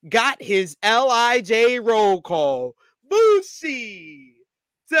got his LIJ roll call. Bushi,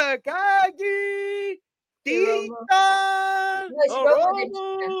 Takagi, Titan,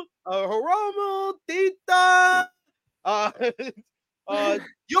 Hiromu, Titan,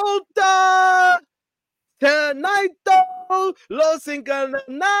 Yota, Naito, Los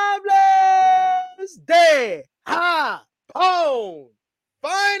Ingobernables de Japón.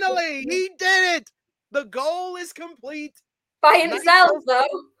 Finally, he did it. The goal is complete. By himself,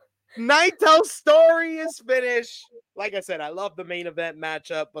 though. Naito's story is finished. Like I said, I love the main event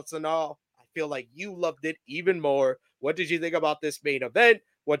matchup, but Sanal, I feel like you loved it even more. What did you think about this main event?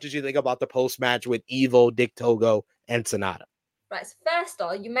 What did you think about the post-match with Evil, Dick Togo, and Sanada? Right, so first of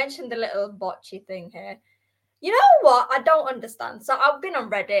all, you mentioned the little botchy thing here. You know what? I don't understand. So I've been on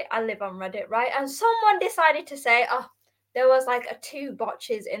Reddit. I live on Reddit, right? And someone decided to say, oh, there was like 2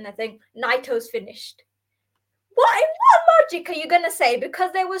 botches in the thing. Naito's finished. What logic are you gonna say?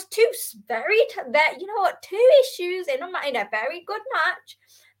 Because there was 2 2 issues in a very good match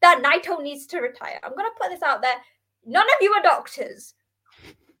that Naito needs to retire. I'm gonna put this out there. None of you are doctors.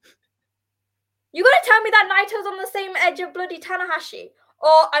 You gonna tell me that Naito's on the same edge of bloody Tanahashi?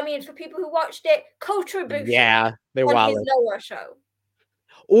 Or, I mean, for people who watched it, Kota Ibushi. Yeah, they were on his Noah show.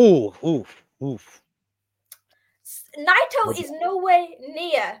 Ooh. Naito is nowhere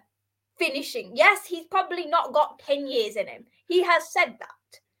near finishing. Yes, he's probably not got 10 years in him. He has said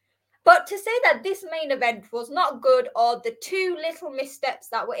that. But to say that this main event was not good, or the 2 little missteps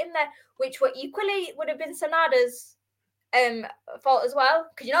that were in there, which were equally would have been Sanada's fault as well,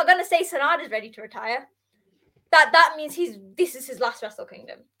 because you're not going to say Sanada's ready to retire. That means this is his last Wrestle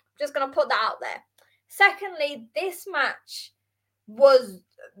Kingdom. Just going to put that out there. Secondly, this match was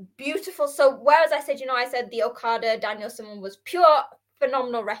beautiful. So whereas I said the Okada Danielson one was pure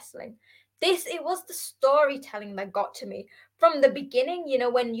phenomenal wrestling, it was the storytelling that got to me from the beginning. You know,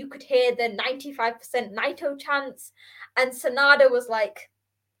 when you could hear the 95% Naito chants, and Sanada was like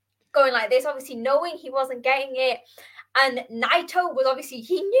going like this, obviously knowing he wasn't getting it, and Naito was obviously,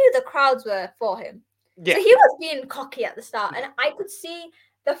 he knew the crowds were for him. Yeah. So he was being cocky at the start, and I could see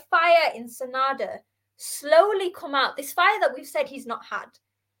the fire in Sanada slowly come out. This fire that we've said he's not had.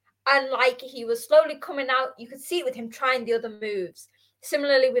 And like he was slowly coming out. You could see it with him trying the other moves.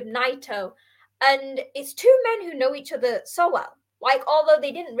 Similarly with Naito. And it's 2 men who know each other so well. Like, although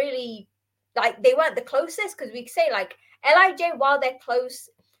they didn't really, like, they weren't the closest, because we say, like, LIJ, while they're close,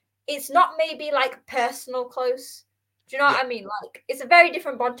 it's not maybe like personal close. Do you know what I mean? Like, it's a very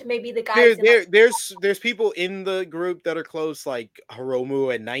different bond to maybe the guys. There's people in the group that are close, like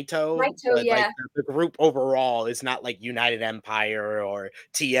Hiromu and Naito. But yeah. Like, the group overall is not like United Empire or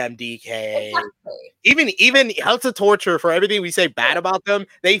TMDK. Exactly. Even House of Torture, for everything we say bad about them,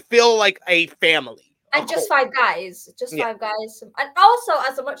 they feel like a family. And just 5 guys. 5 guys. And also,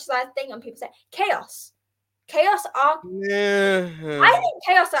 as much as I think, and people say, Chaos are. Yeah. I think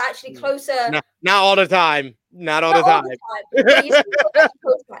Chaos are actually closer. Not all the time. Not all the time.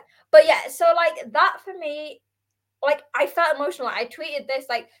 But yeah, so like that for me, like I felt emotional. I tweeted this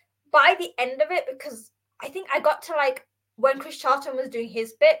like by the end of it, because I think I got to like when Chris Charlton was doing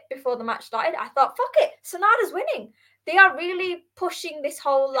his bit before the match started, I thought, fuck it, Sanada's winning. they are really pushing this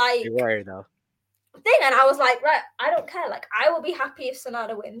whole like They were though. thing, and I was like, right, I don't care. Like, I will be happy if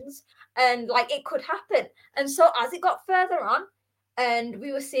Sonata wins, and like it could happen. And so as it got further on, and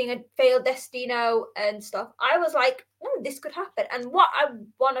we were seeing a failed Destino and stuff, I was like, this could happen. And what I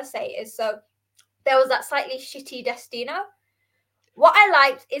want to say is, so there was that slightly shitty Destino. What I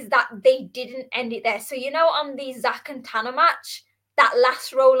liked is that they didn't end it there. So you know, on the Zack and Tanner match, that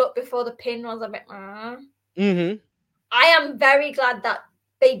last roll up before the pin was a bit. Mm-hmm. I am very glad that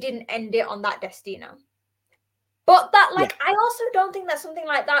they didn't end it on that Destino. But that, like, I also don't think that something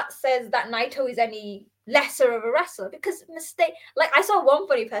like that says that Naito is any lesser of a wrestler, because like, I saw one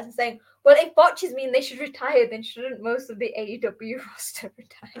funny person saying, well, if botches mean they should retire, then shouldn't most of the AEW roster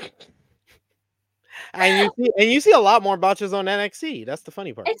retire? And you see a lot more botches on NXT. That's the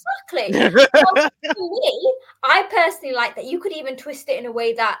funny part. Exactly. Well, for me, I personally like that you could even twist it in a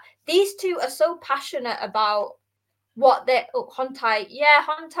way that these two are so passionate about what they're Hontai. Yeah,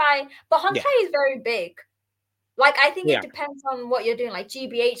 Hontai. But Hontai is very big. Like, I think it depends on what you're doing. Like,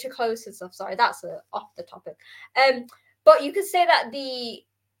 GBH are close and stuff. Sorry, that's off the topic. But you could say that the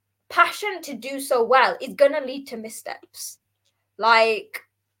passion to do so well is going to lead to missteps. Like,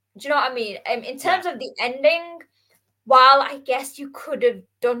 do you know what I mean? In terms of the ending, while I guess you could have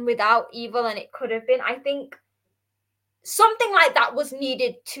done without Evil and it could have been, I think something like that was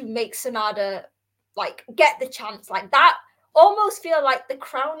needed to make Sonata, like, get the chance. Like, that almost feel like the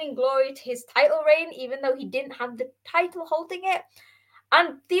crowning glory to his title reign, even though he didn't have the title holding it.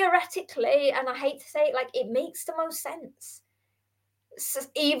 And theoretically, and I hate to say it, like, it makes the most sense.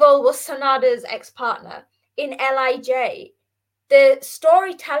 Evil was Sonata's ex-partner. In LIJ, the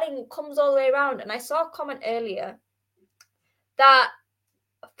storytelling comes all the way around. And I saw a comment earlier that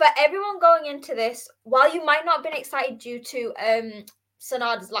for everyone going into this, while you might not have been excited due to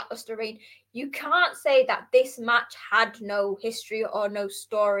Sonata's lackluster reign, you can't say that this match had no history or no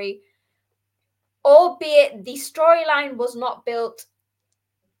story, albeit the storyline was not built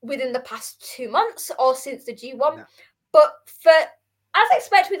within the past 2 months or since the G1. No. But as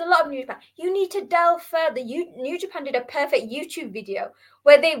expected with a lot of New Japan, you need to delve further. New Japan did a perfect YouTube video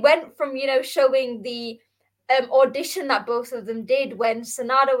where they went from, showing the audition that both of them did when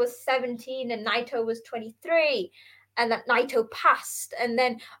Sonata was 17 and Naito was 23, and that Naito passed, and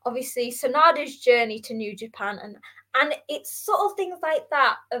then obviously Sonata's journey to New Japan, and it's sort of things like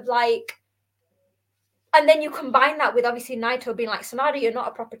that of like, and then you combine that with obviously Naito being like, Sonata, you're not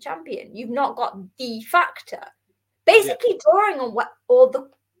a proper champion, you've not got the factor, basically drawing on what all the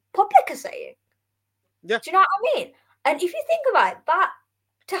public are saying. Do you know what I mean? And if you think about it, that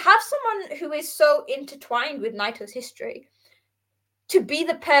to have someone who is so intertwined with Naito's history to be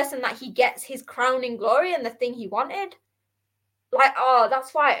the person that he gets his crowning glory and the thing he wanted, like,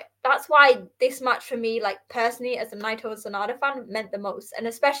 that's why this match for me, like, personally as a Naito and Sonata fan, meant the most. And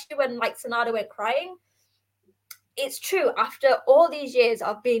especially when, like, Sonata went crying, it's true, after all these years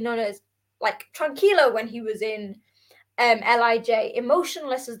of being known as, like, Tranquilo when he was in LIJ,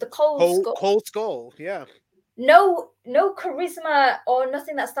 emotionless as the cold skull, yeah. No charisma or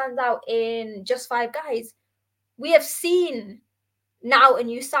nothing that stands out in Just Five Guys. We have seen now a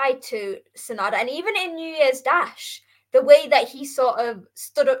new side to Sonata, and even in New Year's Dash, the way that he sort of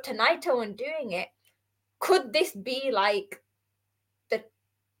stood up to Naito and doing it. Could this be like the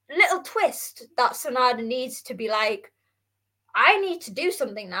little twist that Sonata needs to be like, I need to do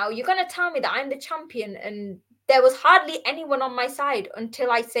something now. You're going to tell me that I'm the champion, and there was hardly anyone on my side until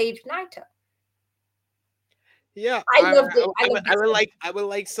I saved Naito. Yeah, I loved it. I would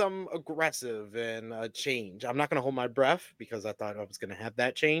like some aggressive and change. I'm not gonna hold my breath because I thought I was gonna have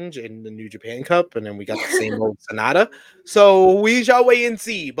that change in the New Japan Cup, and then we got the same old Sonata. So we shall wait and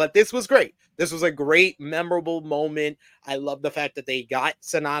see. But this was great. This was a great, memorable moment. I love the fact that they got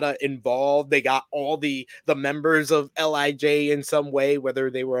Sonata involved. They got all the members of LIJ in some way,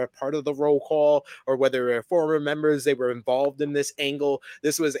 whether they were a part of the roll call or whether they were former members, they were involved in this angle.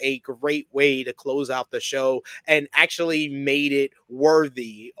 This was a great way to close out the show and actually made it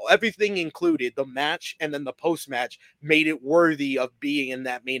worthy. Everything included, the match and then the post-match, made it worthy of being in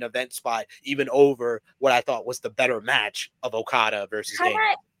that main event spot, even over what I thought was the better match of Okada versus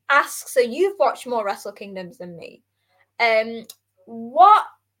Danielson. Ask, so you've watched more Wrestle Kingdoms than me. What,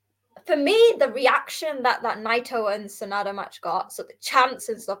 for me, the reaction that Naito and Sonata match got, so the chants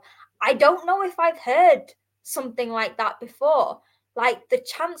and stuff, I don't know if I've heard something like that before. Like the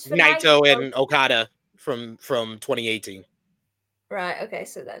chants for Naito and Okada from 2018. Right. Okay.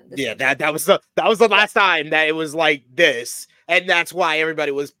 So then, that was the last time that it was like this, and that's why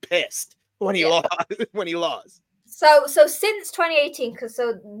everybody was pissed when he lost. So since 2018, because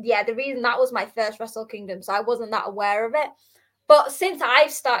the reason that was my first Wrestle Kingdom, so I wasn't that aware of it. But since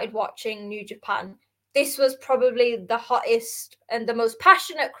I've started watching New Japan, this was probably the hottest and the most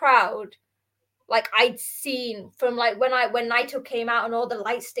passionate crowd like I'd seen from like when Naito came out and all the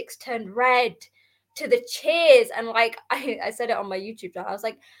light sticks turned red to the cheers. And like I said it on my YouTube channel, I was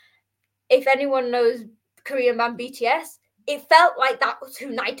like, if anyone knows Korean band BTS, it felt like that was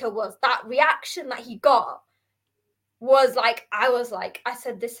who Naito was. That reaction that he got was like, I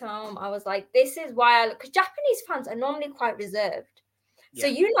said this home, I was like, this is why because Japanese fans are normally quite reserved. So,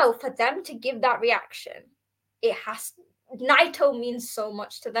 for them to give that reaction, Naito means so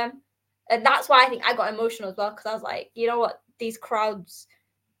much to them. And that's why I think I got emotional as well, because I was like, you know what? These crowds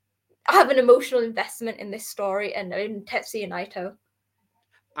have an emotional investment in this story and in Tetsuya Naito.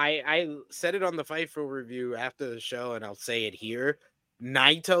 I said it on the Fightful review after the show, and I'll say it here.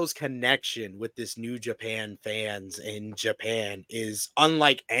 Naito's connection with this New Japan fans in Japan is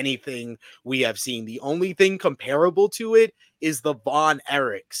unlike anything we have seen. The only thing comparable to it is the Von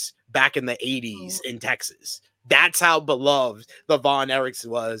Erichs back in the 80s in Texas. That's how beloved the Von Erichs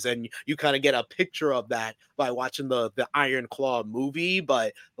was, and you kind of get a picture of that by watching the Iron Claw movie.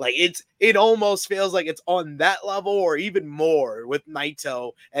 But like it almost feels like it's on that level or even more with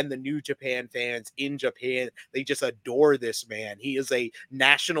Naito and the New Japan fans in Japan. They just adore this man. He is a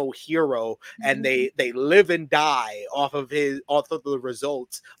national hero, and they live and die off of the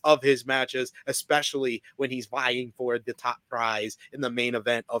results of his matches, especially when he's vying for the top prize in the main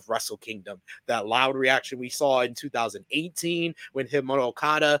event of Wrestle Kingdom. That loud reaction we saw in 2018 when him and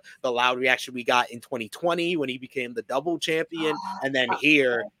Okada, the loud reaction we got in 2020 when he became the double champion, and then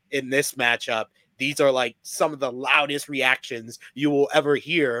here in this matchup, these are like some of the loudest reactions you will ever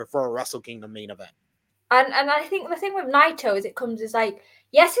hear for a Wrestle Kingdom main event. And I think the thing with Naito is like,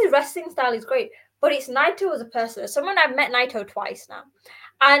 yes, his wrestling style is great, but it's Naito as a person. As someone, I've met Naito twice now,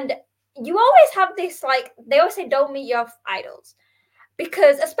 and you always have this, like, they always say don't meet your idols,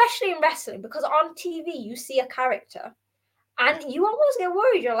 because especially in wrestling, because on TV you see a character and you almost get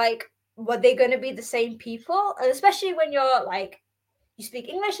worried. You're like, were they going to be the same people? And especially when you're like, you speak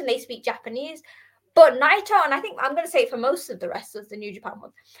English and they speak Japanese. But Naito, and I think I'm going to say it for most of the wrestlers, the New Japan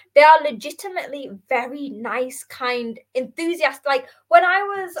ones, they are legitimately very nice, kind, enthusiastic. Like when I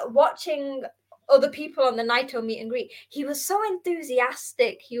was watching other people on the Naito meet and greet, he was so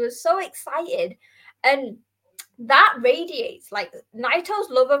enthusiastic. He was so excited. And that radiates, like Naito's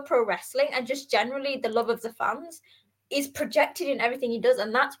love of pro wrestling and just generally the love of the fans is projected in everything he does.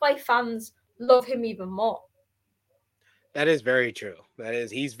 And that's why fans love him even more. That is very true.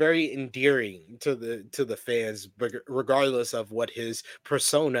 He's very endearing to the fans, regardless of what his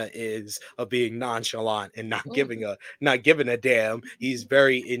persona is of being nonchalant and not giving a damn. He's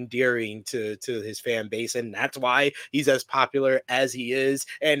very endearing to his fan base, and that's why he's as popular as he is,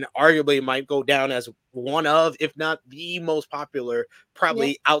 and arguably might go down as one of, if not the most popular,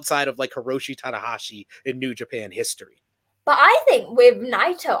 probably outside of like Hiroshi Tanahashi in New Japan history. But I think with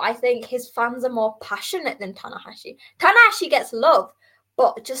Naito, I think his fans are more passionate than Tanahashi. Tanahashi gets love,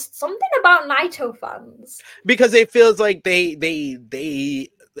 but just something about Naito fans. Because it feels like they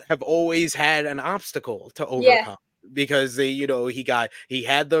have always had an obstacle to overcome. Yeah. Because he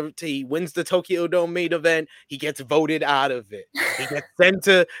wins the Tokyo Dome main event, he gets voted out of it. He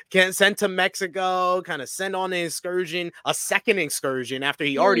gets sent to Mexico, kind of sent on an excursion, a second excursion after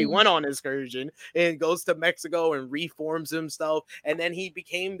he already went on an excursion, and goes to Mexico and reforms himself. And then he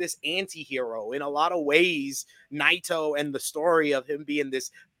became this anti-hero. In a lot of ways, Naito and the story of him being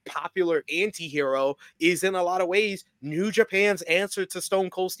this popular anti-hero is in a lot of ways New Japan's answer to Stone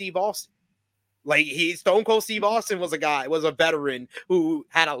Cold Steve Austin. Like Stone Cold Steve Austin was a veteran who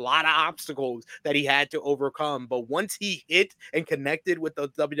had a lot of obstacles that he had to overcome. But once he hit and connected with the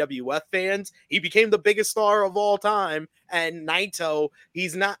WWF fans, he became the biggest star of all time. And Naito,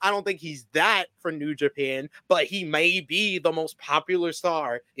 I don't think he's that for New Japan, but he may be the most popular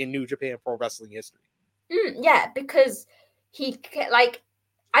star in New Japan pro wrestling history. Yeah, because I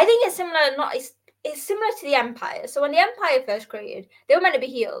think it's similar. It's similar to the Empire. So when the Empire first created, they were meant to be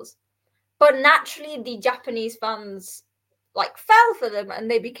heels. But naturally, the Japanese fans like fell for them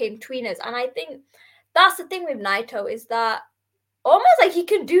and they became tweeners. And I think that's the thing with Naito, is that almost like he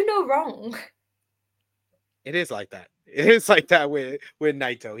can do no wrong. It is like that. It is like that with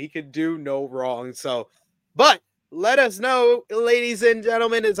Naito. He can do no wrong. So, but let us know, ladies and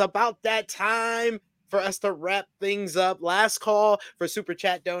gentlemen, it's about that time for us to wrap things up. Last call for super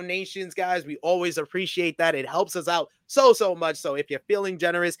chat donations, guys. We always appreciate that. It helps us out so much. So if you're feeling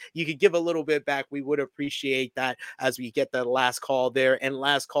generous, you could give a little bit back. We would appreciate that as we get the last call there. And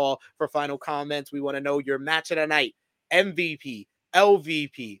last call for final comments. We want to know your match of the night, MVP,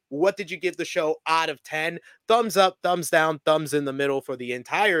 LVP. What did you give the show out of 10? Thumbs up, thumbs down, thumbs in the middle for the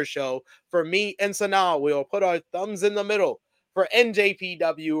entire show. For me and Sanaa, we'll put our thumbs in the middle for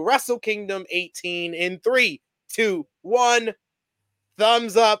NJPW Wrestle Kingdom 18 in 3, 2, 1.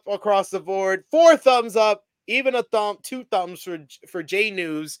 Thumbs up across the board. 4 thumbs up, even a thumb, 2 thumbs for J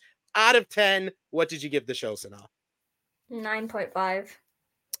News. Out of 10, what did you give the show, Sanaa? 9.5.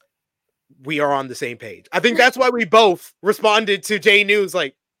 We are on the same page. I think that's why we both responded to J News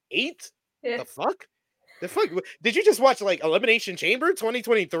like 8? Yeah. The fuck? Did you just watch like Elimination Chamber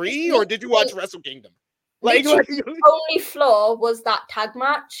 2023 or did you watch Wrestle Kingdom? Like only flaw was that tag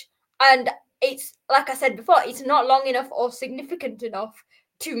match, and it's like I said before, it's not long enough or significant enough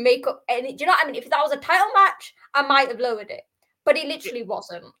to make up any. Do you know what I mean? If that was a title match, I might have lowered it, but it literally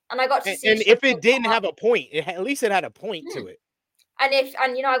wasn't, and I got to see. And if it didn't have a point, at least it had a point to it. And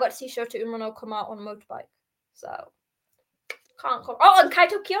I got to see Shota Umino come out on a motorbike, so can't come. Oh, and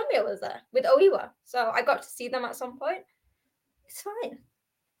Kaito Kiyomiya was there with Oiwa, so I got to see them at some point. It's fine.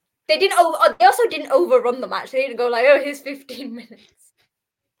 They also didn't overrun the match. They didn't go like, oh, here's 15 minutes.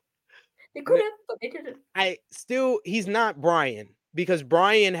 They could have, but they didn't. He's not Brian, because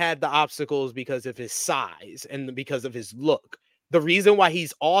Brian had the obstacles because of his size and because of his look. The reason why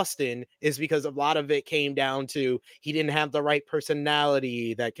he's Austin is because a lot of it came down to he didn't have the right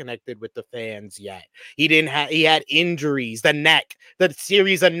personality that connected with the fans yet. He had injuries, the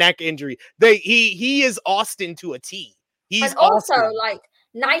series of neck injury. He is Austin to a T. He's and also Austin. Like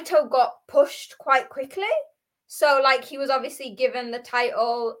Naito got pushed quite quickly. So like he was obviously given the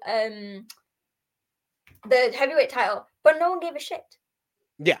title, the heavyweight title, but no one gave a shit.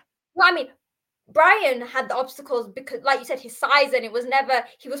 Yeah. Well, I mean, Brian had the obstacles because, like you said, his size, and he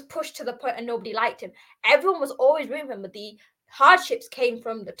was pushed to the point and nobody liked him. Everyone was always rooting for him, but the hardships came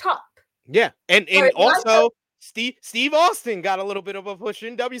from the top. Yeah. And also Steve Austin got a little bit of a push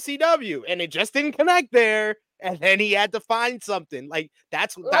in WCW, and it just didn't connect there. And then he had to find something. Like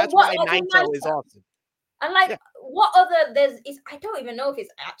that's why Naito is Austin. And like what other I don't even know if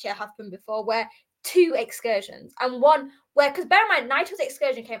it's actually happened before where 2 excursions and one where, because bear in mind, Naito's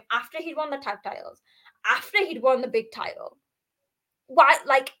excursion came after he'd won the tag titles, after he'd won the big title. Why,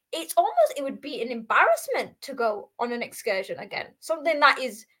 like, it would be an embarrassment to go on an excursion again. Something that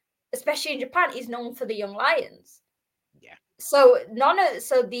is, especially in Japan, is known for the young lions. Yeah. So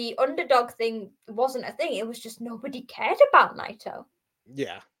the underdog thing wasn't a thing. It was just nobody cared about Naito.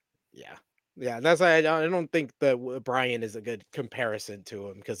 Yeah. That's why I don't think that Brian is a good comparison to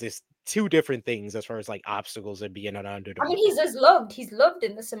him, because there's 2 different things as far as like obstacles and being an underdog. I mean, he's loved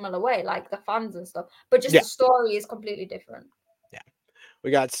in a similar way, like the fans and stuff, but just the story is completely different. Yeah. We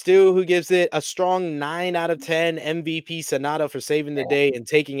got Stu, who gives it a strong 9 out of 10. MVP Sanada for saving the day and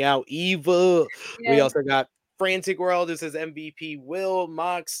taking out Evil. Yeah. We also got Frantic World. This is MVP Will,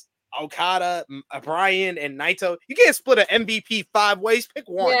 Mox, Okada, Brian, and Naito. You can't split an MVP 5 ways. Pick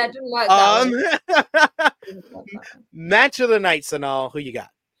one. Yeah, didn't like that. Match of the night, Sanal. Who you got?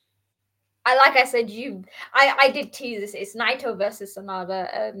 Like I said, I did tease this. It's Naito versus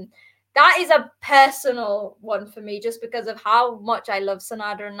Sanada. That is a personal one for me, just because of how much I love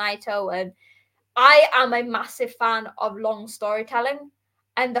Sanada and Naito, and I am a massive fan of long storytelling,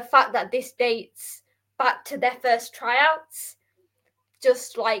 and the fact that this dates back to their first tryouts,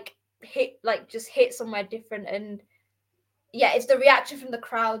 just hit somewhere different. And yeah, it's the reaction from the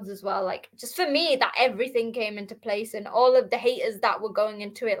crowds as well. Like, just for me, that everything came into place, and all of the haters that were going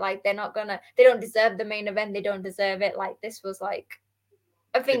into it, like they don't deserve the main event. They don't deserve it. Like, this was like,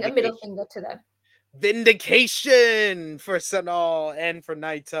 I think, a middle finger to them. Vindication for Sanal and for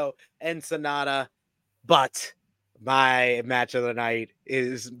Naito and Sanada. But my match of the night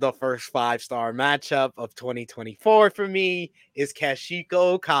is the first 5-star matchup of 2024 for me, is Kazuchika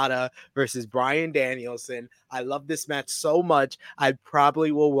Okada versus Bryan Danielson. I love this match so much. I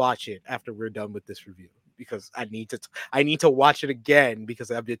probably will watch it after we're done with this review, because I need to watch it again, because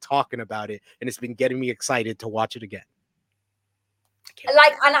I've been talking about it and it's been getting me excited to watch it again. And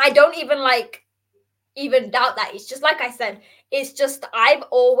I don't even doubt that. It's just like I said, it's just I've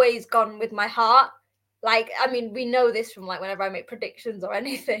always gone with my heart. Like, I mean, we know this from like whenever I make predictions or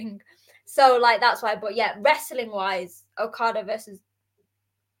anything. So like that's why. But yeah, wrestling wise, Okada versus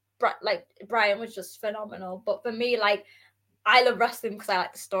Brian was just phenomenal. But for me, like, I love wrestling because I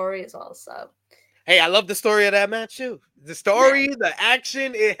like the story as well. So hey, I love the story of that match too. The story, the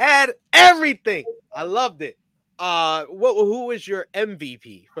action, it had everything. I loved it. Who was your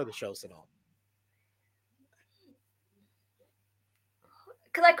MVP for the show, Sanal?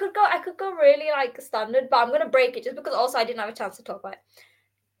 because I could go really like standard, but I'm gonna break it just because also I didn't have a chance to talk about it.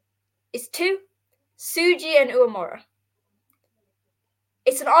 It's two, Suji and Uemura.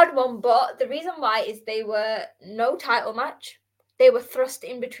 It's an odd one, but the reason why is they were no title match. They were thrust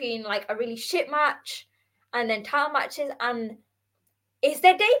in between like a really shit match and then title matches, and it's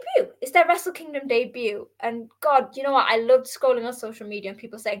their debut. It's their Wrestle Kingdom debut. And God, you know what? I loved scrolling on social media and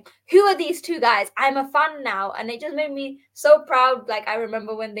people saying, who are these two guys? I'm a fan now. And it just made me so proud. Like, I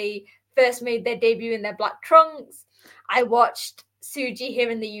remember when they first made their debut in their black trunks. I watched Suji here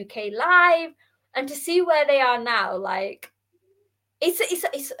in the UK live. And to see where they are now, like, it's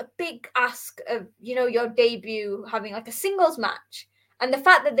a big ask of, you know, your debut having like a singles match. And the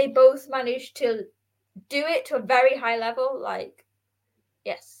fact that they both managed to do it to a very high level, like,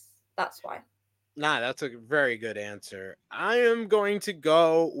 yes, that's why. Nah, that's a very good answer. I am going to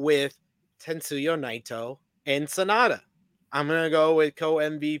go with Tetsuya Naito and Sonata. I'm going to go with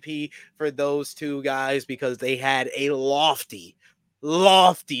co-MVP for those two guys because they had a lofty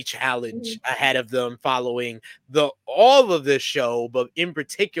challenge ahead of them following all of this show, but in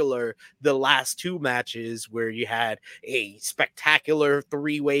particular the last two matches where you had a spectacular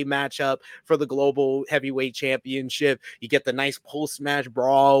three-way matchup for the global heavyweight championship. You get the nice post-match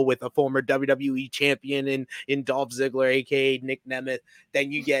brawl with a former WWE champion in Dolph Ziggler, aka Nick Nemeth.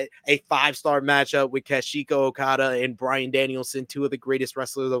 Then you get a 5-star matchup with Kazuchika Okada and Bryan Danielson, two of the greatest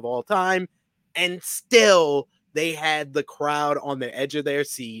wrestlers of all time, and still they had the crowd on the edge of their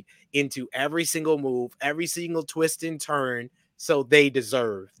seat into every single move, every single twist and turn. So they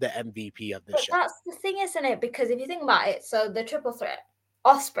deserve the MVP of the show. That's the thing, isn't it? Because if you think about it, so the triple threat,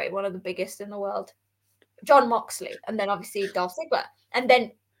 Ospreay, one of the biggest in the world, John Moxley, and then obviously Dolph Ziggler, and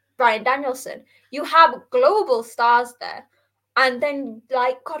then Bryan Danielson. You have global stars there. And then,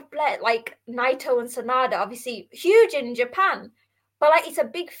 like, God bless, like Naito and Sanada, obviously huge in Japan. But, like, it's a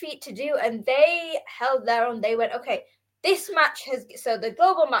big feat to do. And they held their own. They went, okay, this match so the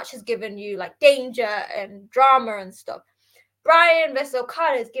global match has given you, like, danger and drama and stuff. Bryan versus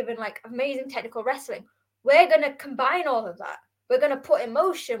Okada has given, like, amazing technical wrestling. We're going to combine all of that. We're going to put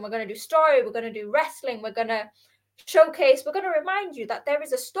emotion. We're going to do story. We're going to do wrestling. We're going to showcase. We're going to remind you that there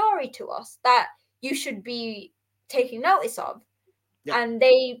is a story to us that you should be taking notice of. Yep. And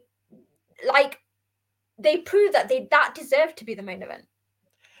they proved that that deserved to be the main event.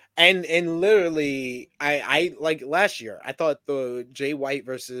 And literally, I like last year, I thought the Jay White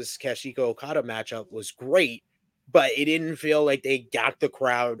versus Kazuchika Okada matchup was great, but it didn't feel like they got the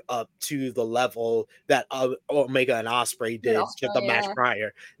crowd up to the level that Omega and Ospreay did just the match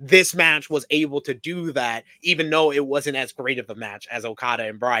prior. This match was able to do that, even though it wasn't as great of a match as Okada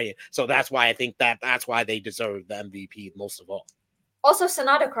and Bryan. So that's why I think that's why they deserve the MVP most of all. Also,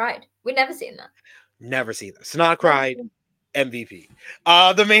 Sonata cried. We never seen that. Never seen that. Sonata cried. MVP.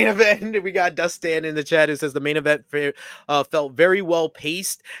 The main event, we got Dustin in the chat who says the main event felt very well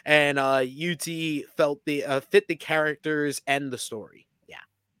paced, and UT felt fit the characters and the story.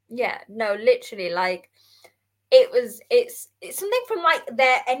 Yeah, no, literally, like it's something from like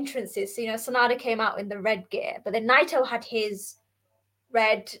their entrances. So, you know, Sonata came out in the red gear, but then Naito had his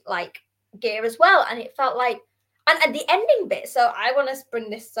red like gear as well, and it felt like, and at the ending bit. So I want to bring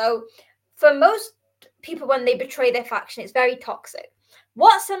this. So for most people, when they betray their faction, it's very toxic.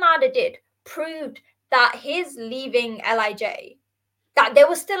 What Sonata did proved that his leaving LIJ, that there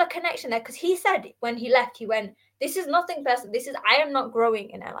was still a connection there, because he said when he left, he went, this is nothing personal. This is, I am not growing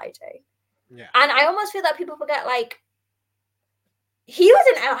in LIJ. Yeah. And I almost feel that people forget, like, he was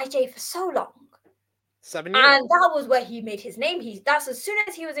in LIJ for so long. 7 years. And that was where he made his name. That's as soon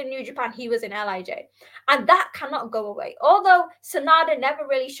as he was in New Japan, he was in LIJ. And that cannot go away. Although Sanada never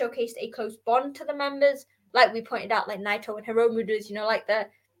really showcased a close bond to the members, like we pointed out, like Naito and Hiromu does, you know, like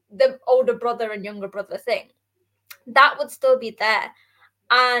the older brother and younger brother thing. That would still be there.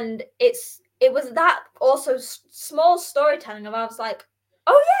 And it was that also small storytelling of, I was like,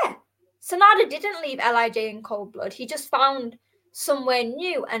 oh yeah, Sanada didn't leave LIJ in cold blood. He just found somewhere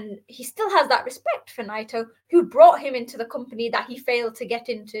new, and he still has that respect for Naito, who brought him into the company that he failed to get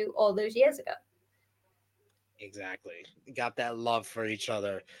into all those years ago. Exactly. Got that love for each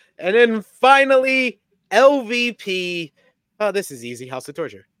other. And then finally, LVP. Oh, this is easy. House of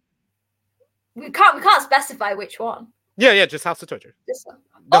Torture. We can't specify which one. Yeah, just House of Torture. This one.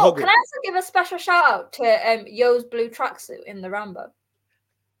 Can I also give a special shout out to Yo's blue tracksuit in the Rambo?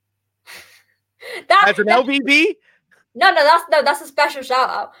 As an LVP? No, that's a special shout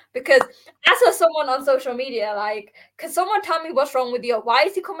out, because I saw someone on social media, like, can someone tell me what's wrong with Yo? Why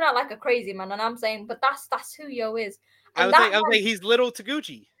is he coming out like a crazy man? And I'm saying, but that's who Yo is. And I was like, he's little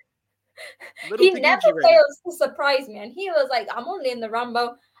Taguchi. Little He never Taguchi right now. fails to surprise me. And he was like, I'm only in the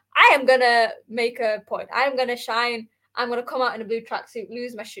Rambo. I am going to make a point. I am going to shine. I'm going to come out in a blue tracksuit,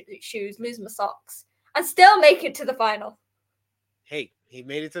 lose my shoes, lose my socks, and still make it to the final. Hey, he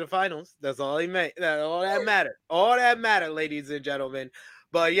made it to the finals. That's all he made. That's all that mattered. All that mattered, ladies and gentlemen.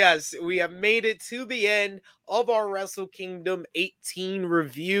 But yes, we have made it to the end of our Wrestle Kingdom 18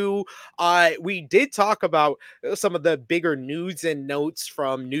 review. We did talk about some of the bigger news and notes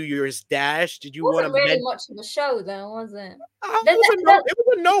from New Year's Dash. Did you want to Wasn't really much of a show, though, was it? it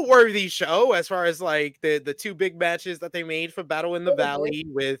was a noteworthy show as far as like the two big matches that they made for Battle in the Valley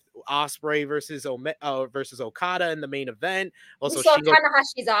with Ospreay versus versus Okada in the main event. Also, we saw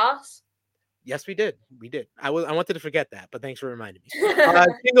Tanahashi's ass. Yes, we did. We did. I wanted to forget that, but thanks for reminding me.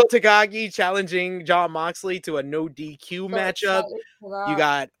 Shingo Takagi challenging Jon Moxley to a no DQ matchup. You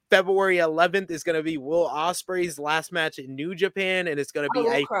got February 11th is going to be Will Ospreay's last match in New Japan, and it's going to be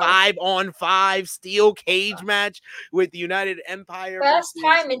a 5-on-5 steel cage match with the United Empire. First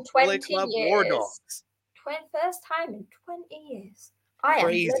time in 20 Club years. War Dogs. First time in 20 years. I am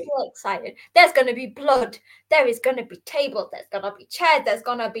really excited. There's going to be blood. There is going to be tables. There's going to be chairs. There's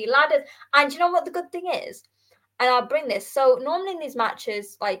going to be ladders. And you know what the good thing is? And I'll bring this. So normally in these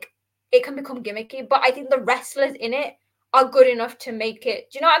matches, like, it can become gimmicky, but I think the wrestlers in it are good enough to make it.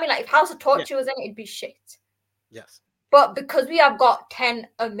 Do you know what I mean? Like, if House of Torture was in it, it'd be shit. Yes. But because we have got 10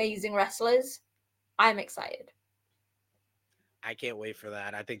 amazing wrestlers, I'm excited. I can't wait for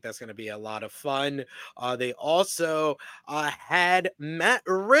that. I think that's going to be a lot of fun. They also had Matt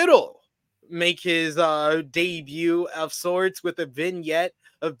Riddle make his debut of sorts with a vignette,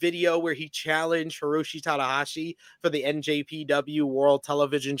 a video where he challenged Hiroshi Tanahashi for the NJPW World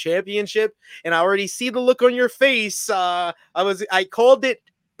Television Championship. And I already see the look on your face. I called it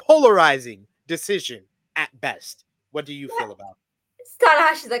polarizing decision at best. What do you feel about it?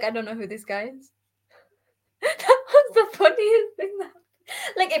 Tanahashi's like, I don't know who this guy is. That was the funniest thing.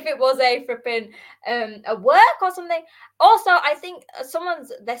 Like, if it was a flipping a work or something. Also, I think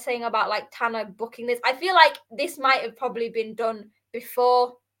they're saying about like Tana booking this. I feel like this might have probably been done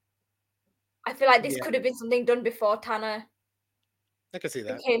before. I feel like this could have been something done before Tana. I can see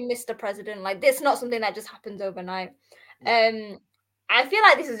that. Became Mr. President. Like, this is not something that just happens overnight. I feel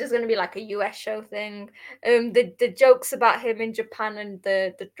like this is just going to be like a US show thing. The jokes about him in Japan and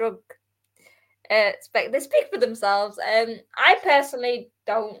the drug. They speak for themselves. I personally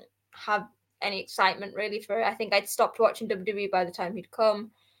don't have any excitement really for it. I think I'd stopped watching WWE by the time he'd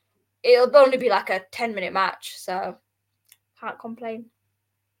come. It'll only be like a 10-minute match, so can't complain.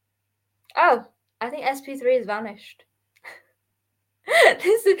 Oh, I think SP3 has vanished.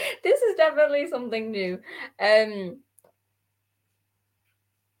 This is definitely something new.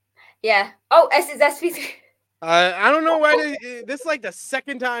 Yeah. Oh, it's SP3. I don't know why this is like the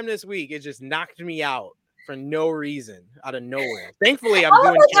second time this week it just knocked me out for no reason, out of nowhere. Thankfully, I'm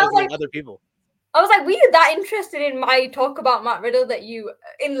doing shows with other people. I was like, were you that interested in my talk about Matt Riddle that you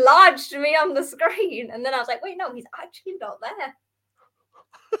enlarged me on the screen? And then I was like, wait, no, he's actually not there.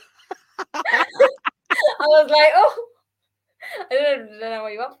 I was like, oh, I don't know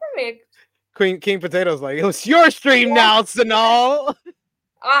what you want from me. King Potato's like, it was your stream now, Sanal.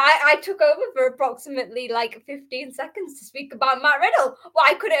 I took over for approximately like 15 seconds to speak about Matt Riddle. Well,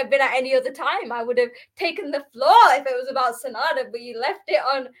 I couldn't have been at any other time. I would have taken the floor if it was about Sonata, but you left it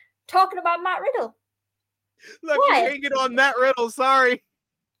on talking about Matt Riddle. Look, you're hanging on Matt Riddle. Sorry.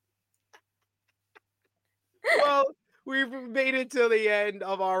 Well, we've made it to the end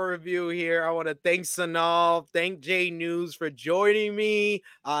of our review here. I want to thank Sanal, thank J News for joining me.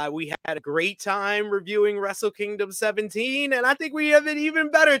 We had a great time reviewing Wrestle Kingdom 17, and I think we have an even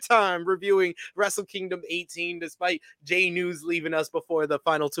better time reviewing Wrestle Kingdom 18, despite J News leaving us before the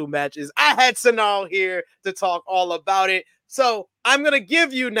final two matches. I had Sanal here to talk all about it, so I'm going to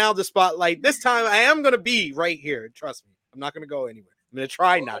give you now the spotlight. This time, I am going to be right here. Trust me. I'm not going to go anywhere. I'm going to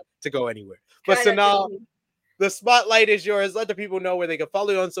try not to go anywhere. But Sanal, the spotlight is yours. Let the people know where they can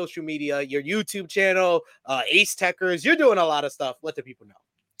follow you on social media, your YouTube channel, Ace Techers. You're doing a lot of stuff. Let the people know.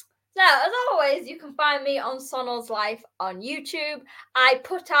 So, as always, you can find me on Sonal's Life on YouTube. I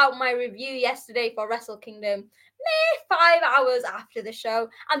put out my review yesterday for Wrestle Kingdom, 5 hours after the show.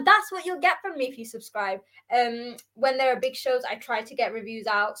 And that's what you'll get from me if you subscribe. When there are big shows, I try to get reviews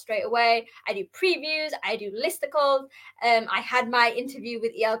out straight away. I do previews. I do listicles. I had my interview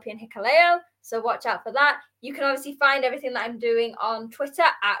with ELP and Hikaleo, so watch out for that. You can obviously find everything that I'm doing on Twitter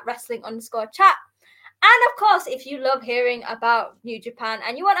at wrestling_chat. And of course, if you love hearing about New Japan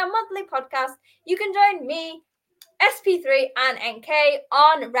and you want a monthly podcast, you can join me, SP3 and NK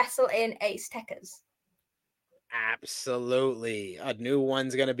on Wrestle in Ace Techers. Absolutely. A new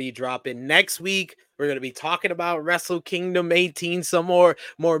one's going to be dropping next week. We're going to be talking about Wrestle Kingdom 18, some more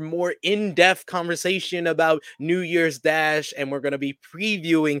in-depth conversation about New Year's Dash, and we're going to be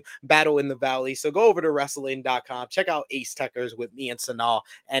previewing Battle in the Valley. So go over to wrestling.com, check out Ace Techers with me and Sanal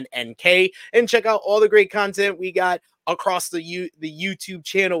and NK, and check out all the great content we got across the YouTube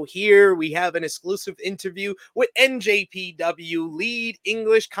channel here. We have an exclusive interview with NJPW lead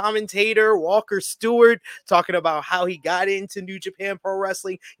English commentator Walker Stewart, talking about how he got into New Japan Pro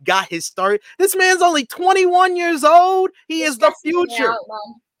Wrestling, got his start. This man's only 21 years old. He is the future.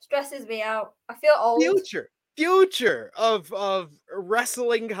 Stresses me out. I feel old. Future of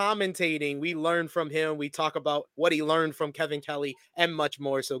wrestling commentating. We learn from him. We talk about what he learned from Kevin Kelly and much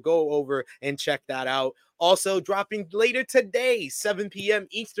more. So go over and check that out. Also dropping later today, 7 p.m.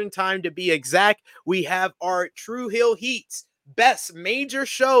 Eastern time to be exact, we have our True Hill Heats best major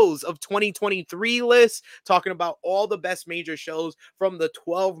shows of 2023 list, talking about all the best major shows from the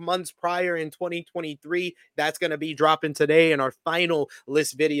 12 months prior in 2023. That's going to be dropping today, and our final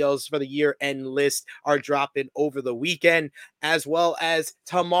list videos for the year-end list are dropping over the weekend, as well as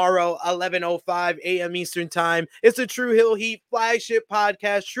tomorrow, 11:05 a.m. Eastern time. It's a True Hill Heat flagship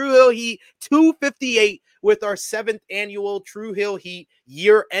podcast, True Hill Heat 258, with our 7th annual True Hill Heat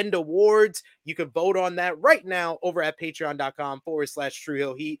year-end awards. You can vote on that right now over at patreon.com/True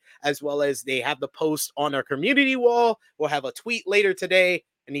Hill Heat, as well as they have the post on our community wall. We'll have a tweet later today.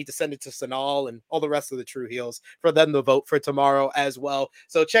 I need to send it to Sanal and all the rest of the True Heels for them to vote for tomorrow as well.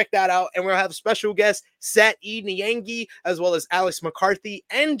 So check that out. And we'll have special guests, Sat E. Nyangi, as well as Alex McCarthy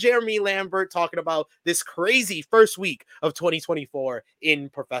and Jeremy Lambert, talking about this crazy first week of 2024 in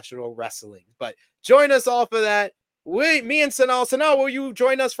professional wrestling. But join us all for that. Me and Sanal, will you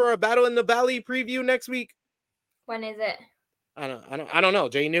join us for a Battle in the Valley preview next week? When is it? I don't know.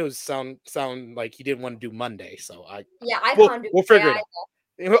 J News sound like he didn't want to do Monday, so I can't do. We'll figure it out.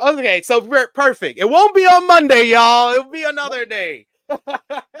 Okay, so we're perfect. It won't be on Monday, y'all. It'll be another day.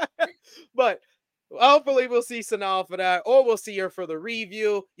 But hopefully we'll see Sanal for that, or we'll see her for the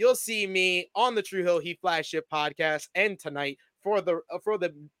review. You'll see me on the True Hill Heat flagship podcast, and tonight for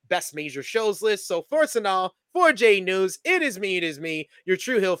the best major shows list. So for Sanal, for J News, it is me, your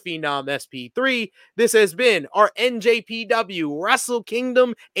True Hill Phenom SP3. This has been our NJPW Wrestle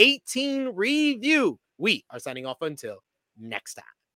Kingdom 18 review. We are signing off until next time.